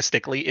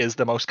statistically is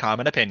the most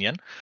common opinion.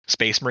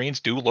 Space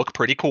Marines do look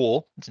pretty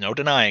cool. There's no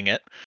denying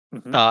it.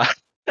 No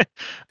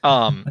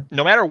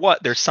matter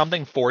what, there's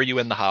something for you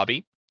in the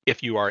hobby.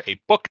 If you are a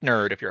book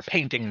nerd, if you're a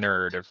painting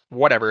nerd, or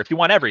whatever, if you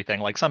want everything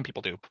like some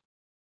people do,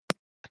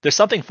 there's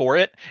something for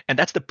it, and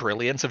that's the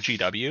brilliance of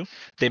GW.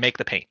 They make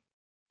the paint.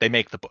 They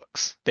make the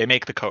books. They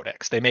make the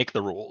codex. They make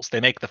the rules. They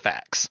make the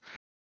facts.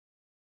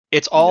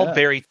 It's all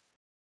very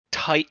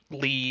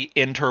tightly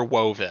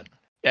interwoven.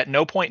 At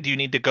no point do you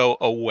need to go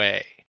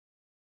away,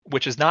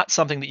 which is not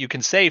something that you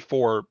can say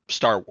for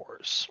Star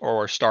Wars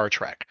or Star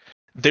Trek.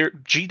 Their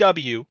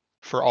GW,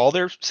 for all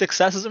their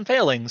successes and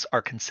failings,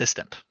 are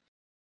consistent.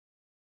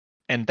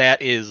 And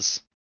that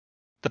is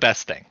the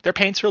best thing. Their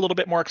paints are a little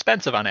bit more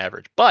expensive on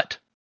average, but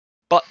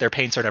their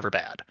paints are never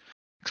bad,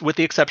 with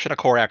the exception of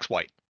Korax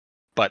White.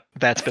 But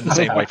that's been the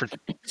same way for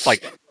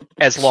like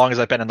as long as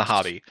I've been in the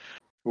hobby.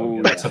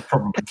 Ooh, that's a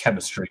problem in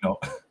chemistry,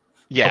 not.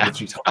 Yeah.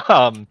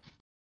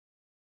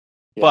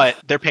 But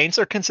their paints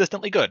are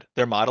consistently good.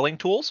 Their modeling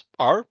tools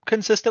are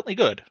consistently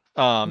good.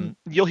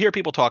 You'll hear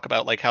people talk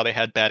about like how they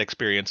had bad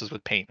experiences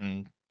with paint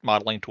and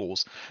modeling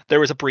tools. There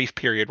was a brief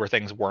period where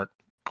things weren't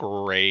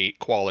great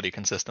quality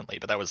consistently,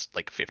 but that was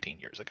like 15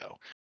 years ago.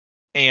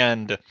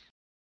 And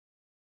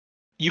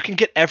you can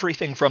get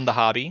everything from the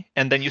hobby,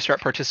 and then you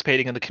start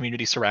participating in the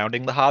community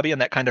surrounding the hobby,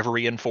 and that kind of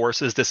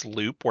reinforces this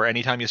loop where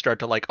anytime you start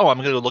to like, oh, I'm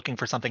going to go looking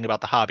for something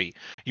about the hobby,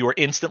 you are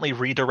instantly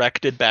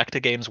redirected back to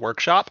Games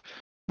Workshop,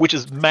 which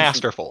is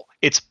masterful.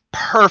 It's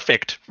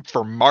perfect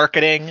for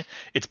marketing,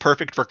 it's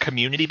perfect for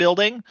community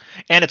building,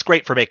 and it's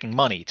great for making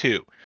money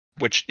too,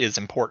 which is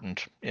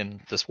important in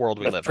this world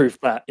we live in. Proof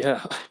that,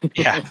 yeah.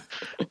 Yeah.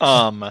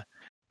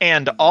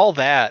 And all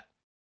that,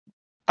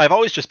 I've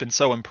always just been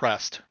so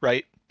impressed,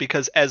 right?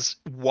 Because as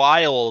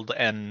wild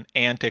and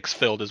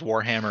antics-filled as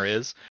Warhammer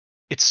is,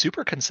 it's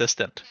super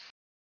consistent.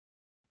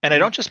 And I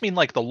don't just mean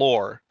like the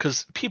lore,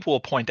 because people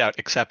will point out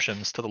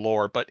exceptions to the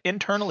lore, but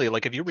internally,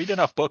 like if you read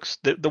enough books,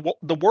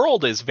 the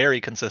world is very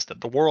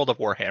consistent. The world of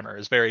Warhammer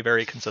is very,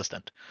 very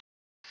consistent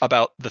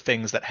about the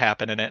things that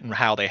happen in it and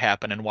how they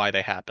happen and why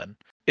they happen.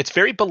 It's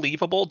very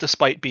believable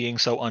despite being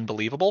so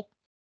unbelievable.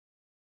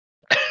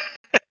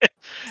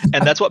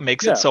 And that's what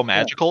makes it so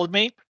magical to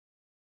me.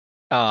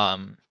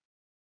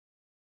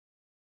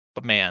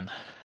 But man,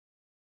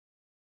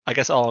 I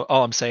guess all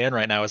I'm saying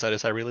right now is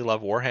I really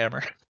love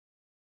Warhammer.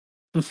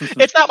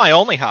 It's not my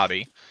only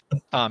hobby.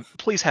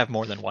 Please have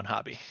more than one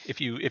hobby.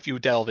 If you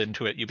delve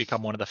into it, you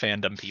become one of the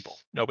fandom people.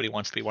 Nobody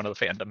wants to be one of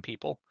the fandom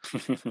people.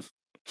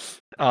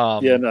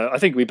 Yeah, no, I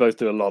think we both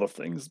do a lot of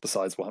things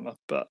besides Warhammer,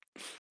 but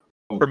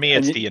for me,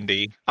 it's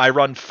D&D. I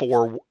run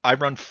 4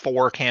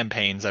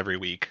 campaigns every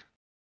week.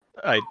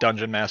 I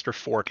dungeon master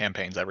 4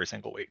 campaigns every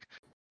single week.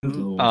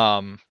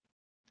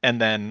 And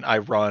then I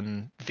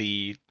run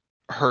the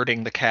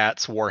Herding the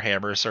Cats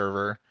Warhammer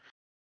server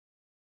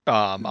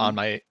on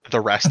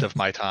the rest of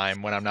my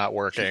time when I'm not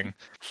working.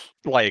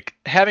 Like,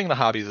 having the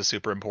hobbies is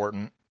super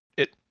important.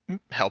 It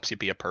helps you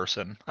be a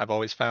person, I've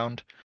always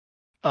found.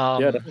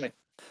 Yeah, definitely.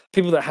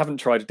 People that haven't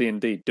tried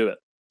D&D, do it.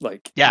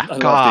 Like, yeah, I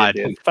God, love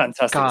D&D. It's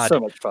fantastic. God. It's so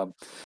much fun.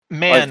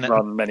 Man, I've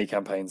run many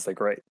campaigns. They're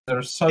great. There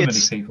are so many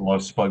people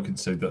I've spoken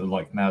to that are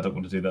like, "No, I don't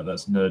want to do that.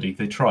 That's nerdy."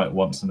 They try it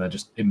once and they're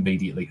just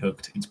immediately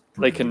hooked. It's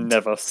brilliant. They can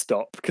never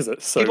stop because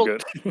it's so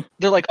good.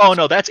 They're like, "Oh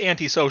no, that's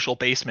antisocial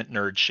basement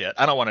nerd shit.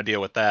 I don't want to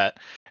deal with that."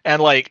 And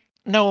like,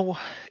 no,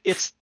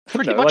 it's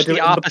pretty much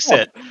the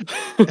opposite.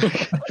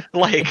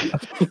 Like,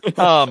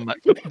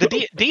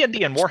 the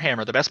D&D and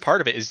Warhammer, the best part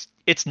of it is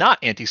it's not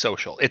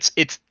antisocial.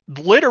 It's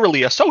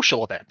literally a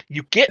social event.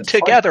 You get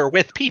together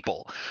with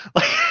people.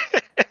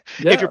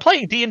 If you're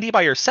playing D&D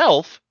by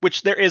yourself,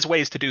 which there is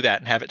ways to do that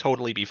and have it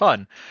totally be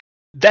fun,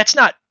 that's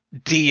not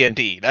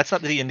D&D. That's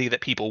not the D&D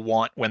that people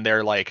want when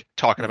they're like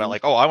talking about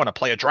like, oh, I want to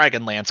play a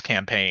Dragonlance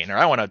campaign, or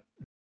I want to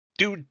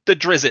do the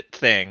Drizzt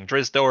thing,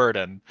 Drizzt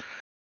Do'Urden.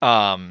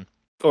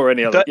 Or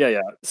any other,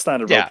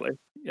 standard roleplay.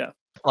 Yeah.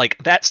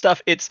 Like that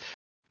stuff, it's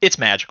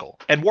magical.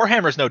 And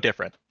Warhammer's no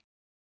different.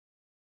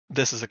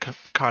 This is a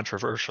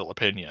controversial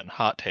opinion,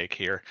 hot take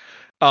here.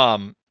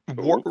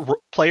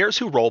 Players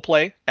who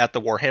roleplay at the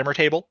Warhammer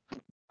table,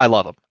 I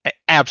love them. I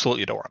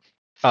absolutely adore them.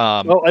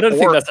 Well, I don't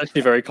think that's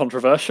actually very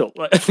controversial.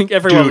 I think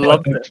everyone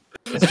loved it.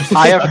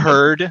 I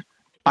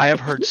have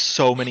heard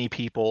so many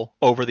people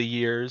over the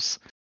years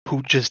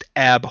who just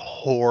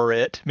abhor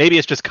it. Maybe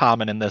it's just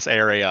common in this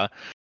area.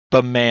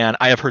 But man,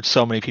 I have heard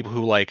so many people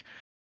who like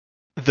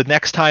the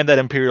next time that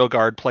Imperial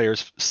Guard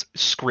players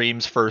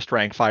screams first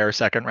rank fire,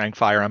 second rank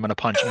fire, I'm going to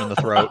punch him in the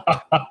throat.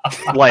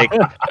 Like,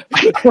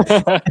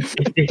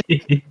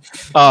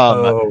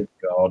 oh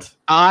God,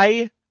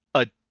 I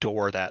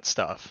adore that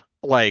stuff.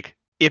 Like,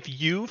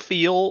 if you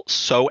feel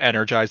so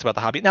energized about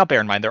the hobby, now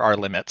bear in mind there are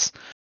limits.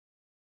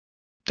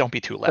 Don't be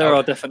too loud. There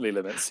are definitely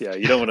limits. Yeah,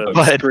 you don't want to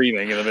be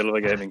screaming in the middle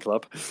of a gaming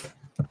club.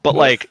 But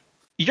like,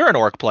 you're an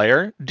orc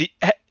player.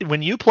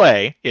 When you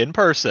play in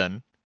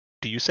person,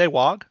 do you say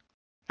WOG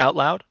out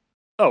loud?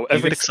 Oh,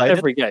 every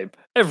game.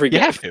 Every game.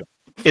 You have to.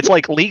 It's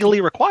like legally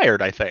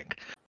required, I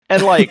think.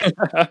 And like,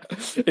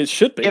 it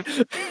should be.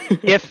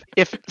 If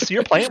so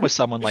you're playing with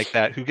someone like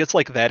that who gets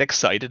like that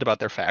excited about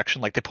their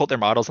faction, like they put their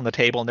models on the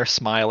table and they're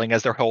smiling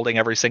as they're holding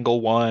every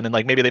single one, and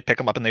like maybe they pick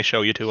them up and they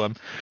show you to them.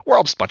 We're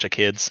all just a bunch of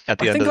kids at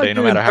the end of the day,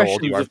 no matter how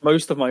old you are.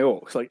 Most of my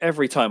orcs, like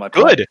every time I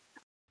play. Good.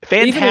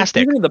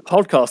 Fantastic. Even in the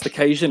podcast,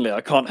 occasionally,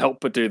 I can't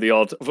help but do the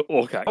odd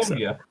orc accent.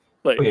 Oh, yeah.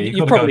 Like,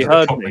 you probably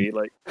heard me,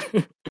 like...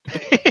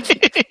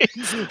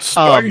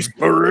 Space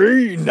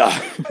Marine!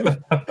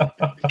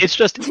 It's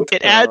just,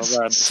 it adds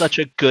such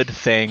a good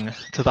thing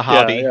to the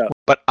hobby. Yeah.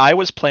 But I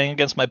was playing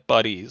against my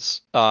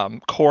buddies,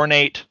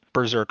 Khornate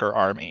Berserker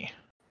Army.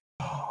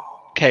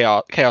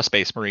 Chaos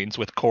Space Marines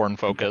with Khorne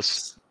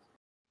focus.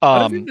 I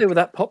don't think they were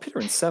that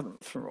popular in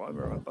 7th, from what I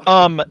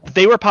remember.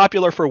 They were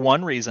popular for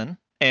one reason,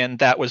 and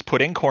that was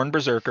putting Khorne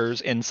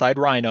Berserkers inside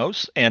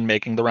rhinos and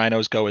making the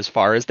rhinos go as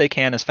far as they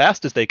can, as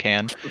fast as they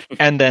can,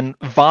 and then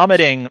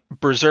vomiting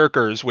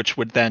Berserkers, which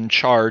would then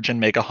charge and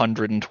make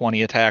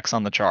 120 attacks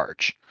on the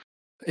charge.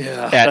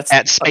 Yeah,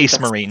 at Space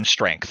Marine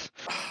strength.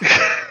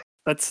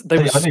 They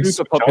were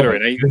super popular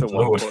in 8th at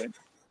one point.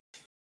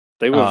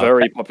 They were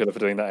very popular for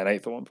doing that in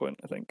 8th at one point,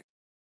 I think.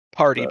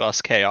 Party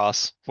Bus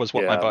Chaos was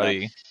what my buddy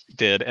man.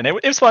 did, and it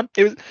was fun.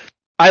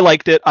 I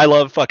liked it. I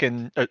love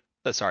fucking.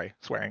 Sorry,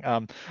 swearing.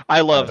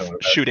 I love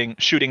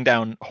shooting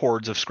down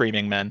hordes of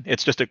screaming men.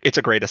 It's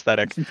a great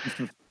aesthetic.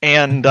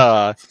 And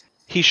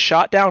he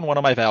shot down one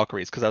of my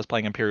Valkyries because I was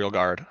playing Imperial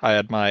Guard. I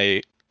had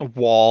my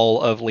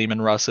wall of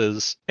Lehman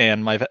Russes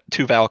and my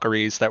 2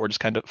 Valkyries that were just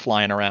kind of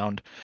flying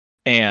around,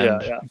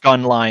 and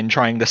gun line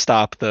trying to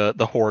stop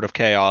the horde of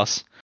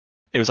chaos.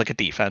 It was like a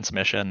defense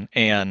mission,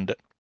 and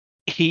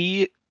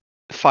he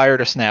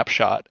fired a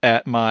snapshot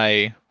at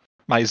my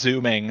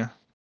zooming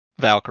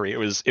Valkyrie. It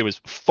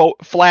was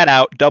flat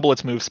out double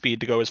its move speed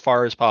to go as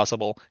far as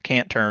possible,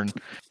 can't turn,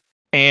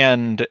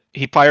 and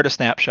he fired a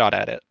snapshot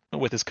at it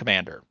with his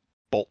commander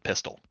bolt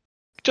pistol,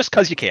 just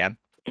because you can.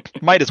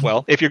 Might as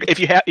well. If you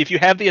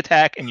have the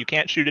attack and you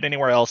can't shoot it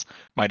anywhere else,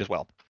 might as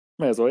well.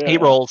 May as well. Yeah. He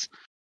rolls,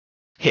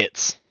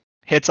 hits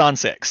on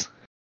 6.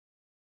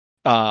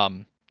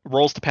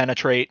 Rolls to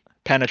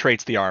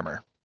penetrates the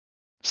armor.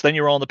 So then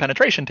you roll on the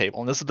penetration table,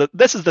 and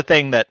this is the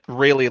thing that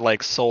really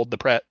like sold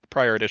the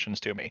prior editions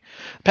to me.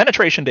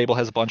 Penetration table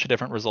has a bunch of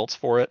different results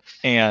for it,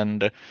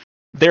 and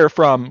they're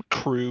from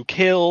crew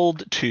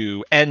killed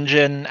to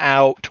engine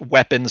out,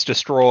 weapons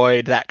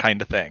destroyed, that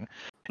kind of thing.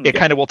 It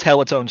kind of will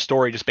tell its own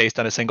story just based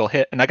on a single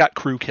hit, and I got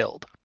crew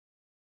killed.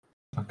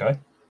 Okay.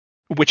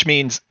 Which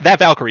means that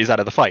Valkyrie's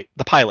out of the fight.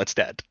 The pilot's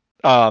dead.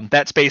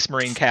 That Space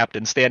Marine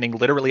captain standing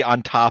literally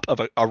on top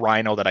of a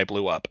rhino that I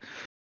blew up.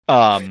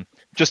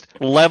 Just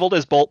leveled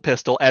his bolt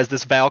pistol as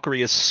this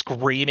Valkyrie is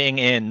screaming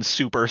in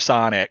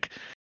supersonic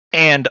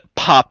and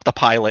pop the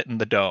pilot in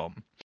the dome.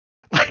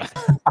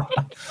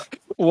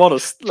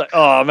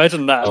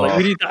 Imagine that. Like,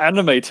 we need to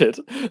animate it.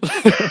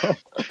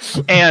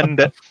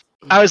 And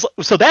I was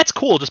so that's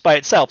cool just by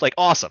itself. Like,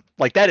 awesome.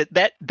 Like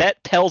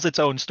that tells its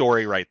own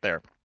story right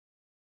there.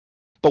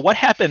 But what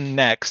happened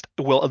next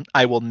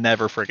I will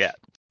never forget,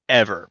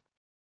 ever.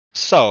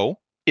 So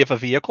if a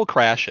vehicle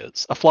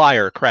crashes, a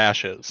flyer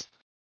crashes,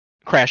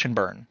 crash and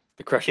burn.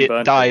 The crash and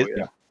burn. Dies.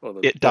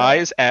 It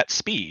dies at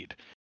speed.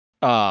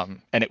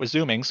 And it was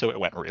zooming, so it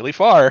went really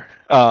far.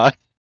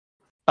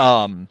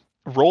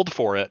 Rolled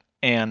for it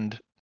and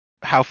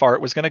how far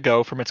it was going to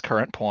go from its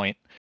current point,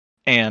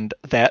 and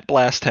that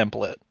blast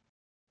template,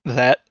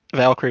 that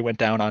Valkyrie went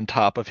down on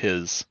top of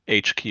his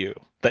HQ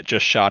that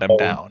just shot him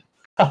down.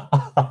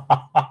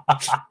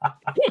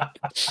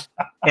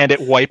 And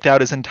it wiped out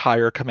his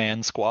entire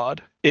command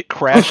squad. It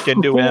crashed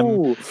into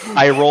him.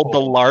 I rolled the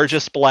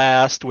largest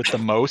blast with the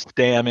most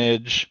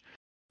damage,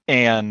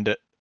 and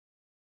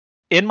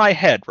in my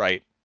head,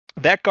 right,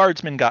 that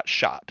guardsman got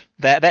shot.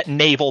 That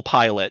naval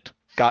pilot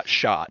got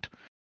shot.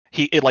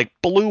 It like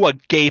blew a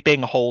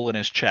gaping hole in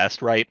his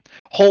chest, right?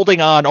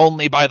 Holding on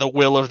only by the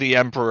will of the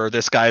Emperor,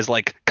 this guy's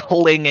like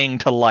clinging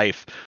to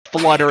life,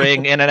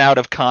 fluttering in and out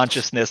of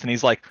consciousness, and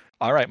he's like,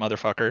 all right,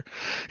 motherfucker.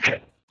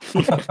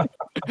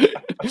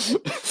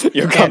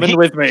 You're coming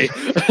with me.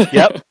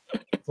 Yep.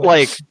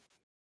 Like,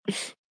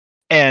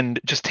 and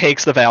just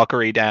takes the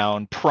Valkyrie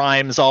down,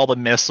 primes all the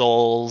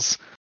missiles,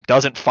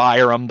 doesn't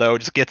fire them though,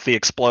 just gets the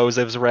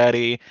explosives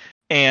ready,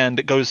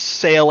 and goes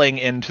sailing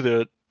into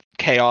the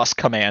Chaos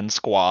Command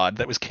Squad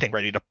that was getting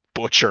ready to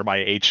butcher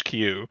my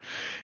HQ,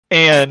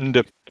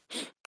 and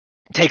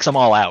takes them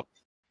all out.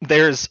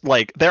 They're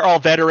all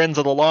veterans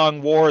of the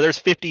Long War. There's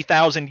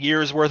 50,000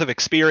 years worth of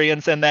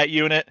experience in that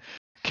unit,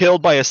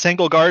 killed by a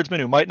single guardsman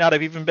who might not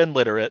have even been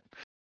literate.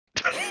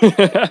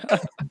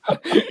 That's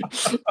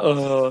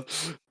awesome.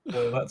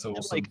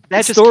 Like,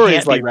 that just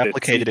can't be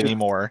replicated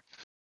anymore.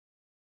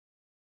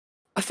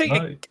 I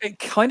think it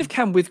kind of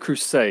can with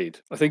Crusade.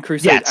 I think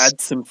Crusade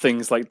adds some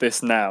things like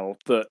this now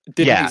that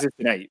didn't exist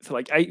in 8th.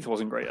 Like 8th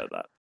wasn't great at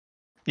that.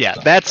 Yeah,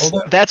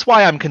 that's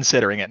why I'm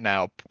considering it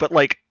now. But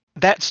like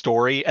that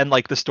story and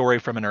like the story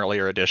from an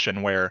earlier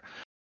edition where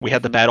we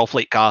had the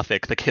Battlefleet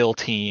Gothic, the Kill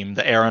Team,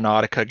 the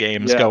Aeronautica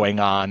games going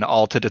on,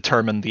 all to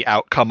determine the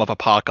outcome of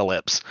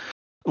Apocalypse.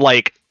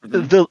 Like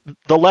the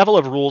level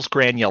of rules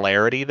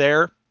granularity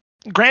there,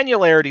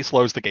 granularity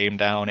slows the game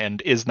down and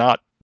is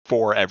not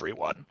for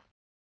everyone.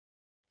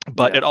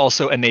 But it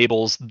also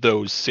enables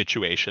those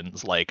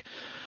situations, like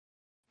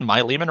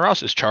my Lehman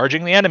Russ is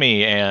charging the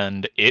enemy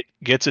and it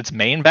gets its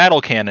main battle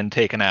cannon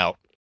taken out.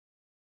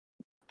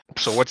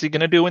 So what's he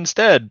going to do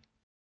instead?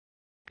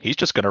 He's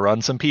just going to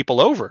run some people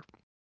over.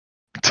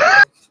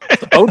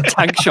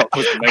 Tank shot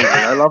was amazing.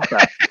 I love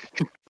that.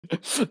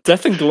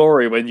 Death and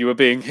Glory when you were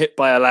being hit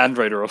by a Land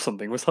Raider or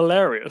something was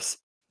hilarious.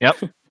 Yep.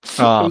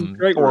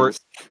 Great or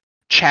rules.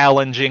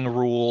 Challenging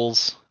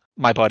rules.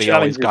 My buddy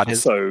always got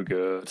his... so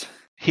good.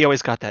 He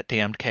always got that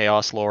damned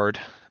Chaos Lord,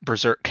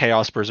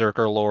 Chaos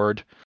Berserker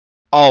Lord.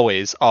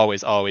 Always.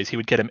 He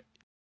would get him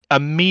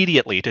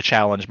immediately to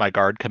challenge my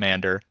guard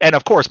commander. And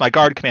of course, my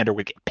guard commander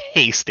would get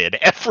pasted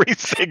every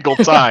single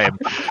time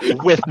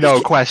with no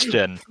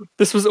question.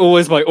 This was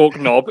always my Orc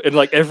Knob in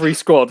like every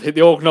squad.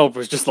 The Orc Knob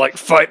was just like,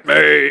 fight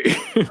me!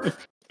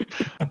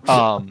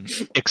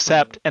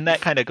 Except, and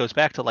that kind of goes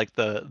back to like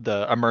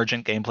the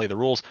emergent gameplay, the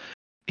rules.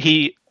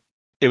 It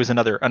was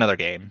another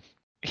game.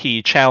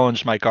 he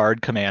challenged my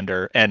guard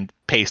commander and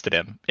pasted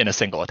him in a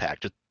single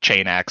attack. Just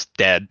chain axe,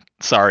 dead.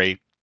 Sorry,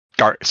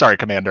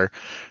 commander.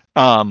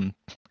 And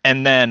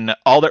then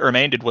all that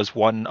remained was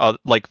one,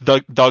 like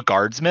the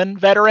guardsman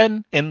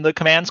veteran in the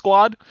command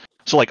squad.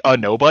 So like a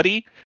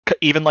nobody.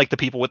 Even like the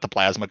people with the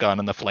plasma gun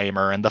and the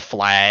flamer and the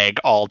flag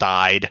all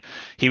died.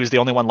 He was the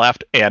only one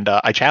left, and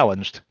I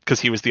challenged because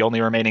he was the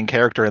only remaining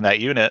character in that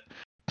unit,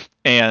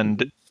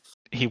 and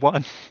he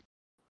won.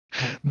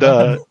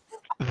 The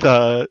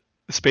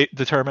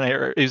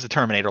Terminator, he was the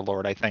Terminator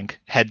Lord, I think,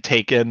 had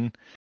taken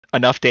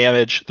enough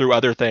damage through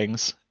other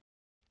things,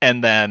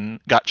 and then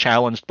got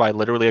challenged by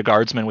literally a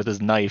guardsman with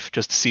his knife,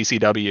 just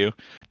CCW.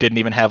 Didn't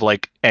even have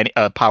like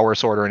a power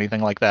sword or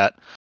anything like that.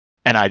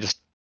 And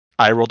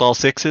I rolled all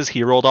sixes,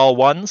 he rolled all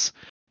ones,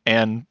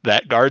 and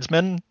that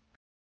guardsman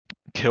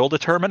killed a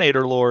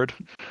Terminator Lord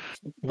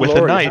with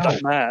a knife. Oh,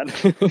 man.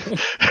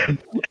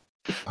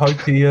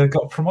 Hope he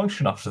got a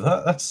promotion after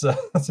that.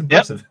 That's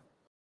impressive. Yep.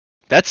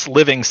 That's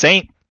living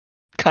saint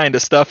kind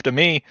of stuff to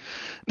me.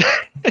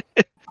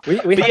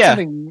 we had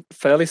something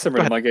fairly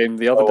similar in my game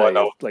the other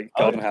day, like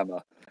Garden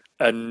Hammer.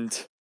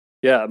 And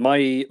yeah,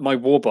 my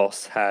war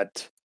boss had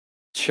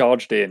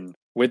charged in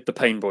with the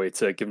Pain Boy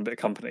to give him a bit of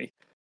company.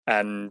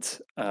 And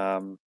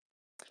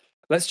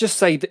let's just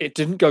say that it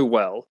didn't go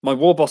well. My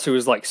war boss, who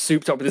was like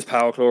souped up with his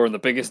power claw and the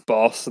biggest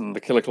boss and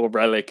the Killer Claw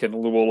relic and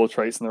all the warlord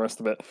traits and the rest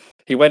of it,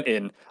 he went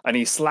in and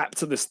he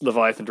slapped at this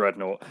Leviathan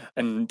Dreadnought,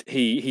 and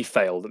he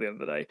failed at the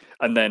end of the day.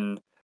 And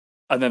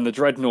then the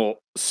Dreadnought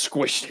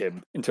squished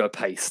him into a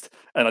paste.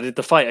 And I did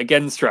the fight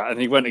again strat, and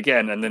he went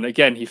again, and then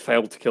again he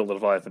failed to kill the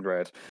Leviathan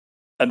Dread.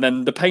 And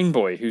then the Pain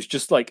Boy, who's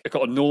just like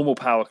got a normal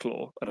power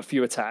claw and a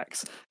few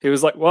attacks, he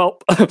was like, well,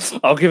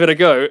 I'll give it a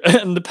go.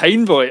 And the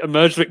Pain Boy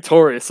emerged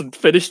victorious and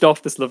finished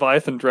off this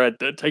Leviathan Dread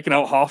that had taken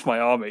out half my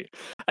army.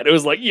 And it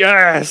was like,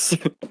 yes!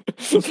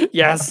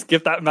 Yes,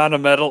 give that man a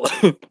medal.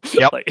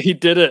 Yep. Like, he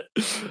did it.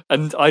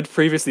 And I'd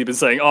previously been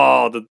saying,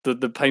 oh,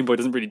 the Pain Boy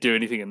doesn't really do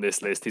anything in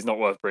this list. He's not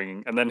worth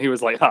bringing. And then he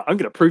was like, I'm going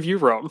to prove you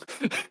wrong.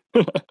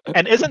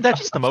 And isn't that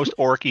just the most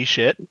orky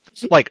shit?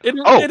 Like,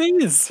 it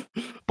is.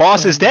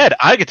 Boss is dead.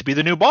 I get to be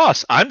the new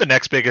boss. I'm the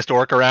next biggest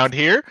orc around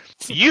here.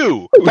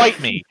 You fight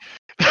me.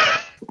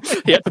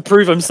 He had to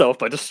prove himself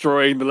by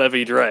destroying the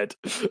Levy Dread,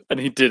 and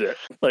he did it.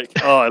 Like,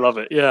 oh, I love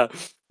it. Yeah,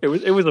 it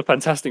was a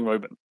fantastic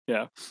moment.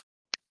 Yeah.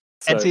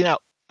 So, and see, now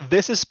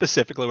this is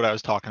specifically what I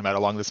was talking about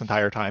along this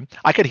entire time.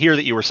 I could hear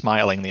that you were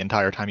smiling the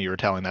entire time you were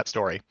telling that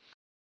story.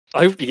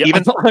 I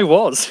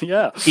was.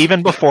 Yeah.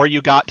 Even before you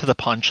got to the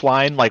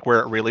punchline, like where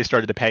it really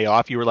started to pay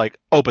off, you were like,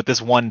 oh, but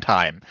this one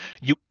time.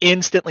 You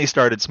instantly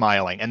started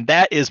smiling. And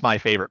that is my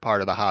favorite part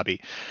of the hobby.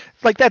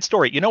 Like that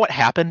story. You know what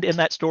happened in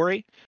that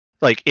story?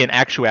 Like in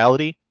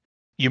actuality,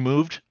 you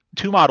moved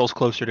 2 models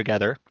closer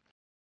together.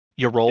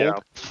 You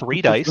rolled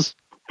 3 dice.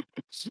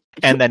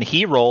 And then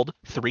he rolled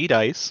 3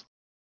 dice.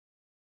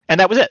 And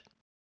that was it.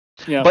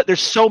 Yeah. But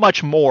there's so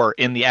much more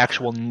in the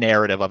actual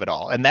narrative of it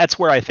all, and that's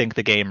where I think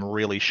the game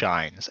really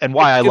shines, and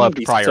why I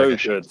loved prior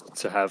editions. Good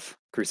to have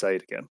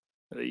Crusade again.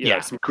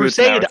 Some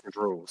Crusade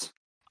rules.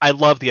 I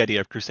love the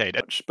idea of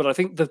Crusade, but I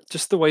think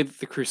just the way that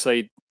the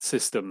Crusade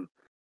system,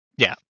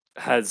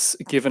 has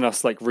given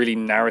us like really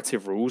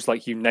narrative rules.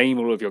 Like you name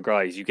all of your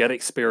guys, you get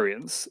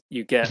experience,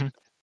 you get.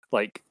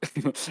 Like,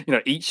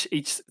 each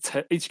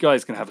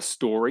guy's going to have a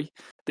story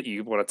that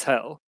you want to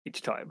tell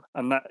each time.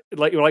 And that,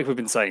 like we've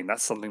been saying,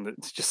 that's something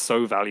that's just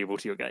so valuable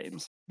to your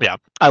games. Yeah,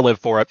 I live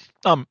for it.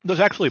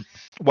 There's actually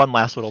one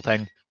last little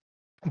thing.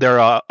 They're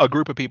a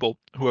group of people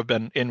who have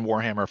been in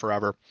Warhammer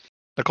forever.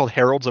 They're called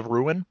Heralds of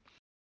Ruin.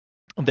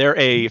 They're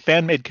a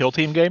fan-made kill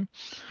team game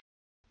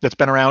that's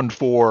been around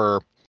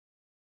for,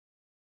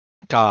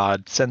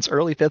 since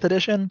early 5th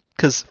edition?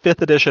 Because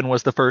 5th edition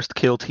was the first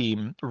kill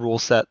team rule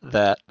set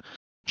that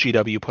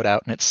GW put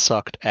out, and it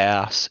sucked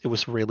ass. It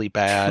was really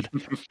bad.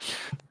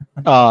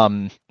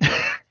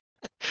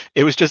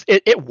 It was just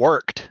it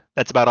worked.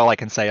 That's about all I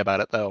can say about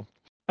it, though.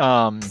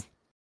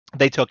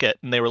 They took it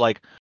and they were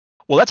like,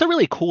 well, that's a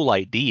really cool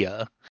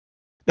idea.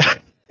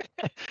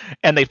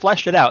 And they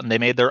fleshed it out and they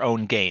made their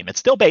own game. It's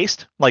still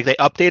based, like they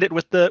update it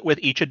with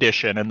each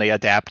edition and they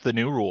adapt the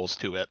new rules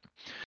to it.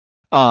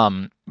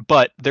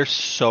 But there's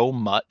so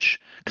much,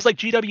 because like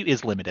GW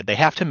is limited. They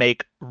have to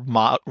make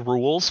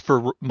rules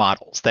for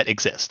models that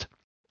exist.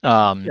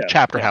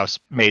 Chapter House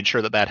made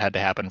sure that had to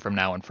happen from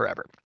now and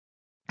forever.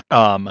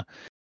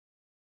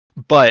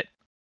 But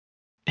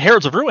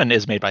Heralds of Ruin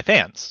is made by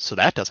fans, so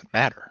that doesn't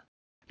matter.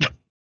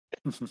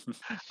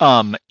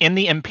 In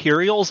the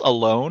Imperials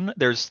alone,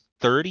 there's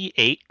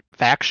 38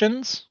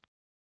 factions.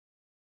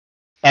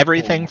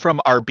 Everything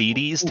from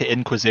Arbites to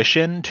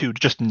Inquisition to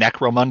just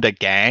Necromunda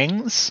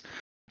gangs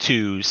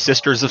to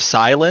Sisters of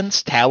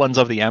Silence, Talons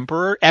of the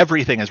Emperor.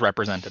 Everything is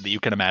represented that you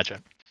can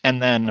imagine.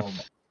 And then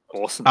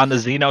awesome. On the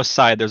Xenos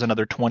side, there's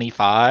another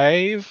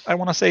 25, I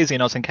want to say,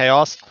 Xenos and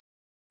Chaos.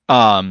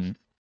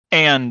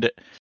 And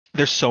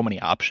there's so many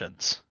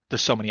options.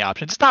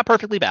 It's not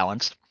perfectly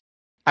balanced.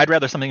 I'd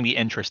rather something be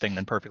interesting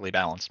than perfectly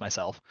balanced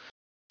myself.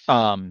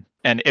 And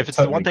if it's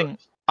the one thing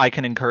I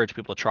can encourage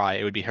people to try,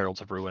 it would be Heralds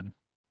of Ruin.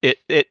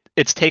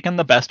 It's taken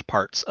the best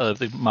parts of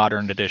the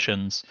modern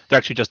editions. They're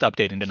actually just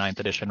updating to 9th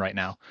edition right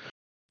now,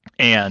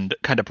 and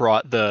kind of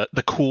brought the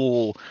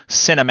cool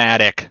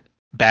cinematic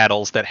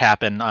battles that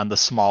happen on the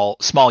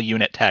small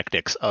unit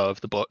tactics of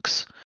the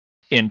books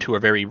into a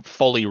very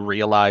fully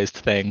realized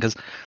thing. Because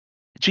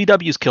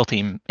GW's Kill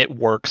Team, it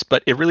works,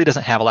 but it really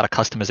doesn't have a lot of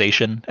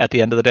customization at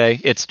the end of the day.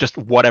 It's just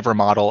whatever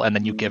model, and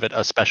then you give it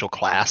a special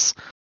class.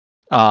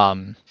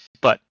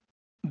 But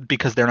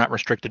because they're not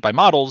restricted by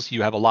models,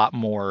 you have a lot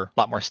more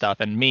stuff.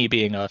 And me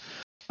being a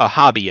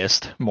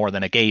hobbyist more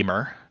than a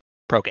gamer,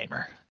 pro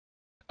gamer,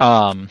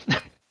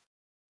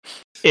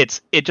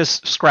 it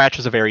just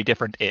scratches a very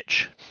different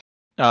itch.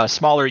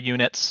 Smaller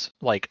units,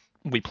 like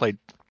we played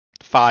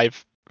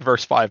 5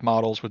 versus 5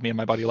 models with me and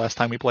my buddy last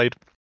time we played.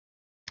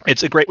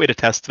 It's a great way to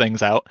test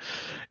things out,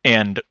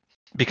 and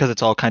because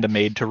it's all kind of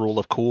made to rule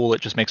of cool,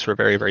 it just makes for a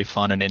very, very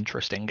fun and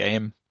interesting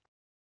game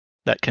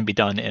that can be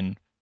done in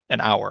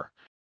an hour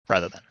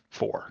rather than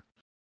 4.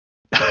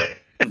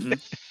 Mm-hmm.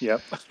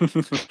 Yep.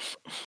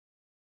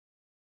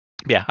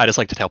 Yeah, I just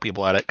like to tell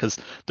people at it because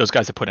those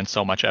guys have put in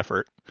so much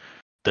effort.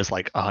 There's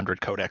like 100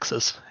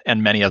 codexes,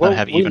 and many of them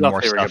have even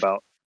more hearing stuff.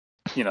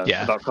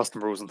 About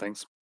custom rules and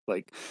things.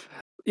 Like,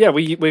 yeah,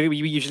 we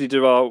usually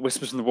do our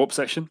Whispers in the Warp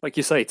section, like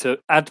you say, to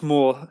add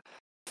more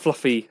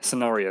fluffy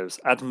scenarios,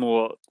 add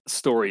more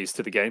stories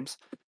to the games.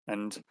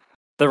 And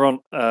they're on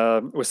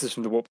Whispers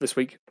from the Warp this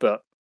week,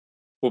 but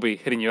we'll be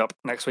hitting you up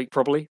next week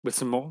probably with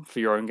some more for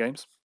your own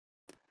games.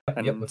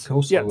 And Yep, of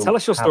course. yeah, tell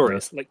us your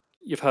stories. Like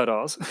you've heard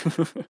ours.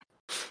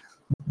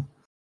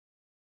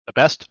 The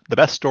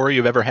best story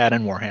you've ever had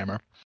in Warhammer,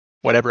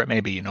 whatever it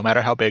may be, no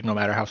matter how big, no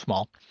matter how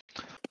small.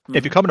 Mm-hmm.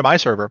 If you come to my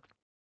server,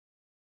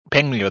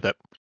 ping me with it.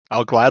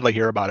 I'll gladly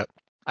hear about it.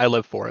 I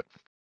live for it.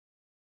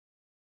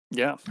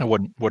 Yeah. I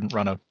wouldn't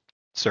run a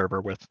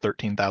server with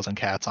 13,000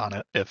 cats on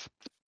it if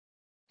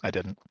I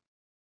didn't.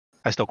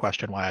 I still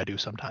question why I do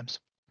sometimes,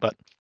 but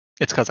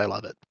it's because I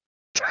love it.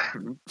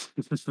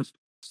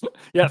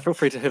 Yeah, feel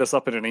free to hit us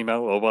up in an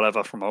email or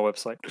whatever from our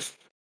website.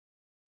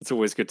 It's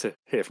always good to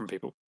hear from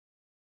people.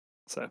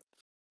 So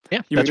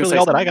yeah, that's really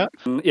all that I got.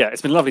 Yeah,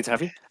 it's been lovely to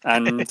have you,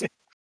 and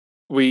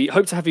we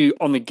hope to have you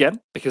on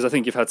again because I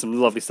think you've had some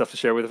lovely stuff to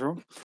share with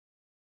everyone.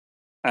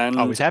 And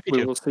always happy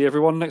we will see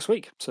everyone next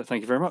week. So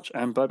thank you very much,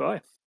 and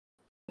bye-bye.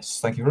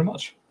 Yes, thank you very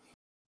much.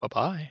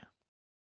 Bye-bye.